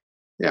think.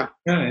 Yeah.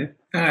 All right.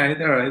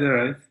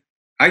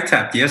 I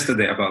tapped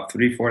yesterday about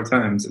 3-4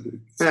 times.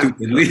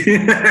 Stupidly.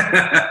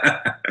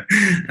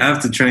 I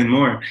have to train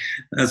more.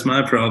 That's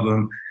my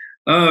problem.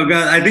 Oh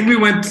God, I think we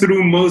went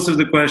through most of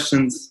the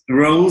questions.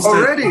 Raul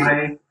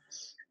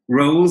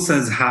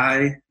says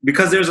hi,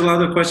 because there's a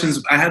lot of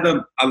questions. I had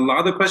a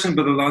lot of questions,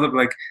 but a lot of,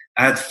 like,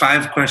 I had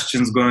 5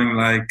 questions going,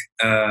 like,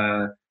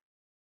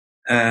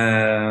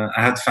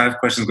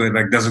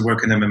 does it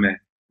work in MMA?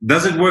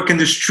 Does it work in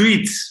the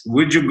streets?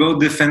 Would you go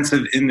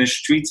defensive in the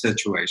street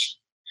situation?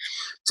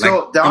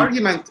 So the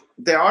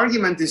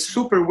argument is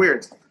super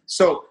weird.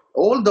 So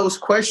all those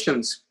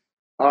questions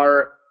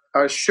are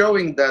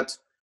showing that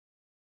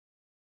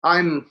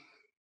I'm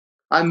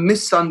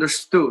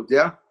misunderstood.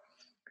 Yeah.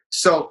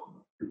 So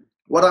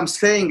what I'm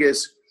saying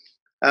is,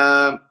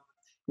 that's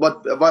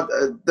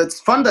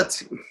fun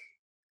that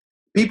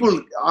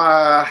people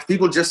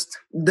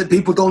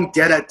don't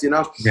get it.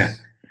 Yeah.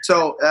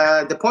 So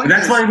the point.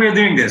 That's why we're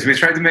doing this. We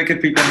try to make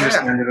it people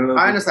understand it a little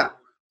bit. I understand.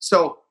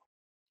 So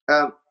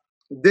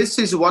this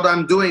is what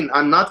I'm doing.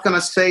 I'm not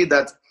gonna say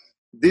that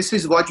this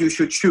is what you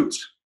should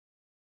choose.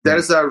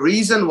 There's a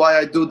reason why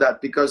I do that,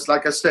 because,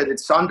 like I said,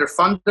 it's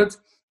underfunded,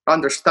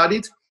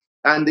 understudied,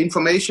 and the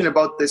information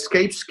about the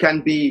escapes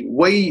can be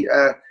way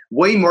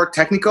more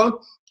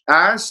technical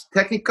as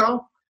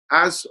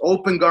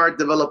open guard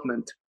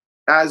development,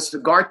 as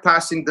guard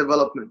passing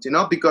development.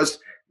 Because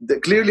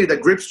clearly the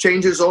grips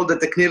changes, all the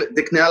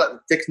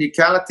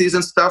technicalities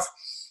and stuff,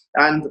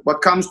 and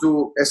what comes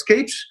to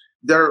escapes,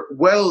 they're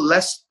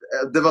less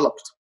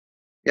developed.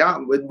 Yeah,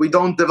 we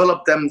don't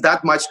develop them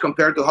that much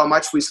compared to how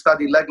much we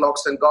study leg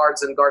locks and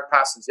guards and guard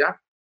passes. Yeah.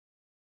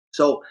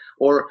 So,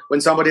 or when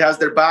somebody has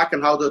their back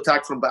and how to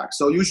attack from back.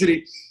 So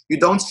usually you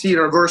don't see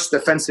reverse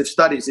defensive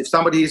studies. If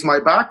somebody is my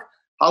back,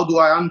 how do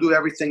I undo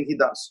everything he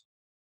does?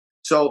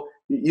 So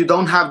you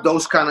don't have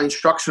those kind of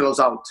instructionals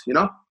out,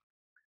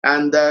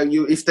 And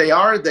if they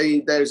are,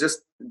 they're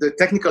just, the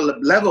technical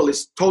level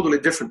is totally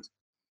different.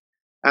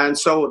 And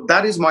so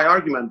that is my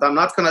argument. I'm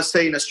not going to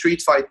say in a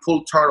street fight,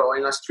 pull turtle.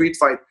 In a street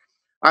fight,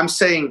 I'm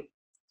saying,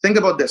 think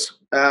about this.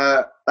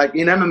 Like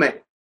in MMA,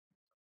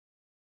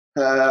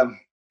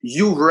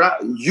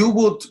 you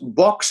would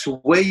box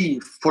way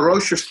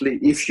ferociously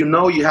if you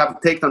know you have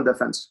takedown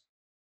defense.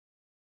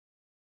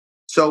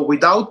 So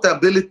without the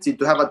ability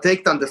to have a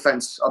takedown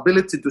defense,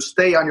 ability to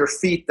stay on your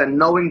feet, and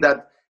knowing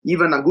that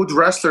even a good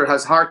wrestler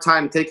has a hard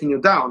time taking you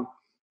down,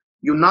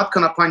 you're not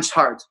going to punch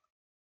hard.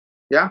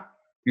 Yeah?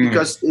 Mm-hmm.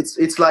 Because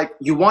it's like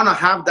you want to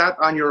have that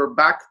on your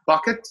back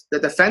pocket, the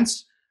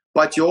defense,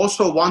 but you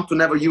also want to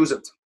never use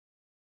it.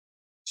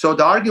 So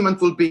the argument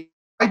will be,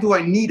 why do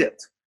I need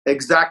it?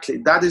 Exactly.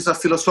 That is a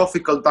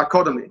philosophical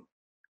dichotomy.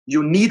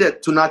 You need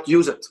it to not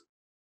use it.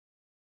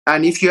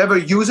 And if you ever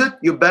use it,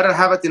 you better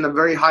have it in a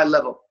very high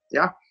level.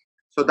 Yeah.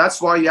 So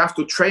that's why you have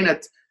to train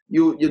it.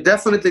 You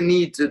definitely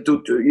need to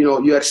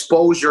you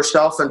expose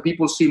yourself and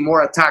people see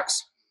more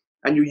attacks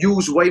and you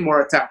use way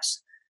more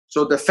attacks.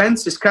 So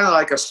defense is kind of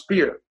like a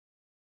spear,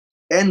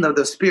 end of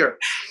the spear,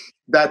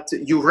 that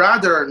you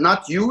rather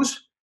not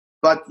use,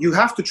 but you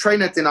have to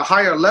train it in a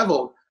higher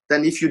level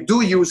than if you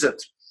do use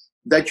it,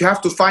 that you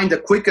have to find the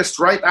quickest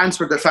right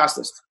answer the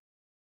fastest.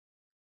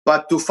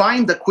 But to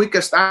find the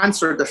quickest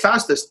answer the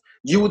fastest,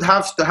 you would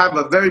have to have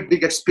a very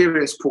big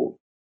experience pool.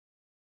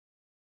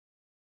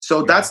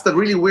 So that's the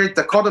really weird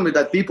dichotomy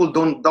that people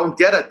don't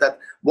get it. That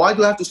why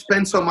do I have to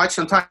spend so much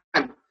on time?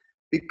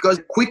 Because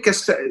quick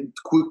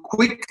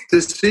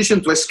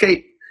decision to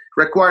escape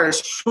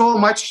requires so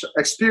much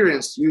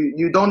experience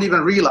you don't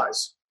even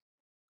realize.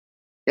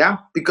 Yeah,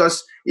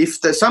 because if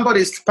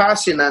somebody is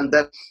passing and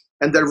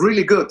they're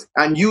really good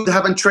and you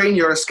haven't trained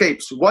your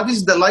escapes, what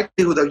is the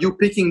likelihood of you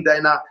picking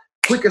the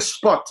quickest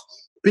spot,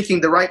 picking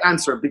the right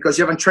answer because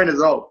you haven't trained it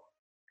at all?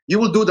 You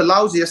will do the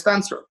lousiest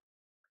answer.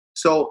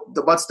 So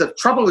what's the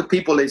trouble with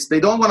people is they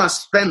don't want to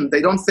spend,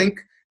 they don't think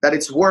that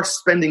it's worth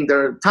spending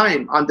their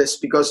time on this,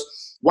 because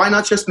why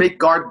not just make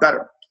guard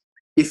better?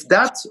 If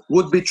that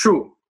would be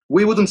true,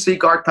 we wouldn't see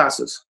guard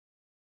passes.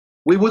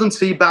 We wouldn't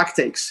see back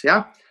takes,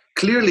 yeah?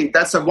 Clearly,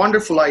 that's a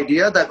wonderful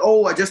idea that,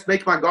 I just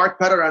make my guard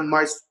better and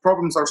my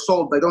problems are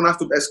solved. I don't have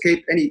to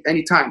escape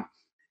any time.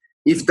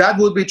 If that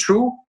would be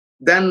true,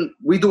 then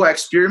we do an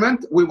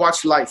experiment. We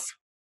watch life.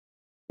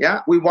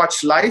 Yeah, we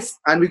watch life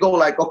and we go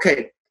like,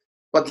 okay,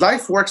 but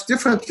life works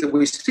differently.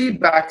 We see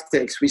back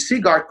takes, we see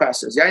guard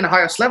passes. Yeah, in the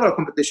highest level of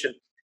competition,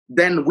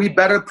 then we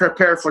better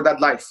prepare for that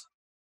life.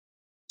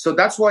 So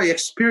that's why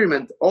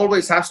experiment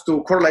always has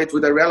to correlate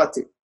with the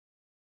reality.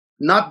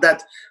 Not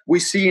that we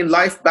see in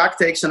life back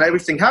takes and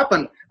everything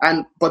happen,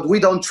 but we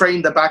don't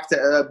train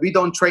we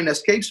don't train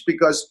escapes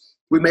because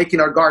we're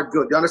making our guard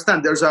good. You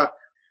understand? There's a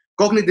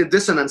cognitive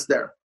dissonance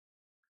there.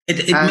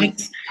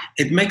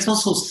 It makes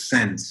also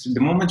sense.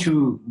 The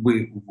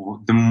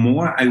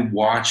more I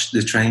watched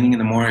the training and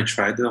the more I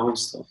tried the whole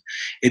stuff,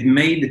 it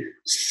made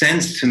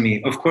sense to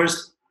me. Of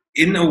course,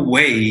 in a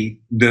way,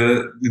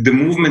 the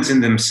movements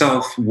in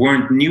themselves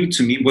weren't new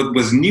to me. What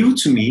was new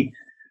to me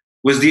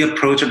was the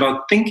approach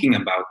about thinking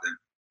about them,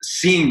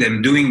 seeing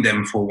them, doing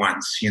them for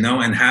once,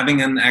 and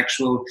having an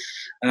actual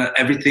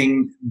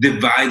everything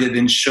divided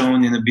and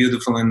shown in a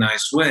beautiful and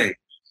nice way.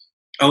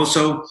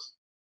 Also,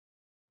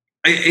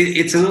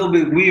 it's a little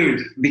bit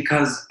weird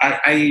because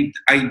I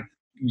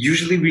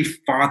usually we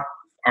fought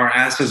our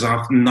asses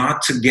off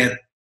not to get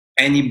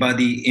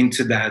anybody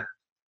into that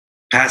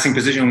passing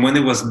position. When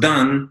it was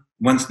done,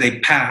 once they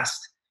passed,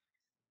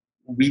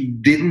 we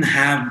didn't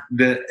have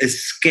the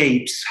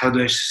escapes. How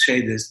do I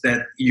say this?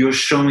 That you're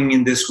showing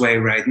in this way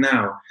right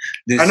now.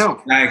 I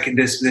know.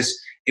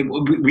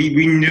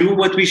 We knew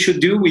what we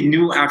should do. We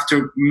knew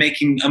after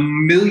making a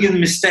million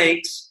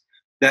mistakes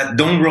that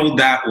don't roll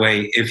that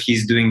way if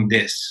he's doing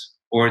this.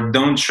 Or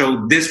don't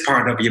show this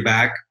part of your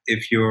back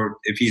if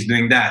he's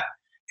doing that,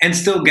 and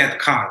still get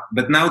caught.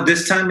 But now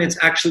this time it's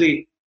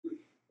actually,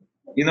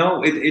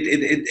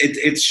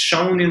 it's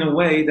shown in a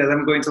way that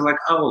I'm going to like,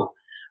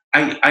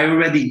 I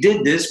already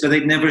did this, but I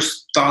never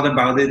thought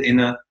about it in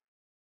a,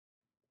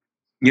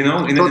 in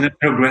a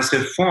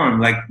progressive form.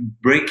 Like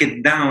break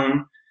it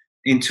down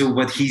into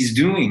what he's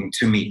doing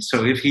to me.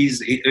 So if he's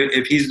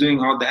doing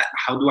all that,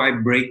 how do I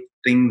break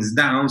things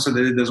down so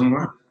that it doesn't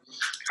work?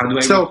 How do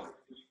I?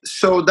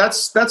 So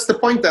that's the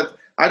point, that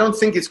I don't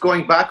think it's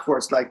going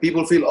backwards. Like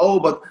people feel,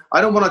 but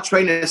I don't want to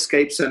train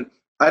escapes and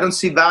I don't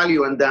see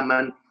value in them.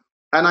 And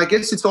I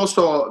guess it's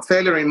also a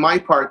failure in my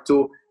part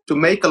to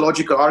make a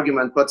logical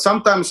argument. But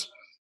sometimes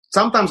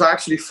I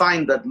actually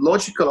find that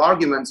logical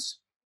arguments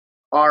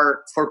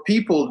are, for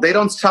people, they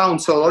don't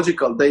sound so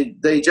logical.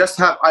 They just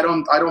have, I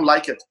don't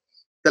like it.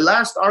 The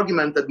last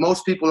argument that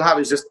most people have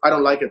is just, I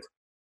don't like it.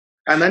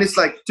 And then it's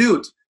like,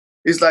 dude,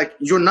 it's like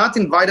you're not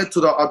invited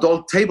to the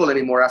adult table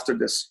anymore after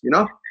this,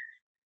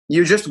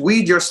 You just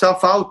weed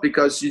yourself out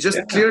because you just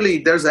clearly,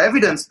 there's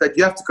evidence that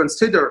you have to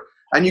consider,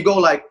 and you go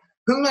like,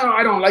 no,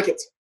 I don't like it.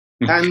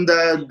 And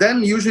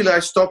then usually I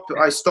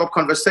stop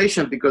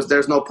conversation because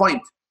there's no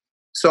point.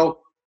 So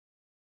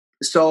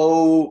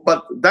So,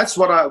 but that's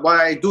why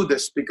I do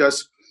this,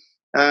 because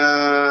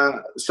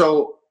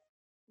so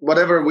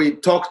whatever we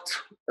talked,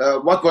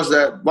 what was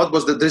the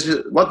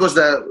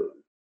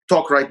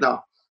talk right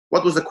now?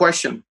 What was the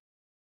question?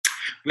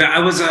 Yeah, I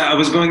was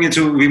going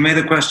into. We made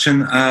a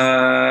question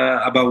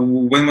about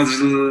when was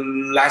the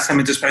last time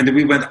into Spain.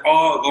 We went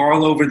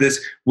all over this.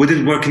 Would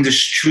it work in the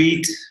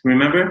street?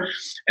 Remember?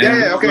 And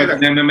yeah. Okay.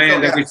 MMA,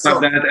 and then we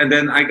stopped that, and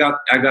then I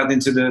got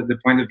into the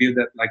point of view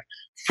that, like,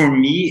 for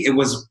me, it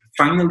was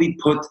finally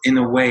put in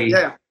a way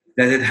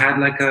that it had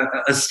like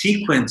a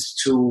sequence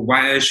to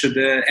why I should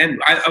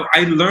end.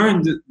 I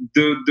learned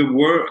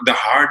the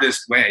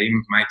hardest way,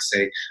 you might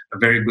say, a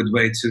very good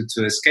way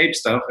to escape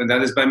stuff, and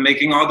that is by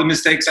making all the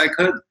mistakes I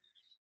could.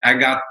 I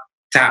got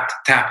tapped,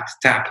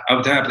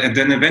 and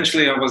then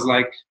eventually I was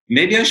like,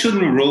 maybe I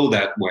shouldn't roll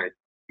that way.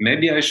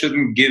 Maybe I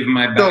shouldn't give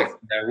my back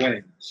that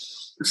way.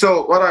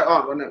 So when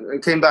I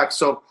came back,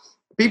 so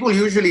people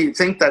usually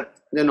think that,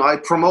 I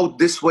promote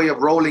this way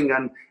of rolling,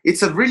 and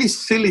it's a really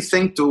silly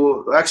thing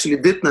to actually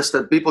witness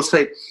that people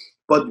say,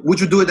 but would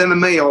you do it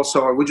MMA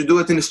also, or would you do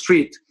it in the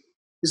street?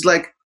 It's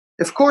like,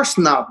 of course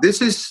not.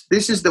 This is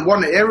the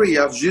one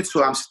area of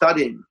jiu-jitsu I'm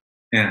studying.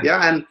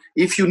 Yeah. And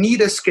if you need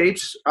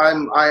escapes,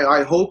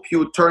 I hope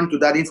you turn to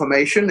that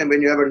information, and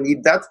when you ever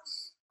need that,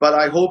 but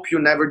I hope you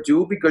never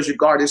do, because your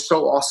guard is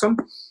so awesome.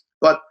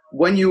 But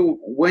when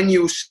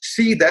you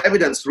see the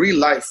evidence, real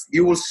life,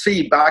 you will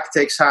see back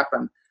takes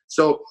happen.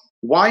 So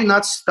why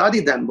not study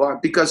them? Well,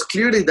 because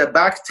clearly the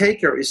back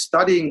taker is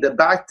studying the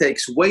back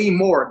takes way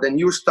more than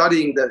you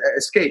studying the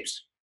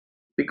escapes,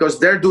 because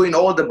they're doing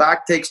all the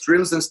back takes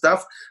drills and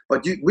stuff.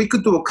 But we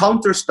could do a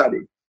counter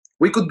study.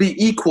 We could be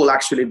equal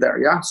actually there.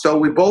 Yeah. So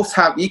we both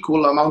have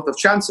equal amount of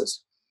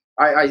chances.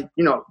 I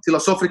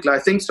philosophically, I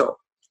think so.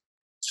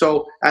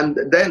 So, and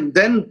then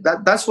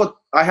that's what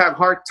I have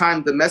hard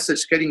time, the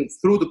message getting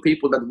through to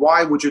people, that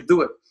why would you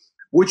do it?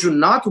 Would you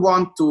not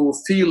want to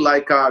feel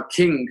like a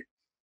king?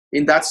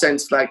 In that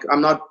sense, like,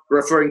 I'm not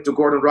referring to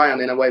Gordon Ryan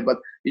in a way,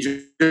 but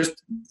you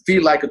just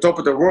feel like a top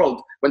of the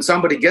world when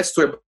somebody gets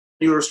to it.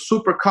 You're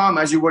super calm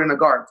as you were in a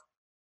guard.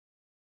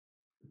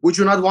 Would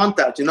you not want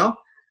that?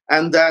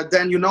 And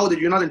then you know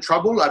that you're not in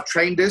trouble. I've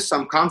trained this.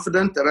 I'm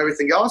confident of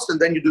everything else. And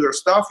then you do your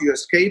stuff. You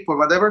escape or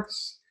whatever.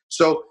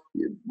 So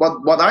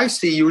what I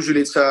see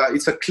usually, it's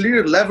a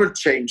clear level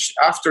change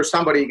after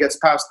somebody gets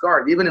past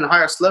guard, even in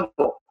highest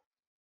level.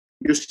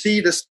 You see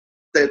this.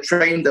 They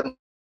train them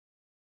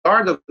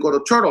guard, go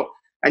to turtle,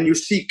 and you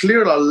see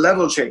clearly a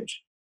level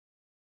change.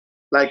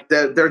 Like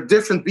they're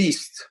different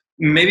beasts.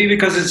 Maybe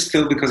because it's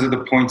still because of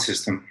the point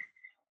system.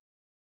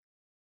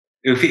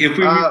 If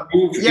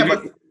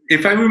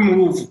I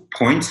remove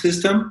point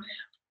system,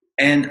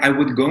 and I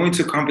would go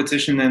into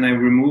competition and I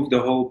remove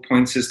the whole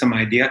point system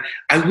idea,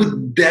 I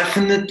would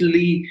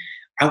definitely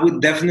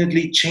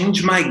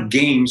change my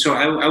game. So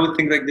I would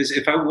think like this: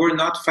 if I were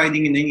not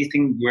fighting in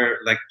anything where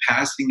like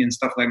passing and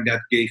stuff like that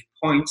gave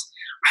points,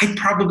 I'd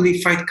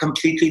probably fight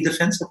completely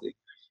defensively.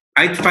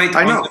 I'd fight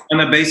on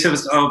a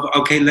basis of,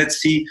 okay, let's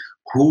see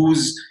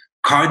whose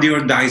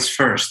cardio dies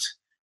first.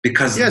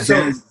 Because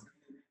so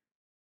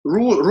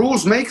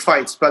rules make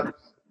fights, but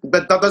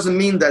that doesn't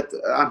mean that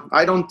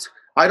I don't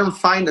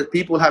find that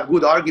people have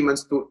good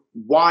arguments to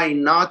why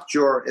not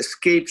your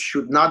escape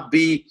should not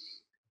be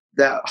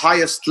the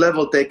highest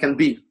level they can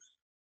be.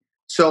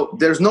 So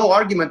there's no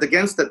argument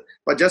against it,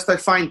 but just I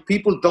find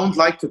people don't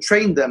like to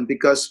train them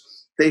because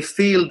they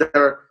feel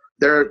they're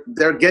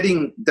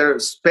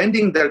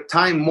spending their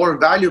time more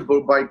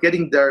valuable by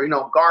getting their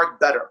guard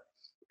better,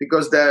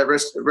 because the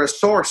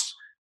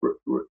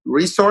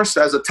resource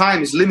as a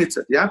time is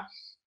limited. Yeah.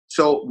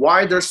 So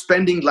why they're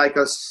spending like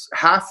a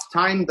half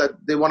time that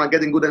they want to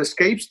get in good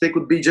escapes, they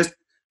could be just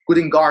good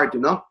in guard,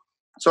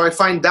 So I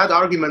find that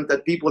argument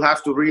that people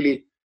have to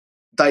really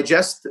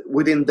digest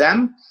within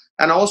them.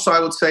 And also I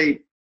would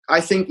say,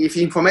 I think if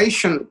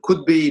information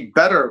could be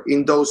better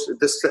in those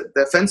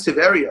defensive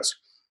areas,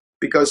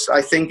 because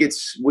I think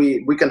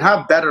we can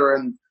have better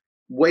and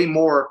way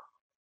more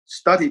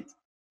studied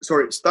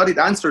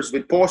answers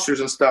with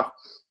postures and stuff,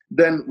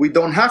 then we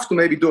don't have to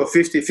maybe do a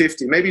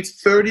 50-50. Maybe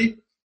it's 30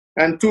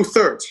 and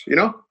 2/3,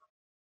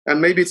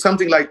 and maybe it's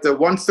something like the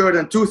 1/3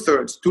 and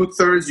 2/3.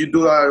 2/3 you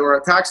do your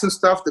attacks and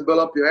stuff,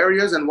 develop your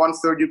areas, and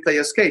 1/3 you play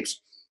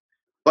escapes.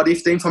 But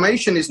if the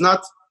information is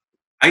not,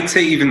 I'd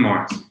say even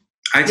more.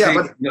 But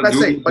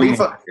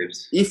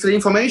if the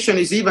information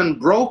is even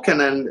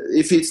broken, and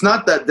if it's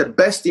not the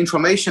best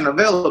information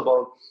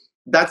available,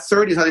 that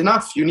 30 is not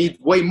enough. You need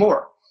way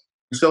more.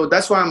 So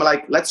that's why I'm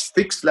like, let's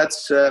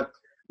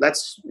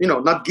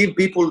not give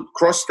people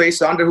cross-face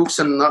underhooks,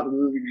 and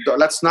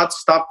let's not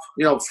stop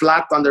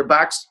flat on their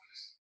backs.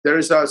 There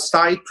is a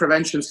side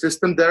prevention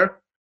system there.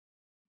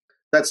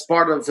 That's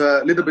part of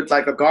a little bit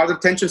like a guard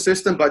retention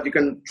system, but you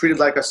can treat it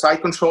like a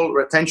side control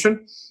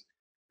retention,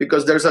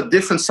 because there's a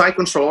different side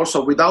control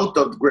also without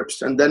the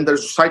grips. And then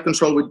there's side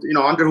control with,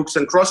 underhooks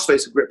and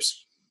crossface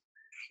grips.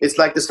 It's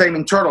like the same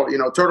in turtle.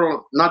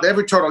 Turtle, not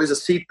every turtle is a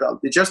seatbelt.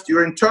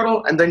 You're in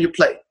turtle and then you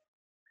play.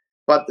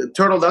 But the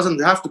turtle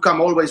doesn't have to come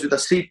always with a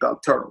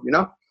seatbelt turtle,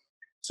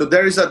 So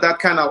there is that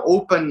kind of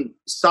open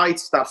side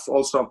stuff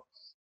also.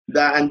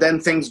 And then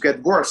things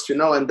get worse,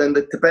 and then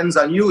it depends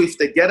on you if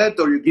they get it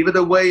or you give it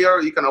away,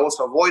 or you can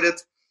also avoid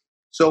it.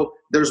 So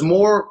there's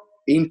more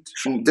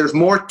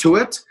to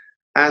it,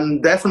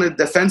 and definitely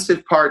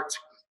defensive part.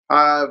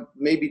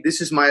 Maybe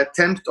this is my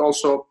attempt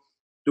also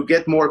to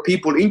get more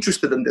people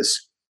interested in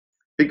this,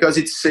 because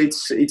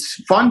it's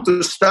fun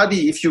to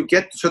study if you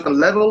get to a certain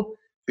level,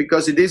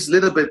 because it is a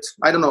little bit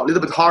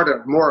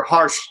harder, more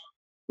harsh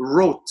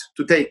road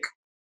to take.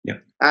 Yeah.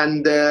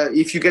 And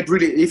if you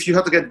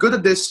have to get good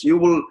at this, you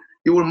will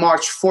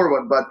march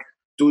forward. But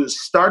to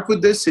start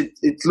with this,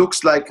 it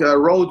looks like a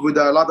road with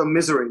a lot of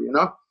misery,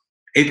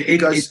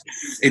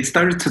 It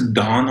started to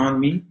dawn on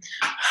me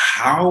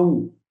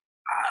how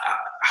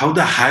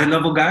the high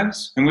level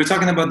guys, and we're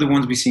talking about the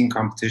ones we see in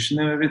competition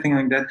and everything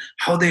like that,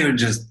 how they are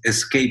just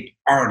escape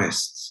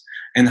artists,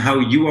 and how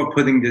you are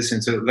putting this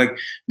into, like,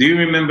 do you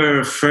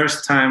remember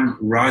first time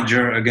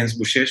Roger against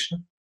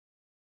Buchecha?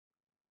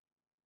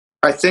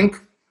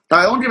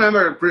 I only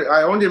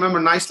remember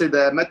nicely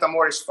the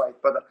Metamoris fight,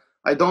 but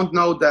I don't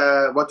know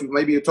what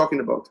maybe you're talking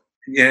about.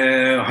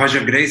 Yeah,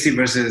 Roger Gracie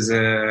versus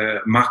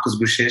Marcos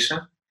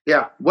Buchecha.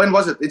 Yeah, when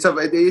was it? Is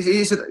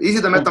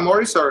it the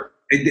Metamoris or?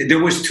 There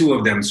was two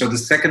of them. So the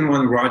second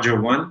one,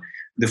 Roger won.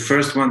 The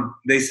first one,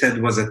 they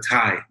said, was a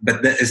tie.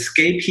 But the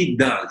escape he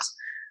does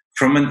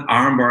from an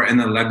armbar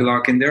and a leg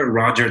lock in there,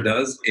 Roger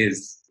does, it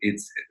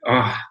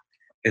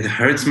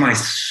hurts my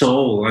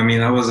soul. I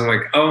mean, I was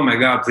like, oh my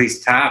God, please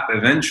tap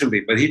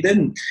eventually. But he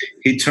didn't.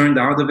 He turned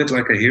out of it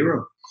like a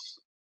hero.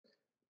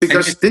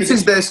 Because this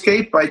is the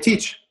escape I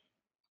teach.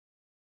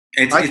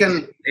 I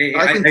can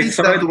teach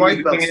that to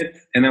white belts.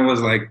 And it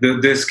was like the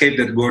escape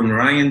that Gordon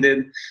Ryan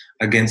did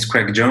against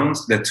Craig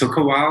Jones that took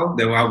a while.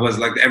 That I was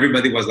like,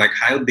 everybody was like,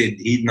 how did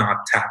he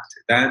not tap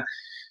that?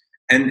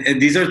 And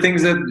these are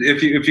things that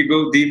if you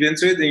go deep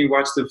into it and you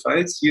watch the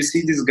fights, you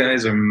see these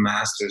guys are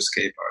master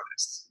escape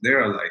artists. They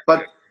are like.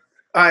 But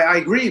I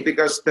agree,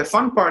 because the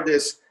fun part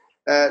is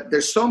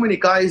there's so many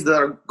guys that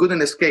are good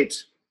in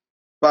escapes,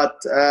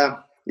 but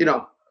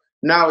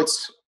now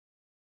it's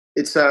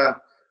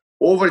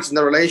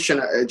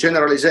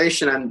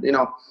generalization, and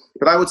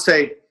But I would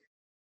say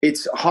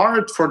it's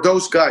hard for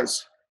those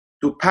guys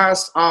to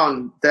pass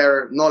on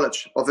their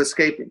knowledge of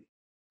escaping,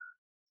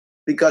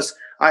 because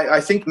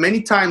I think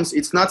many times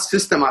it's not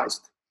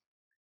systemized.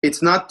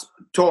 It's not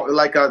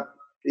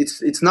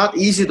it's not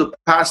easy to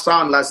pass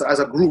on as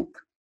a group.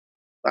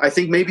 I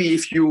think maybe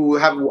if you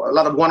have a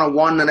lot of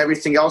one-on-one and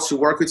everything else, you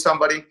work with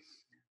somebody,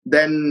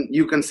 then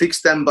you can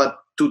fix them. But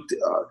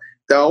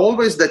they're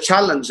always the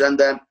challenge,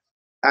 and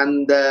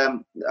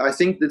I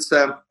think it's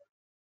a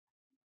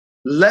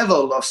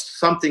level of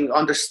something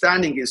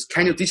understanding is,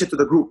 can you teach it to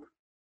the group?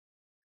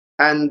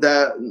 And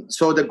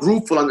so the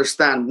group will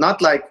understand,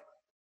 not like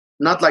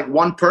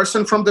one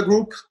person from the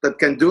group that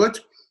can do it,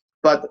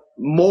 but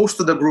most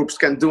of the groups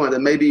can do it,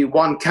 and maybe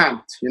one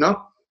can't,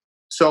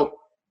 So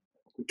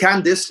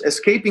can this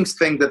escaping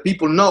thing that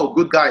people know,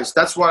 good guys,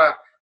 that's why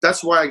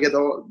I get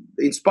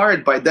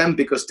inspired by them,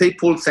 because they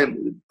pull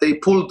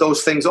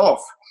those things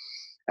off.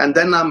 And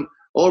then I'm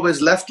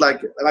always left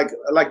like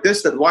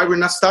this, that why we're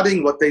not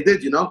studying what they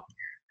did,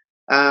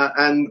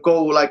 and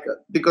go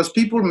because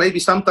people maybe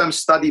sometimes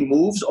study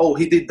moves. Oh,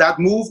 he did that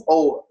move.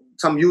 Oh,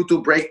 some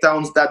YouTube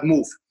breakdowns, that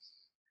move.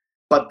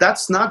 But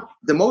that's not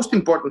the most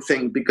important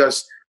thing,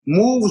 because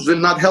moves will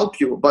not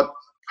help you. But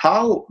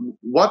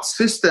what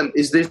system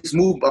is this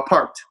move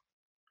apart?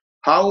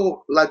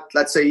 How,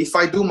 let's say, if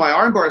I do my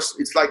arm bars,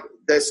 it's like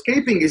the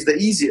escaping is the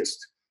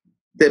easiest.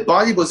 The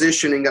body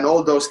positioning and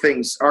all those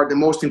things are the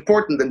most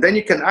important. And then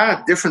you can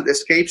add different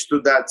escapes to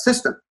that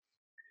system.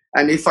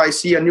 And if I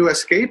see a new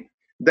escape,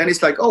 then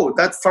it's like, oh,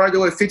 that far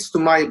away fits to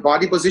my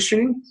body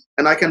positioning,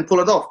 and I can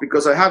pull it off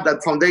because I have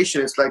that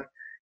foundation. It's like,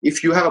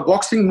 if you have a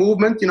boxing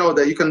movement,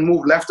 that you can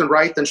move left and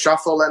right and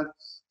shuffle and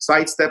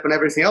sidestep and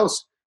everything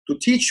else. To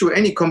teach you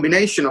any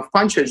combination of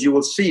punches you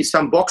will see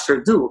some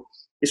boxer do,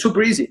 is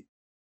super easy,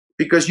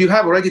 because you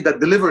have already that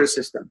delivery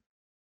system.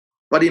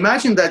 But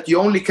imagine that you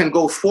only can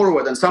go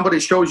forward, and somebody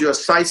shows you a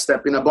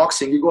sidestep in a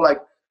boxing. You go like,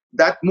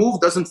 that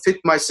move doesn't fit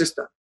my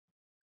system.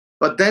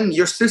 But then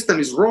your system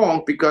is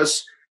wrong,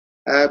 because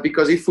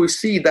if we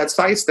see that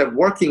sidestep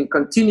working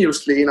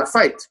continuously in a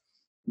fight,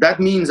 that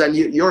means that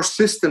your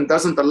system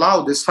doesn't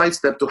allow this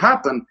sidestep to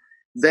happen.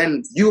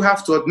 Then you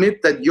have to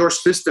admit that your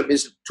system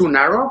is too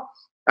narrow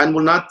and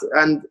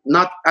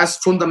not as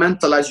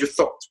fundamental as you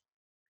thought.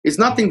 It's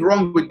nothing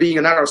wrong with being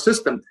a narrow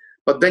system,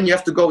 but then you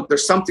have to go,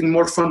 there's something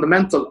more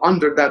fundamental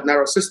under that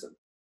narrow system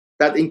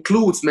that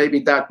includes maybe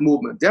that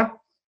movement. Yeah.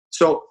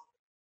 So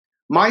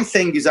my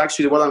thing is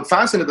actually, what I'm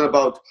fascinated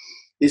about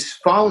is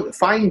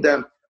find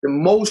the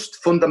most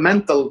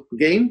fundamental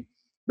game.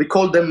 We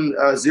call them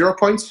 0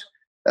 points,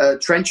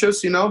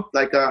 trenches,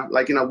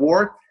 like in a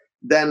war.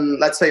 Then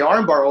let's say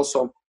armbar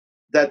also,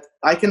 that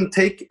I can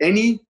take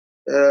any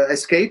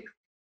escape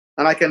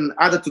and I can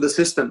add it to the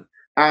system,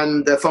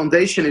 and the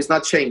foundation is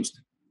not changed.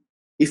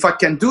 If I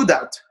can do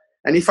that,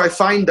 And if I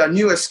find a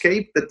new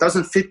escape that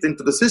doesn't fit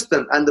into the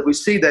system, and we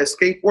see the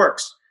escape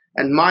works,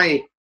 and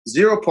my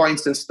 0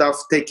 points and stuff,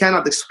 they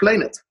cannot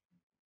explain it,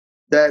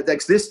 the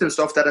existence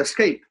of that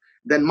escape,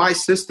 then my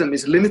system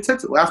is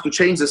limited. We have to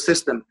change the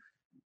system.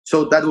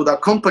 So that would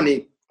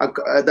accompany,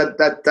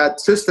 that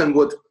system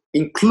would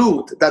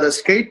include that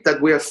escape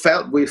that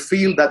we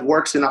feel that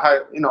works in a high,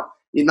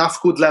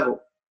 enough good level.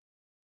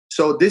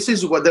 So this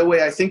is the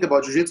way I think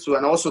about jiu-jitsu,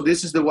 and also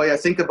this is the way I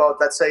think about,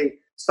 let's say,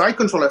 side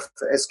control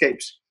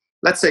escapes.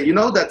 Let's say,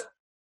 that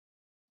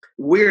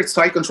weird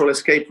side control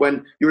escape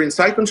when you're in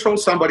side control,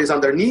 somebody's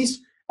on their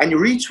knees, and you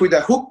reach with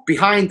a hook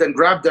behind and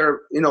grab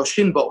their,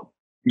 shin bone.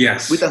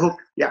 Yes. With a hook,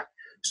 yeah.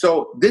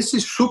 So this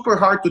is super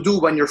hard to do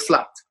when you're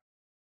flat.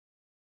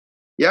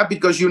 Yeah,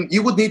 because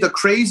you would need a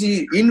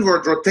crazy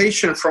inward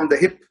rotation from the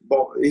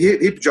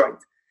hip joint.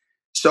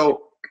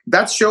 So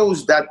that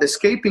shows that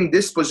escaping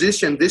this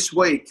position this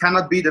way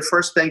cannot be the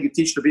first thing you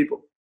teach to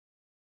people.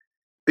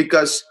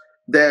 Because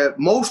the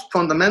most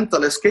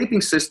fundamental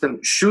escaping system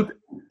should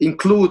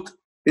include,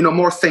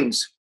 more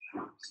things.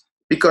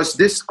 Because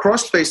this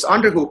cross-face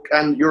underhook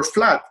and your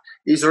flat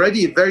is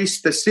already a very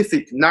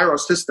specific, narrow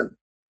system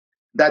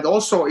that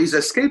also is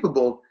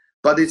escapable,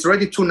 but it's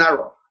already too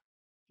narrow.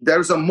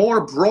 There's a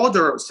more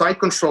broader side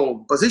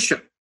control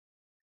position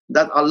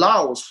that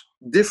allows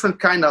different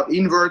kind of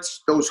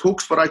inverts, those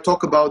hooks what I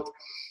talk about.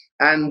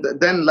 And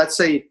then let's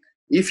say,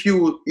 if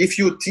you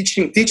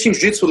teaching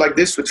jiu-jitsu like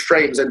this with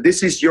frames, and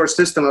this is your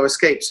system of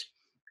escapes,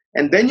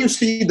 and then you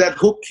see that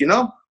hook,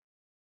 and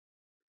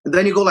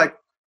then you go like,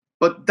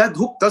 but that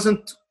hook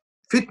doesn't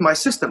fit my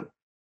system.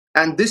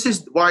 And this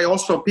is why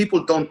also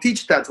people don't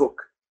teach that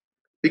hook,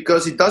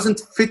 because it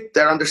doesn't fit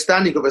their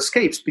understanding of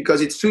escapes,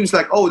 because it seems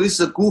like, oh, this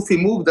is a goofy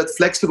move that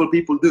flexible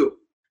people do.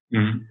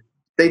 Mm-hmm.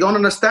 They don't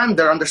understand,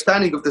 their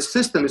understanding of the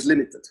system is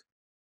limited.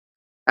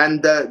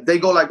 And they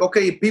go like,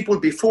 okay, people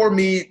before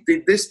me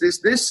did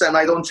this, and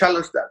I don't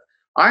challenge that.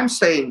 I'm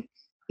saying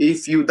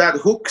if that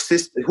hook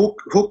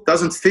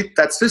doesn't fit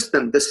that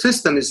system, the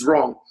system is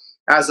wrong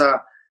as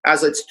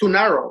it's too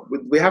narrow.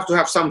 We have to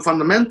have some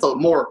fundamental,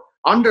 more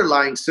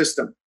underlying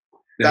system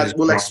that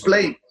will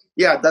explain.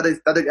 Yeah, that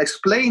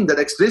explain the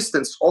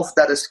existence of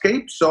that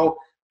escape. So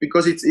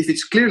because if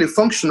it's clearly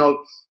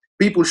functional,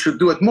 people should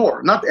do it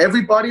more. Not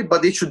everybody,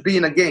 but it should be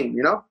in a game,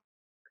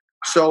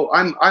 So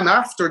I'm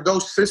after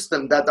those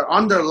systems that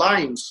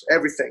underlines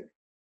everything.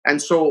 And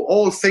so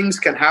all things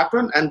can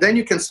happen. And then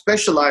you can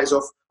specialize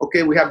of,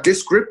 okay, we have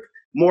this grip,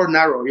 more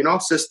narrow,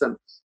 system.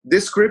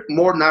 This grip,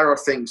 more narrow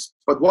things.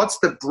 But what's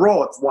the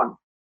broad one?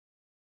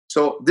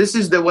 So this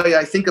is the way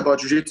I think about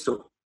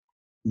jiu-jitsu.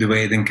 The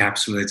way it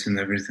encapsulates and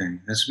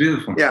everything. That's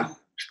beautiful. Yeah.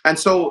 And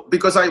so,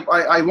 because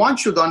I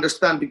want you to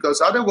understand,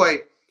 because otherwise,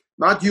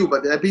 not you,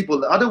 but the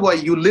people,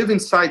 otherwise you live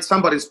inside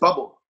somebody's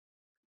bubble.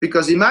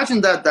 Because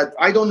imagine that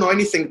I don't know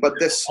anything but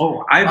this.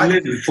 Oh, I've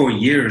lived for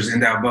years in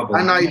that bubble.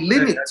 And I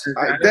limit.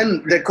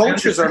 Then the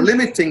coaches are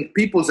limiting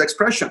people's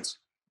expressions.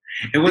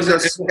 It was a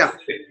thing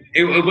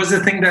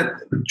that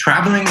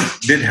traveling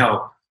did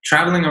help.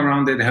 Traveling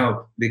around did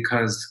help,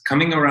 because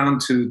coming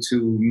around to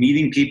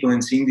meeting people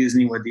and seeing these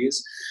new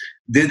ideas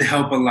did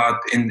help a lot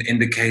in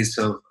the case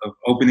of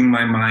opening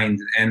my mind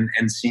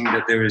and seeing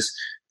that there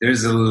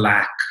is a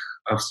lack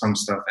of some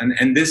stuff.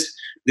 And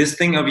this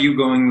thing of you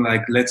going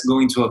like, let's go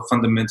into a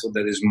fundamental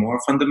that is more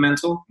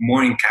fundamental,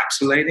 more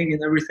encapsulating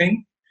in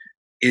everything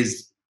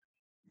is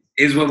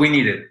what we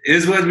needed.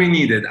 Is what we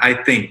needed, I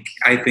think.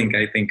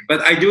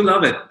 But I do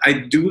love it. I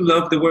do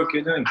love the work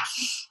you're doing.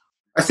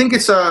 I think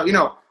it's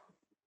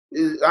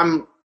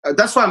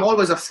that's why I'm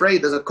always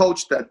afraid as a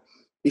coach that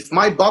if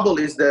my bubble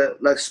is the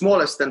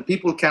smallest, then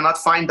people cannot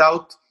find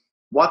out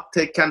what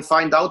they can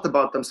find out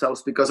about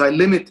themselves, because I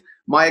limit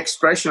my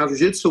expression of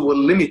jiu-jitsu, will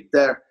limit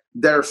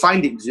their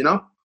findings,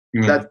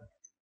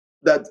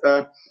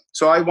 Mm-hmm.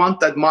 So I want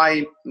that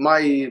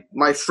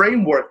my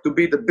framework to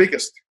be the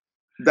biggest,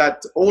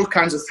 that all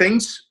kinds of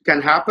things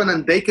can happen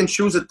and they can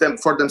choose it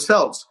for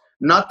themselves,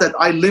 not that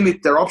I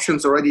limit their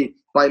options already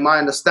by my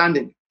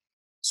understanding.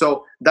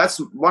 So that's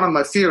one of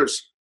my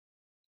fears.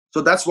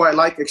 So that's why I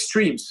like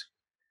extremes.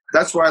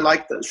 That's why I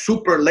like the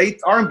super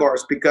late arm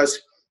bars,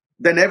 because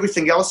then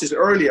everything else is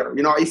earlier.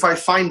 If I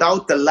find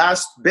out the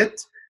last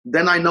bit,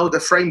 then I know the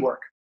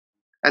framework.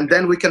 And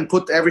then we can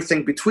put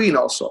everything between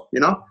also,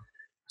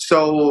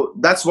 So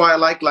that's why I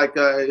like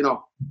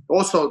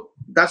also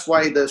that's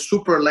why the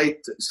super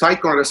late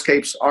side corner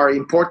escapes are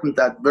important.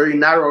 That very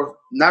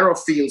narrow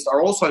fields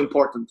are also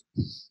important.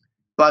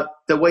 But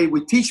the way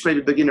we teach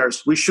maybe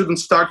beginners, we shouldn't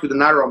start with the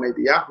narrow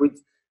maybe, yeah?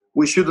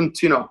 We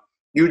shouldn't,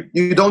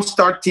 you don't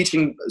start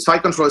teaching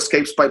side control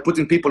escapes by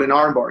putting people in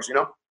arm bars,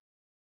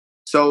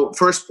 So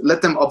first,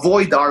 let them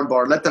avoid the arm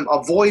bar, let them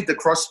avoid the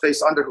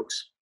cross-face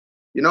underhooks,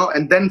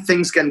 and then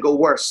things can go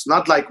worse.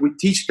 Not like we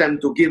teach them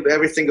to give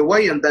everything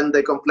away and then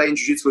they complain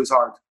jiu-jitsu is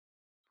hard.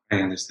 I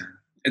understand.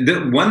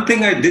 The one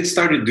thing I did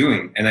started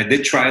doing, and I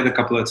did try it a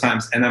couple of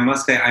times, and I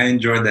must say I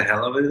enjoyed the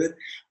hell of it,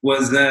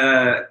 was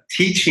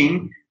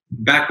teaching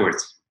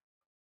backwards.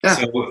 Yeah.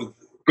 So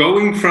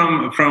going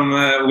from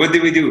what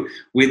did we do?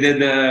 We did.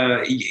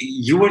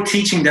 You were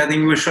teaching that,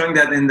 and you were showing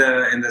that in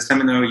the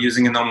seminar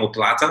using an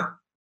omoplata,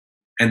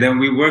 and then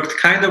we worked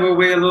kind of a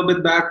way a little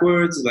bit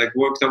backwards, like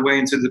worked our way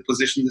into the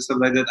position and stuff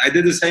like that. I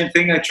did the same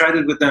thing. I tried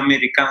it with the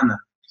Americana.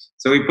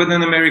 So we put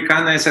an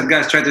Americana. I said,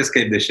 guys, try to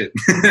escape this shit.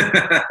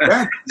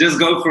 Yeah. Just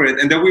go for it.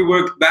 And then we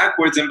worked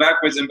backwards and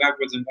backwards and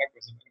backwards and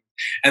backwards and backwards.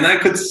 And I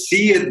could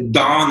see it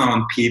dawn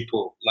on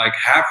people like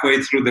halfway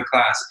through the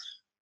class.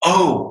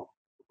 Oh,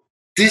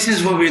 this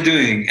is what we're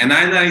doing. And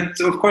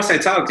of course I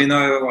talked,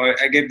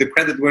 I gave the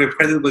credit where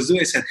credit was due.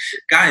 I said,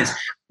 guys,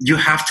 you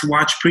have to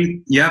watch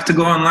Priit. You have to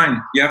go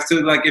online. You have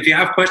to, if you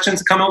have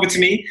questions, come over to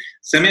me,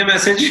 send me a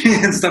message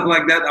and stuff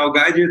like that. I'll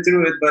guide you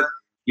through it. But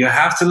you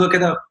have to look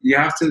it up. You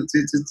have to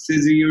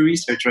do your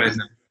research right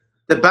now.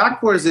 The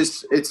backwards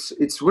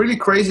it's really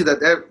crazy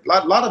that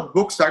a lot of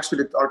books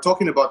actually are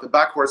talking about the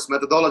backwards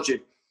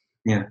methodology.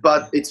 Yeah.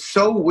 But it's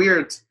so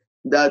weird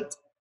that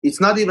it's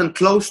not even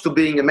close to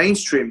being a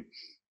mainstream.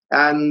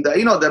 And,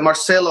 the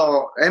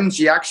Marcelo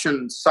MG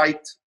Action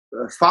site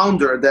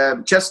founder,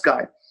 the chess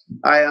guy,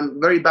 I am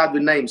very bad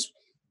with names.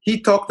 He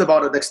talked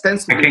about it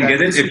extensively. I can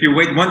get it. If you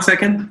wait 1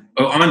 second.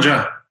 Oh,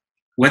 Amandra,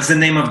 what's the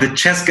name of the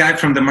chess guy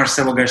from the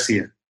Marcelo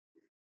Garcia?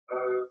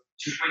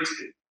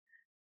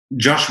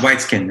 Josh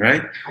Whiteskin,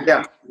 right?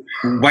 Yeah.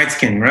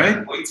 Whiteskin,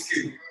 right?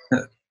 Whiteskin.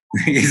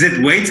 Is it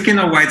Whiteskin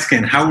or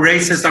Whiteskin? How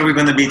racist are we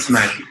going to be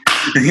tonight?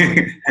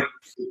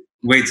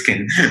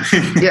 Whiteskin.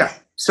 Yeah.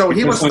 So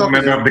he was talking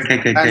member of the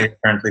KKK,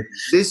 apparently.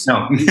 This,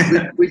 no.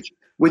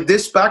 with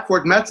this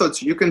backward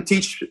methods, you can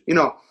teach.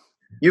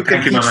 You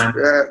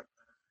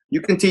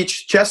can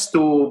teach chess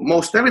to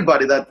most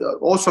everybody. That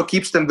also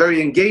keeps them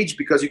very engaged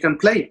because you can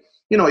play.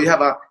 You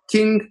have a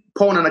king,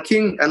 pawn, and a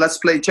king, and let's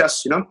play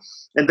chess.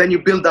 And then you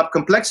build up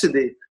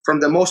complexity from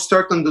the most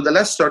certain to the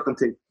less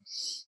certainty.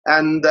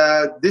 And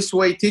this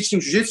way, teaching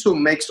jiu-jitsu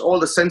makes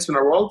all the sense in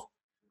the world.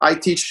 I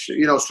teach,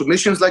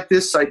 submissions like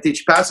this. I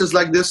teach passes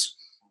like this.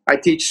 I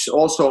teach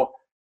also,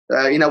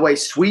 in a way,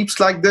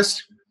 sweeps like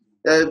this.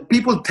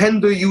 People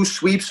tend to use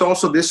sweeps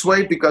also this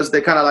way because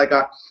they kind of like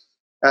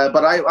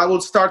but I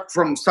will start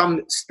from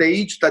some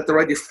stage that's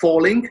already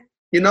falling,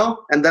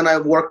 and then I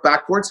work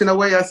backwards in a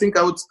way. I think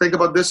I would think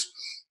about this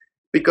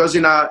because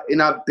in a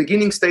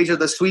beginning stage of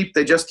the sweep,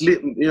 they just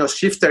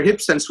shift their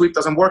hips and sweep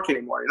doesn't work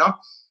anymore,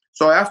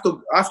 So I have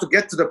to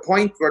get to the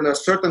point where the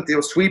certainty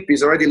of sweep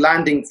is already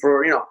landing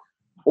for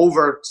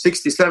over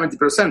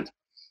 60-70%.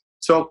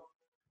 So.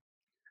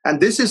 And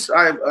this is,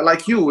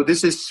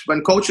 this is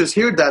when coaches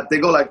hear that, they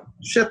go like,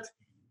 shit,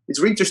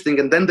 it's interesting.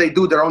 And then they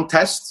do their own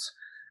tests.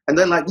 And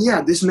then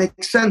yeah, this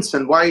makes sense.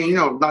 And why,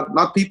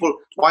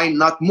 why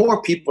not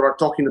more people are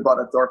talking about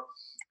it?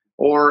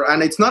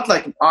 And it's not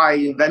like I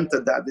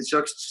invented that. It's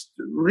just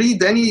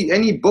read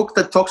any book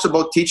that talks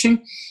about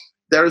teaching.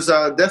 There's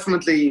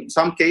definitely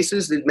some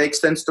cases it makes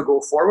sense to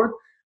go forward.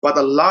 But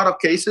a lot of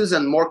cases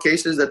and more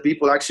cases that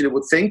people actually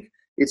would think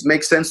it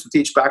makes sense to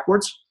teach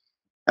backwards.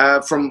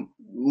 From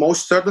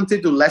most certainty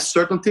to less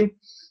certainty,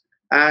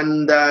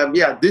 and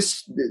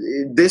this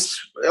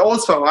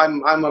also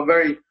I'm a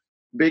very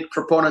big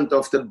proponent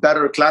of the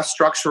better class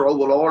structure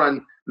overall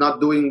and not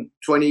doing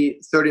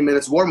 20-30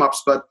 minutes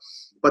warm-ups, but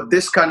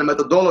this kind of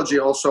methodology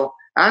also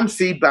and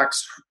feedback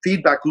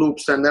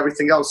loops and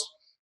everything else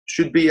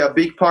should be a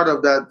big part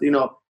of that.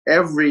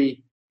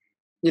 Every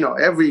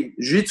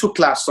jiu-jitsu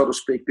class, so to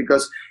speak,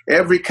 because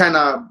every kind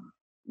of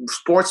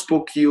sports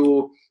book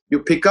you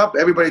pick up,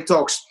 everybody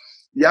talks.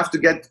 You have to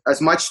get as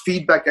much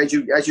feedback as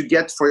you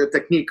get for your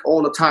technique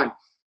all the time.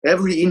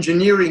 Every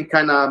engineering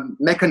kind of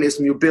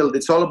mechanism you build,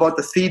 it's all about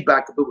the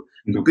feedback to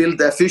build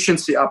the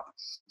efficiency up.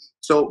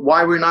 So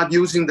why we're not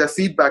using the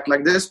feedback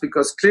like this?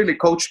 Because clearly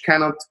coach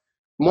cannot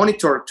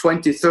monitor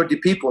 20, 30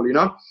 people,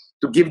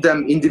 to give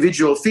them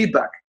individual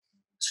feedback.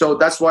 So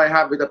that's why I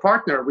have with a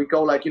partner, we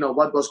go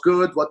what was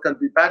good, what can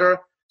be better.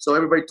 So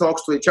everybody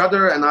talks to each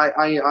other and I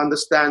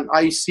understand,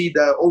 I see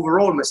the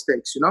overall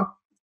mistakes,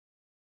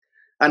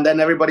 And then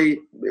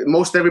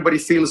most everybody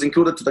feels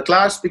included to the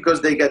class because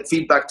they get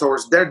feedback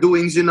towards their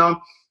doings,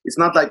 It's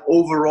not like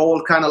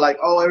overall kind of like,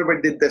 oh,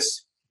 everybody did this.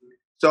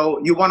 So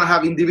you want to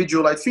have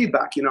individualized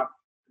feedback,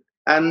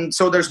 And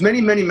so there's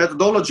many, many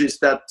methodologies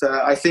that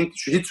I think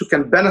jiu-jitsu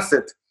can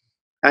benefit.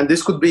 And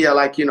this could be a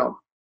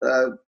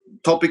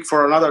topic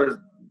for another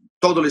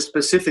totally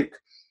specific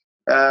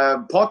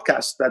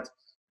podcast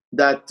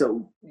that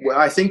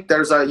I think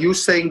there's you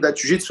saying that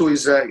jiu-jitsu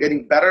is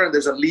getting better and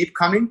there's a leap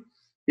coming,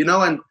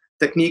 and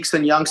techniques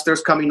and youngsters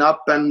coming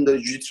up and the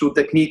jiu-jitsu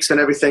techniques and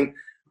everything.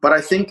 But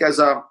I think as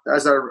a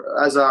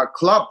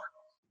club,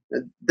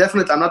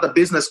 definitely I'm not a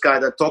business guy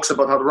that talks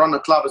about how to run a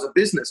club as a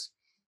business.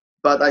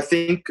 But I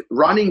think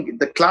running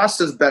the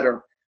classes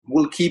better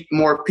will keep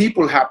more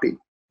people happy.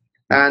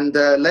 And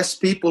less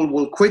people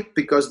will quit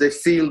because they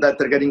feel that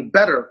they're getting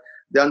better.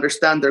 They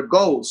understand their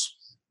goals.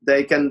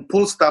 They can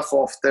pull stuff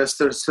off. They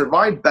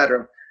survive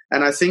better.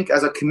 And I think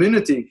as a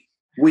community,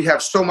 we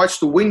have so much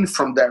to win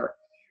from there.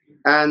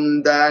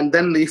 And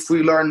then if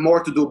we learn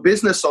more to do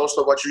business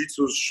also, what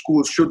jiu-jitsu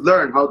schools should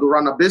learn, how to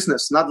run a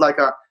business, not like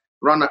a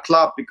run a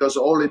club because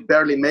all it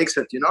barely makes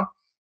it,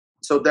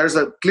 So there's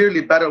a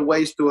clearly better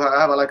ways to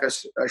have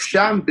a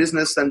sham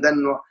business and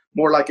then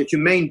more like a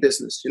humane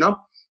business,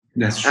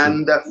 That's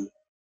true.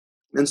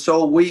 And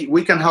so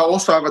we can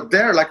also have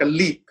there like a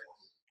leap.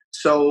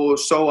 So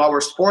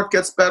our sport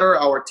gets better,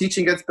 our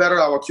teaching gets better,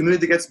 our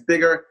community gets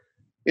bigger.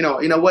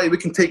 In a way we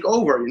can take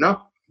over,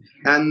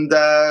 and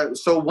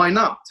so why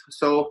not?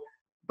 So,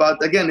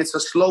 but again, it's a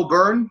slow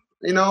burn,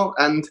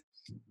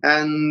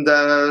 and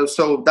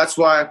so that's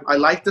why I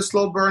like the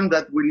slow burn,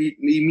 that we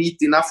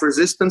meet enough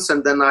resistance,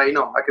 and then I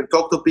can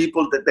talk to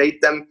people, debate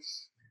them,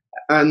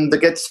 and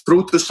get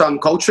through to some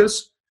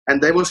coaches,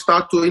 and they will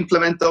start to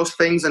implement those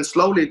things, and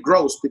slowly it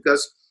grows,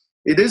 because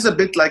it is a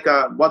bit like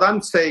what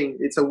I'm saying.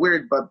 It's a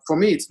weird, but for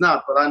me it's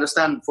not. But I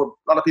understand for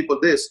a lot of people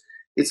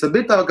it's a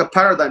bit like a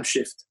paradigm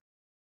shift,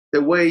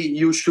 the way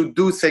you should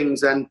do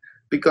things. And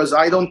because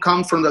I don't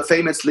come from the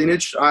famous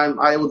lineage,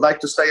 I would like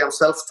to say I'm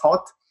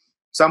self-taught.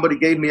 Somebody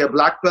gave me a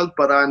black belt,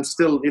 but I'm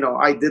still,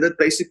 I did it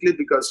basically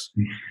because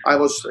I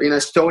was in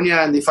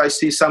Estonia, and if I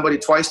see somebody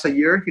twice a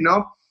year,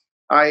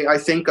 I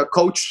think a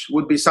coach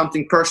would be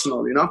something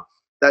personal,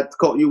 that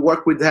you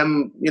work with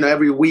them,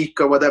 every week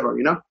or whatever,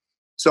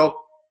 So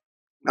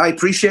I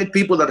appreciate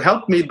people that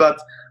help me, but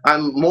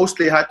I'm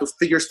mostly had to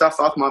figure stuff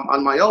out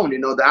on my own,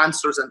 the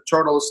answers and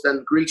turtles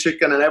and grilled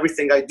chicken and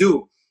everything I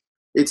do.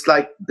 It's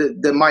like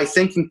my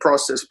thinking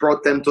process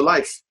brought them to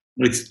life.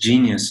 It's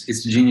genius.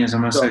 It's genius, I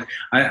must say.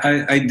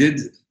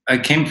 I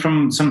came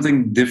from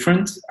something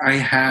different. I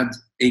had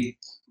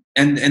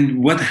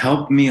and what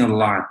helped me a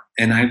lot,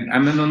 and I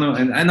don't know,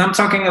 and I'm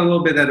talking a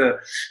little bit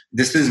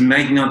this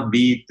might not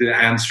be the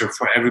answer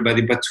for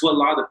everybody, but to a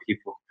lot of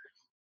people.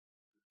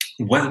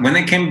 When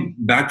I came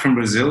back from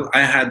Brazil,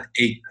 I had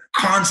a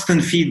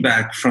constant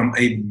feedback from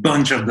a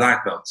bunch of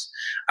black belts.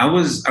 I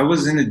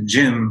was in a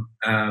gym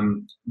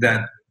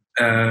that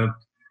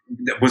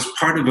was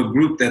part of a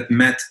group that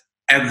met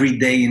every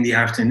day in the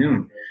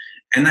afternoon,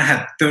 and I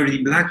had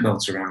 30 black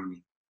belts around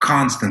me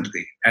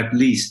constantly, at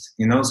least.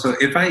 So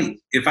if I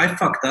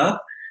fucked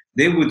up,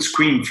 they would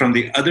scream from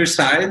the other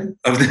side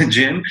of the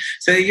gym,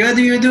 say, "What are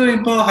you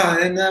doing,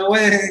 Poha?" And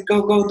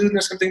go do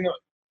something.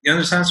 You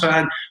understand?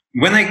 So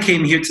when I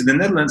came here to the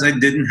Netherlands, I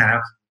didn't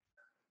have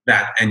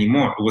that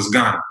anymore. It was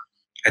gone.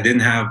 I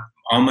didn't have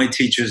all my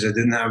teachers. I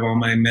didn't have all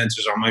my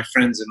mentors, all my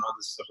friends, and all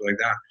this stuff like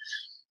that.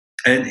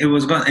 And it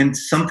was gone. And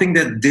something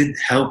that did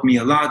help me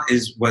a lot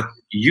is what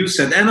you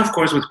said, and of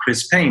course what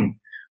Chris Payne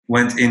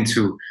went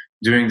into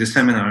during the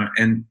seminar.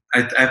 And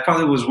I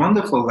thought it was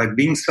wonderful, like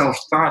being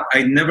self-taught.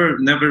 I never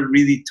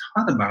really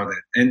thought about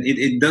it. And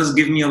it does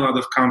give me a lot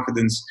of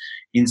confidence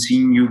in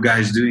seeing you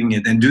guys doing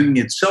it, and doing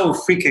it so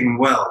freaking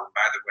well,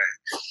 by the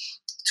way,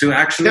 to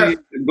actually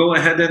go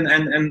ahead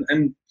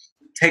and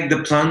take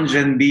the plunge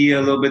and be a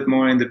little bit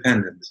more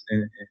independent.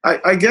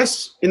 I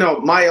guess,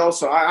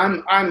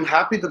 I'm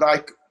happy that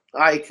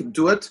I could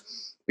do it,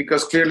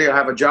 because clearly I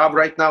have a job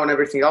right now and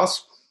everything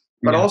else.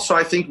 But also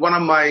I think one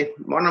of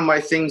my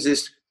things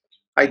is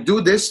I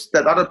do this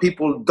that other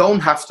people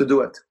don't have to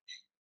do it,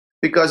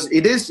 because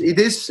it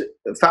is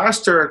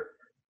faster.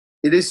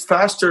 It is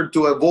faster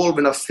to evolve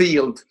in a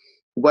field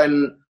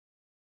when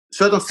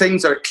certain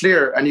things are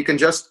clear and you can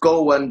just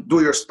go and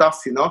do your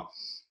stuff.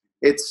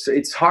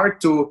 It's hard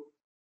to,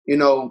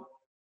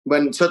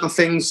 when certain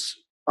things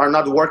are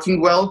not working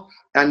well,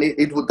 and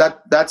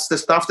that's the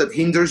stuff that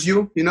hinders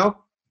you.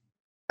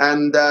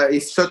 And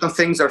if certain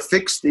things are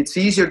fixed, it's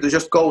easier to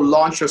just go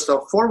launch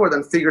yourself forward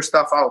and figure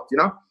stuff out.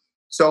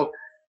 So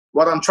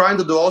what I'm trying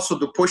to do also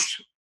to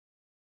push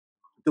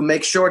to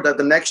make sure that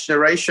the next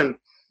generation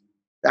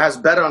has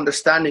better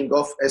understanding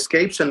of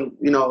escapes, and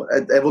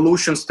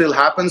evolution still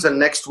happens, and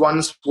next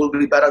ones will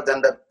be better than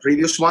the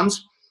previous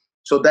ones.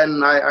 So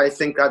then I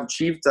think I've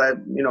achieved I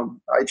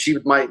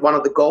achieved one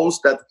of the goals,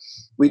 that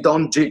we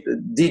don't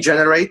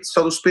degenerate,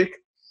 so to speak.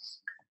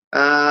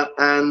 But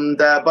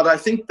I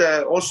think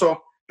also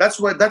that's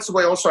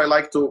why also I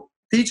like to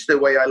teach the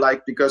way I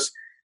like, because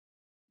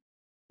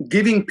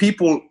giving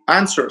people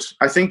answers,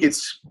 I think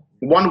it's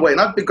one way,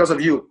 not because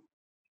of you,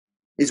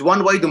 it's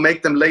one way to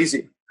make them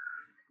lazy.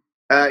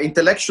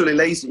 Intellectually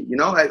lazy,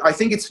 I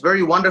think it's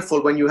very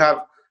wonderful when you have.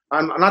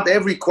 Not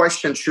every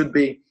question should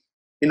be,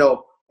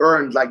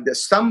 earned like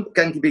this. Some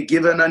can be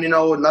given, and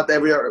not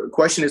every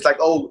question is like,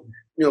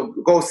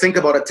 go think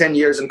about it 10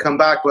 years and come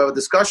back, we have a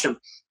discussion.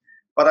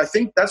 But I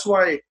think that's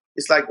why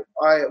it's like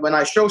when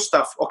I show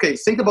stuff, okay,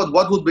 think about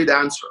what would be the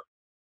answer,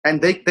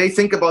 and they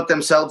think about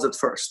themselves at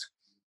first,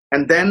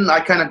 and then I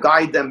kind of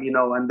guide them,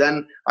 and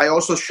then I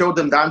also show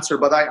them the answer,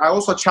 but I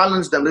also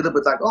challenge them a little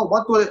bit, like,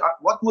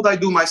 what would I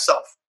do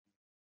myself?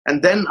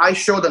 And then I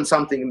show them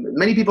something.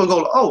 Many people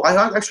go, I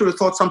actually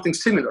thought something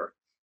similar.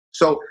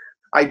 So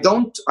I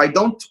don't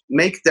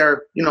make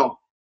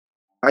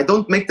I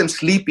don't make them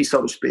sleepy,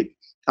 so to speak.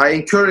 I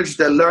encourage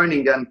their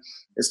learning and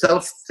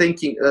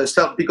self-thinking,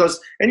 because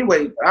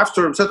anyway,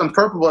 after a certain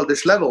purple at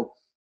this level,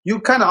 you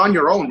kind of on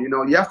your own,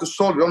 you have to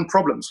solve your own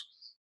problems.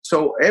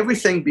 So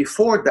everything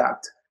before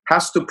that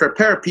has to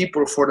prepare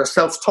people for the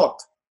self-taught,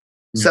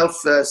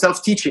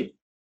 self-teaching.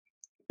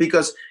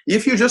 Because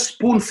if you just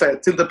spoon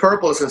fed till the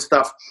purples and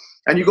stuff,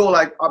 and you go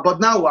like, but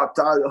now what?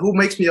 Who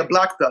makes me a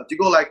black belt? You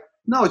go like,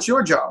 no, it's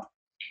your job.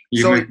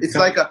 So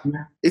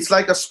it's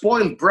like a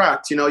spoiled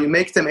brat, you know. You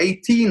make them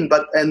 18,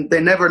 and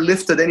they never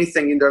lifted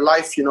anything in their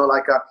life, you know.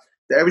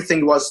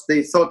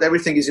 They thought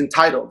everything is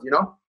entitled, you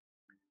know.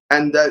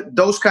 And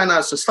those kind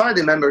of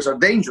society members are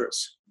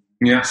dangerous.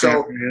 Yeah.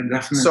 So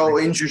definitely. So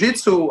in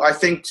jiu-jitsu, I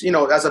think, you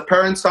know, as a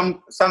parent,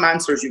 some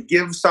answers you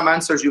give, some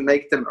answers you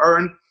make them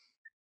earn,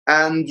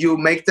 and you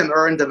make them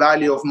earn the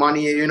value of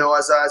money. You know,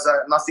 as a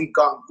nothing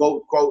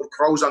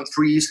grows on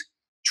trees.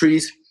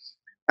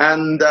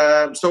 And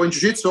so in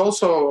jiu-jitsu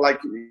also, like,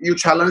 you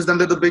challenge them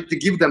a little bit, you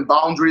give them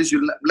boundaries, you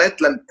let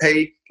them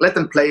play, let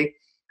them play,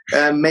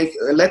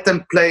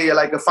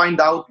 like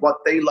find out what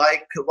they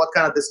like, what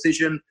kind of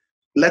decision,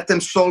 let them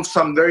solve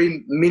some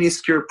very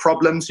minuscule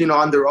problems, you know,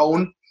 on their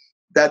own,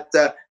 that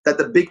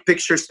the big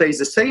picture stays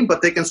the same,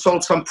 but they can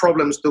solve some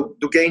problems to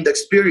gain the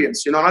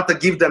experience, you know, not to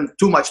give them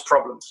too much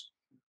problems.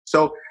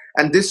 So,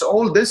 and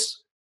all this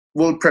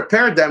will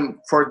prepare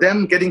them for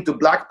them getting to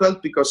black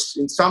belt, because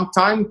in some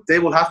time they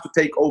will have to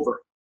take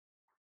over,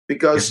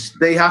 because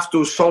they have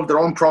to solve their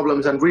own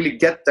problems and really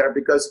get there,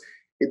 because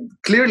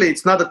clearly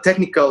it's not a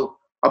technical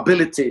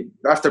ability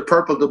after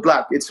purple to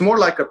black. It's more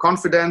like a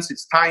confidence,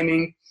 it's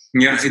timing,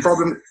 it's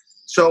problem.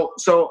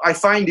 So I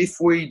find if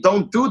we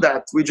don't do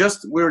that, we're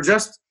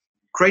just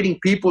creating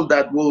people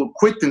that will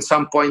quit in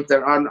some point. They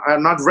are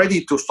not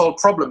ready to solve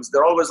problems.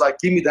 They're always like,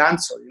 give me the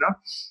answer, you know,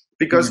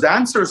 because the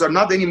answers are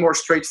not any more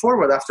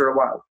straightforward after a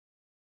while.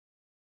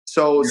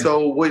 So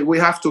we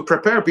have to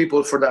prepare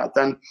people for that.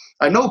 And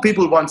I know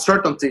people want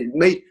certainty.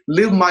 May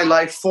live my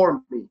life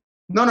for me.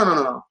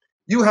 No.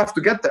 You have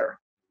to get there.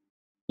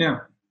 Yeah.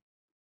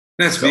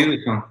 That's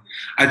beautiful.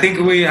 I think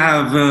we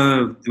have,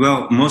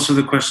 most of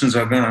the questions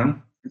are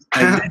gone.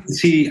 I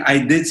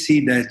did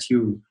see that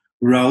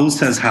Raul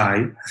says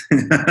hi.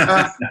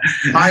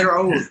 Hi,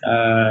 Raul.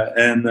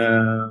 And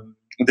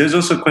there's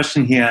also a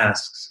question he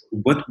asks: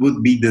 what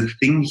would be the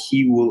thing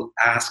he will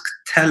ask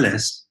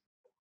Telles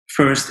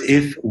first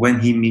when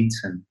he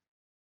meets him?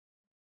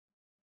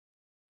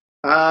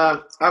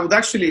 I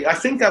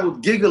think I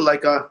would giggle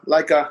like a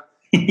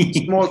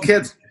small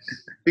kid,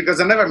 because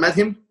I never met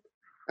him.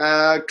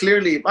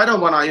 Clearly, I don't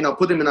want to,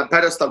 put him in a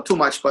pedestal too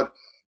much, but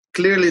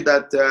clearly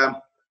that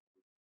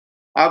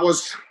I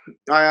was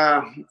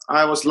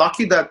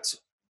lucky that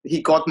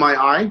he caught my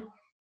eye,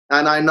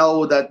 and I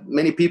know that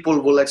many people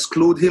will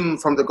exclude him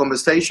from the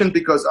conversation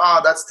because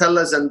that's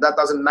Telles and that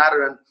doesn't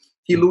matter, and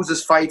he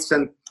loses fights.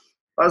 And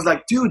I was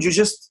like, dude, you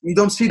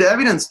don't see the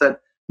evidence that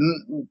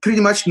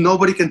pretty much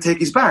nobody can take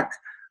his back.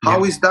 Yeah.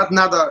 How is that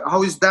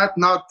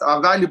not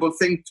a valuable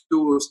thing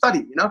to study?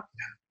 You know,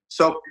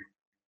 so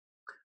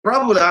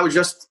probably I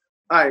just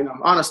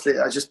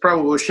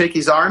probably will shake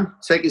his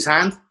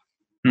hand.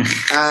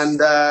 And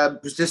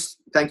just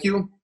thank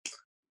you.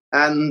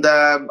 And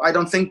I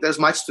don't think there's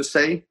much to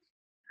say.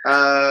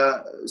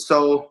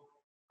 So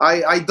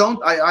I've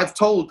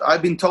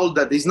been told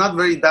that he's not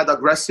very that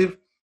aggressive,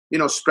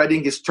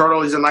 spreading his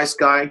turtle. He's a nice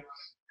guy.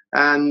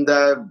 And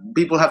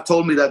people have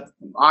told me that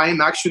I'm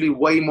actually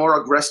way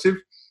more aggressive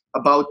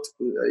about,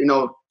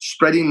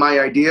 spreading my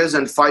ideas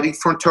and fighting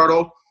for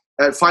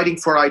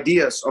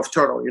ideas of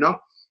turtle,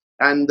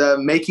 and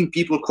making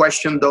people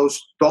question those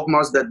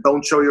dogmas that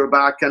don't show your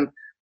back, and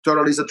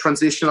turtle is a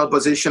transitional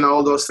position,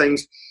 all those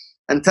things.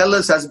 And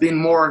Telles has been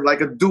more like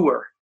a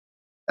doer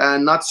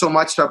and not so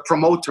much a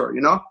promoter,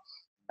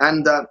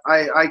 And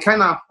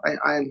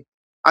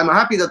I'm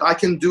happy that I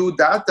can do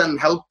that and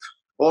help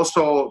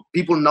also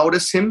people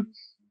notice him,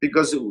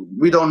 because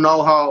we don't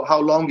know how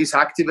long he's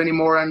active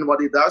anymore and what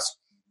he does.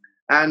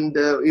 And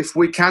if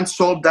we can't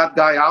solve that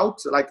guy out,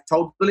 like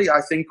totally,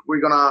 I think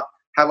we're going to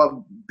have a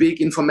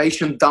big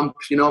information dump,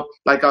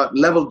 like a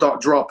level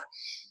drop,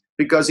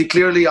 because he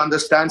clearly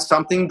understands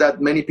something that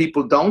many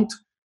people don't.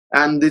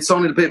 And it's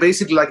only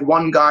basically like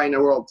one guy in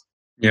the world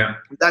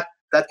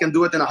that can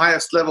do it in the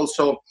highest level.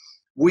 So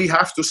we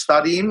have to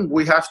study him.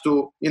 We have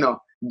to,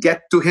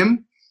 get to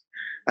him.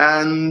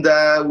 And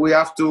we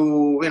have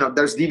to,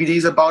 there's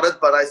DVDs about it,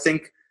 but I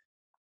think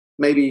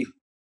maybe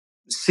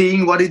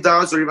seeing what he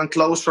does, or even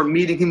close, or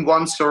meeting him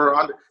once,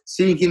 or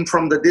seeing him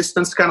from the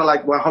distance, kind of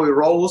like how he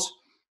rolls,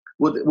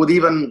 would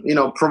even,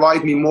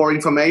 provide me more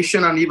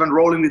information, and even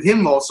rolling with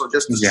him also,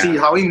 just to see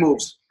how he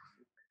moves.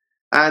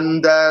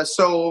 And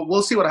so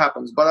we'll see what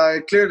happens. But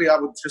I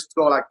would just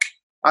go like,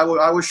 I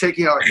was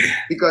shaking out,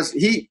 because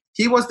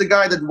he was the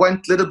guy that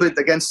went a little bit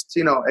against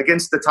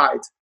the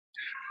tide.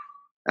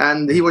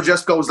 And he would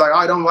just goes like,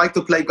 I don't like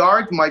to play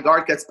guard. My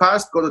guard gets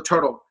passed, go to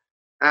turtle.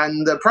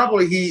 And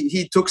probably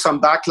he took some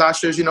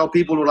backlashes.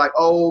 People were like,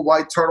 oh,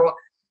 why turtle?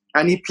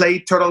 And he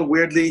played turtle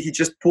weirdly. He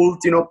just pulled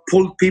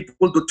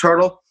people to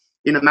turtle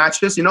in the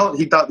matches. He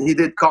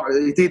did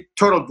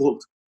turtle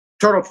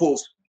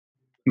pulls.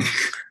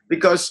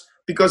 because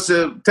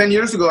 10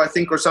 years ago, I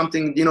think, or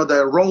something,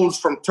 the rolls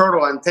from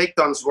turtle and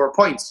takedowns were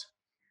points.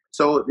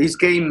 So his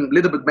game a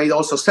little bit made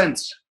also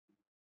sense.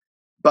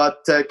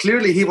 But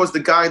clearly he was the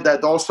guy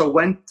that also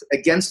went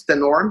against the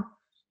norm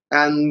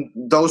And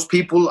those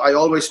people I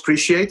always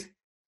appreciate,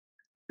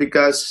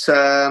 because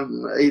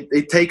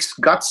it takes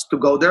guts to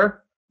go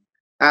there.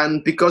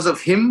 And because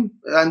of him,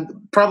 and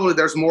probably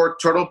there's more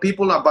turtle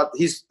people, but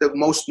he's the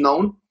most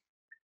known.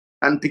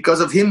 And because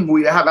of him,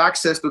 we have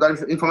access to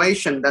that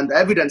information and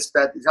evidence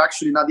that is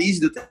actually not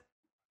easy to take.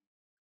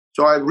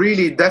 So I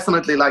really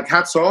definitely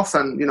hats off,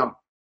 and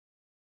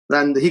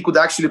and he could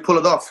actually pull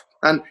it off.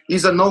 And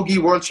he's a no-gi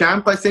world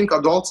champ, I think,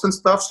 adults and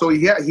stuff. So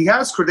he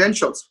has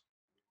credentials.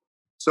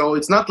 So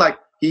it's not like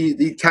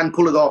he can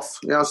pull it off.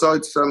 So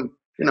it's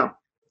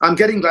I'm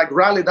getting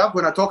rallied up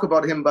when I talk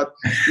about him, but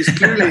he's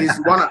clearly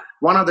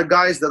one of the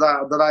guys that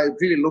I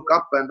really look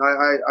up,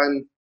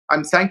 and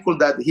I'm thankful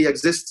that he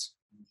exists.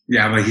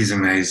 Yeah, but he's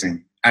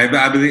amazing.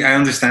 I believe I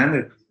understand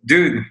it,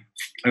 dude.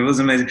 It was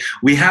amazing.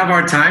 We have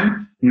our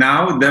time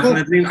now,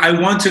 definitely. Cool. I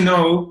want to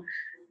know,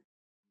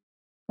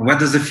 what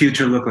does the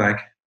future look like?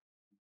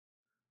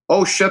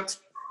 Oh shit!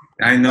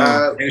 I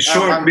know,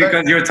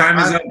 because your time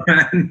is up.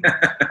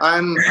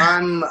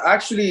 I'm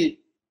actually,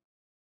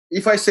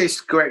 if I say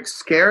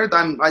scared,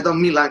 I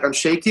don't mean I'm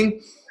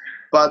shaking,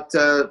 but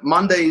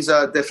Monday is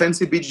a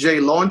defensive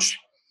BJJ launch,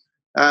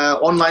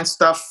 online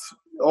stuff.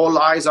 All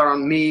eyes are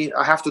on me.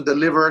 I have to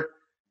deliver.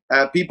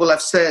 People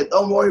have said,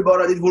 "Don't worry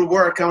about it; it will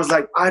work." I was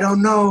like, "I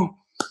don't know,"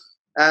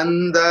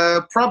 and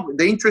probably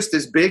the interest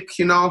is big.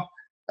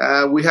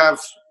 We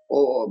have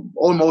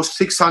almost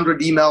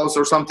 600 emails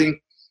or something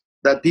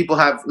that people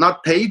have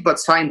not paid but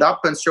signed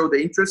up and show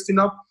the interest.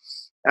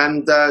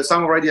 And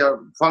some already are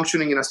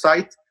functioning in a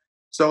site.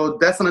 So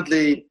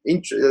definitely,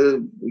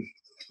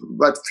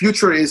 but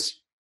future is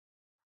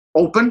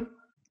open.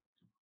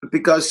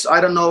 Because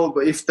I don't know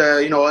if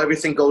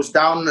everything goes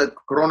down, the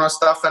Corona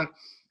stuff,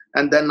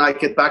 and then I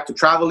get back to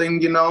traveling.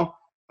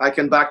 I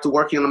can back to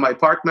working on my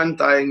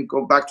apartment. I can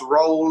go back to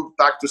roll,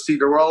 back to see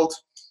the world,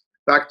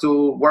 back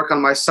to work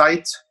on my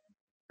site.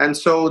 And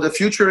so the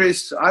future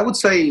is, I would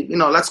say,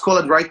 let's call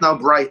it right now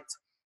bright,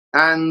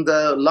 and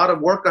a lot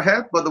of work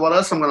ahead. But what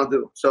else I'm gonna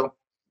do? So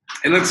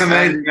it looks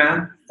amazing,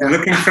 man. Yeah.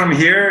 Looking from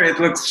here, it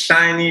looks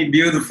shiny,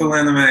 beautiful,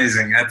 and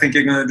amazing. I think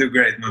you're gonna do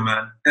great, my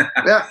man.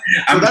 Yeah,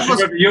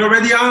 so you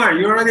already are.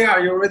 You're already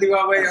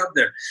way up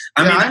there.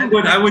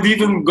 I would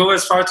even go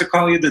as far to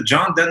call you the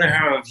John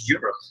Danaher of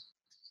Europe.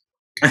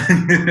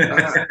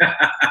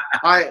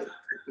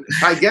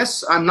 I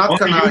guess I'm not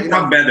gonna. You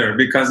talk better,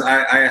 because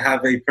I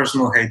have a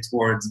personal hate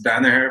towards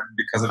Danaher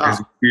because of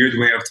his weird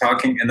way of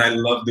talking, and I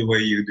love the way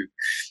you do.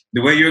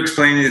 The way you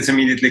explain it, it's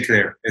immediately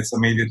clear. It's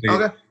immediately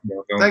okay.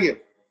 Thank you.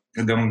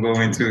 Don't go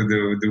into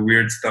the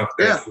weird stuff.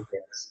 Yeah.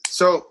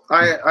 So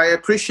I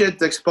appreciate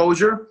the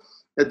exposure.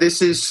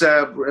 This is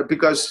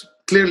because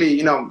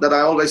clearly, that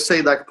I always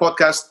say,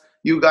 podcast,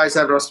 you guys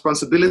have a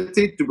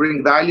responsibility to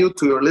bring value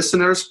to your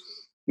listeners.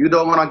 You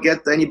don't want to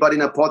get anybody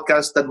in a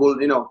podcast that will,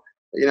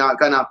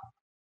 kind of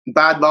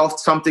badmouth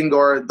something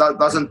or that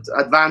doesn't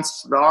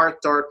advance the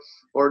art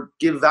or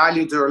give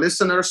value to your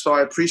listeners. So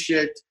I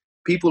appreciate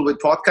people with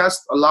podcasts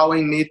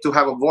allowing me to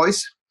have a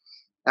voice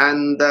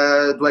and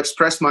to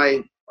express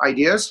my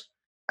ideas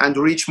and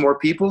reach more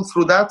people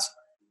through that.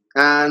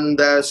 And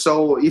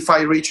so if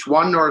I reach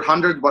 1 or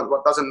 100,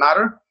 what doesn't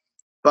matter,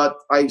 but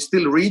I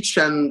still reach,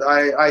 and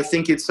I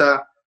think it's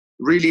a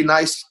really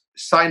nice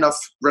sign of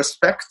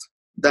respect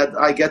that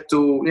I get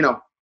to,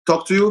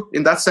 talk to you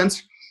in that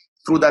sense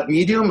through that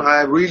medium.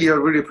 I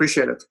really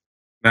appreciate it.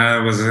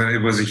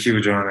 It was a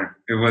huge honor.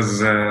 It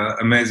was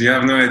amazing. You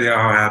have no idea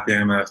how happy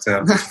I am to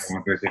have this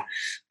moment with you.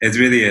 It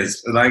really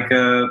is.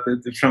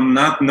 From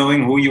not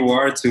knowing who you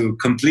are to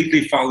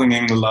completely falling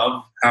in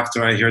love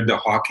after I heard the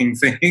hawking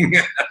thing,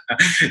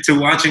 to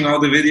watching all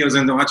the videos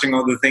and watching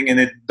all the thing, and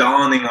it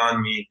dawning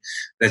on me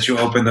that you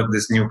opened up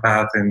this new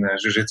path in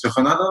Jiu-Jitsu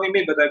for not only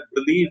me, but I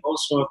believe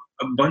also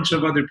a bunch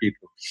of other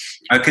people.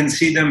 I can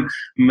see them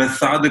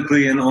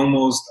methodically and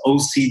almost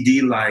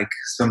OCD-like,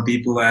 some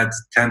people at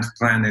 10th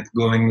Planet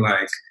going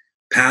like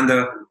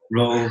panda,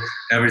 roll,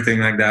 everything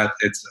like that.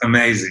 It's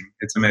amazing.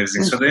 It's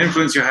amazing. So the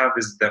influence you have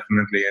is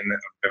definitely a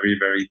very,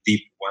 very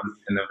deep one,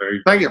 and a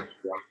very thank you.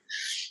 One.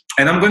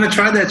 And I'm gonna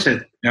try that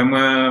shit. I'm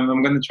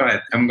gonna try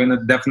it. I'm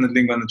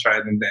definitely gonna try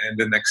it in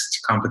the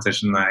next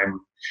competition. I'm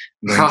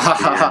going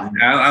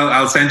to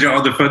I'll send you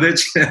all the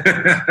footage,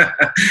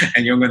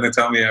 and you're gonna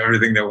tell me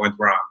everything that went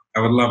wrong.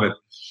 I would love it.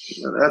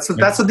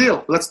 That's a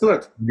deal. Let's do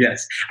it.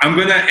 Yes, I'm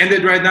gonna end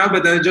it right now,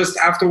 but just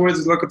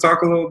afterwards, we could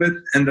talk a little bit,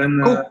 and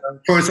then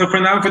cool. For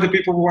now, for the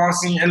people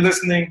watching and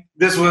listening,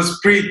 this was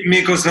Priit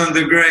Mihkelson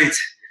the Great.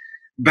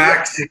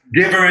 Back,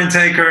 giver and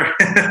taker,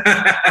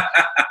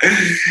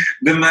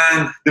 the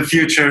man, the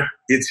future.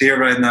 It's here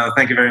right now.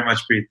 Thank you very much,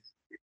 Priit.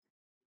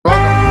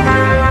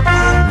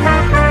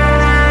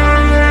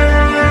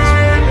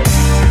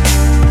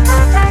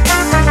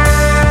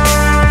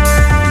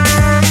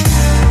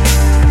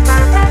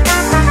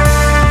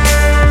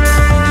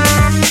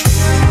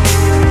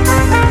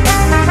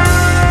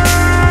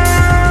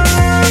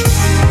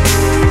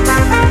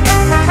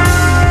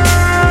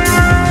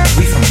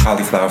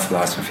 Cauliflower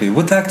Philosophy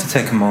would like to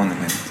take a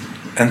moment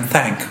and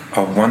thank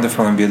our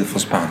wonderful and beautiful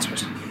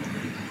sponsors.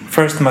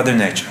 First, Mother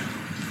Nature.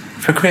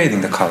 for creating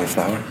the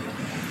cauliflower,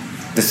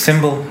 the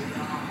symbol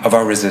of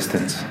our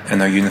resistance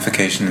and our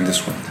unification in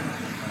this world.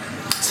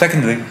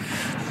 Secondly,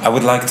 I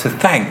would like to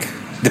thank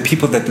the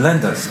people that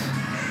lend us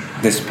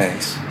this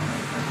space.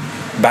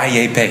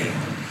 Pay.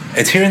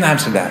 It's here in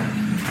Amsterdam.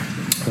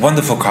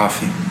 Wonderful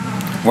coffee,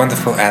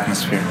 wonderful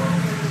atmosphere,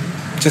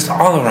 just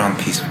all around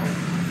peaceful.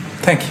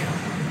 Thank you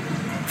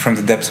from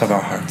the depths of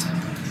our hearts.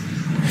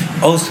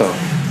 Also,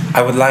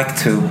 I would like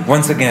to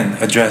once again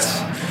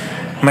address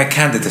my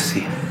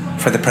candidacy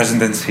for the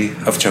presidency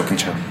of Choke and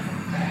Chill.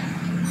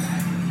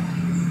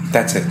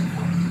 That's it.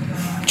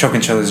 Choke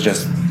and Chill is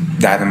just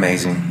that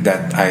amazing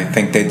that I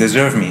think they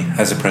deserve me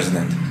as a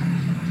president.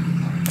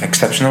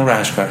 Exceptional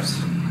rash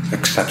guards,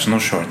 exceptional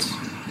shorts.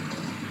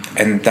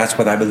 And that's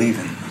what I believe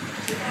in.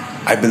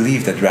 I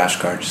believe that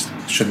rash guards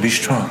should be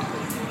strong,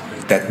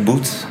 that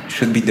boots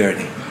should be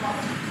dirty,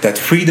 that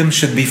freedom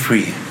should be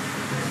free,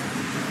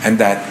 and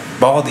that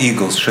bald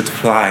eagles should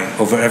fly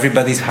over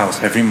everybody's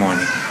house every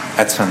morning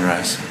at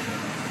sunrise.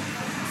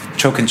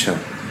 Choke and Chill.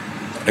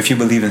 If you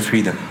believe in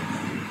freedom,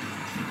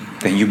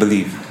 then you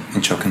believe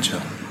in Choke and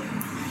Chill.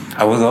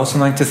 I would also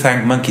like to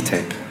thank Monkey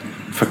Tape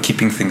for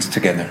keeping things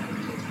together.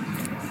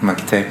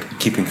 Monkey Tape,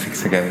 keeping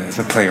things together. It's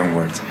a play on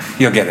words.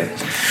 You'll get it.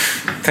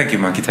 Thank you,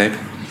 Monkey Tape.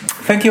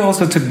 Thank you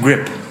also to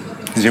Grip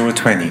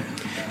 020.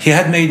 He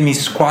had made me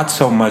squat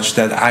so much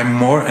that I'm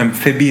more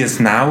amphibious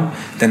now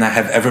than I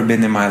have ever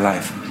been in my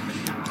life.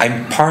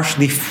 I'm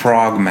partially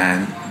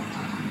frogman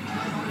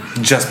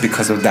just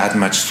because of that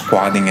much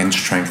squatting and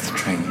strength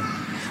training.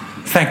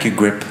 Thank you,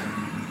 Grip.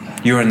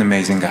 You're an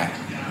amazing guy.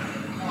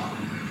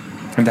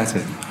 And that's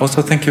it.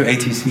 Also, thank you,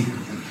 ATC.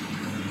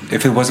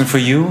 If it wasn't for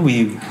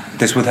you,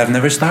 this would have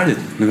never started.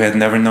 We had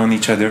never known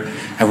each other,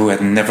 and we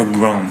had never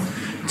grown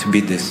to be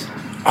this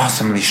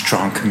awesomely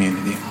strong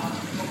community.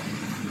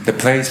 The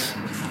place,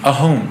 a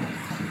home,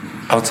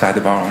 outside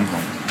of our own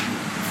home.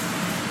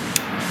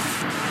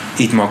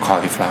 Eat more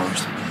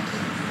cauliflowers.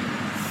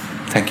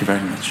 Thank you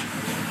very much.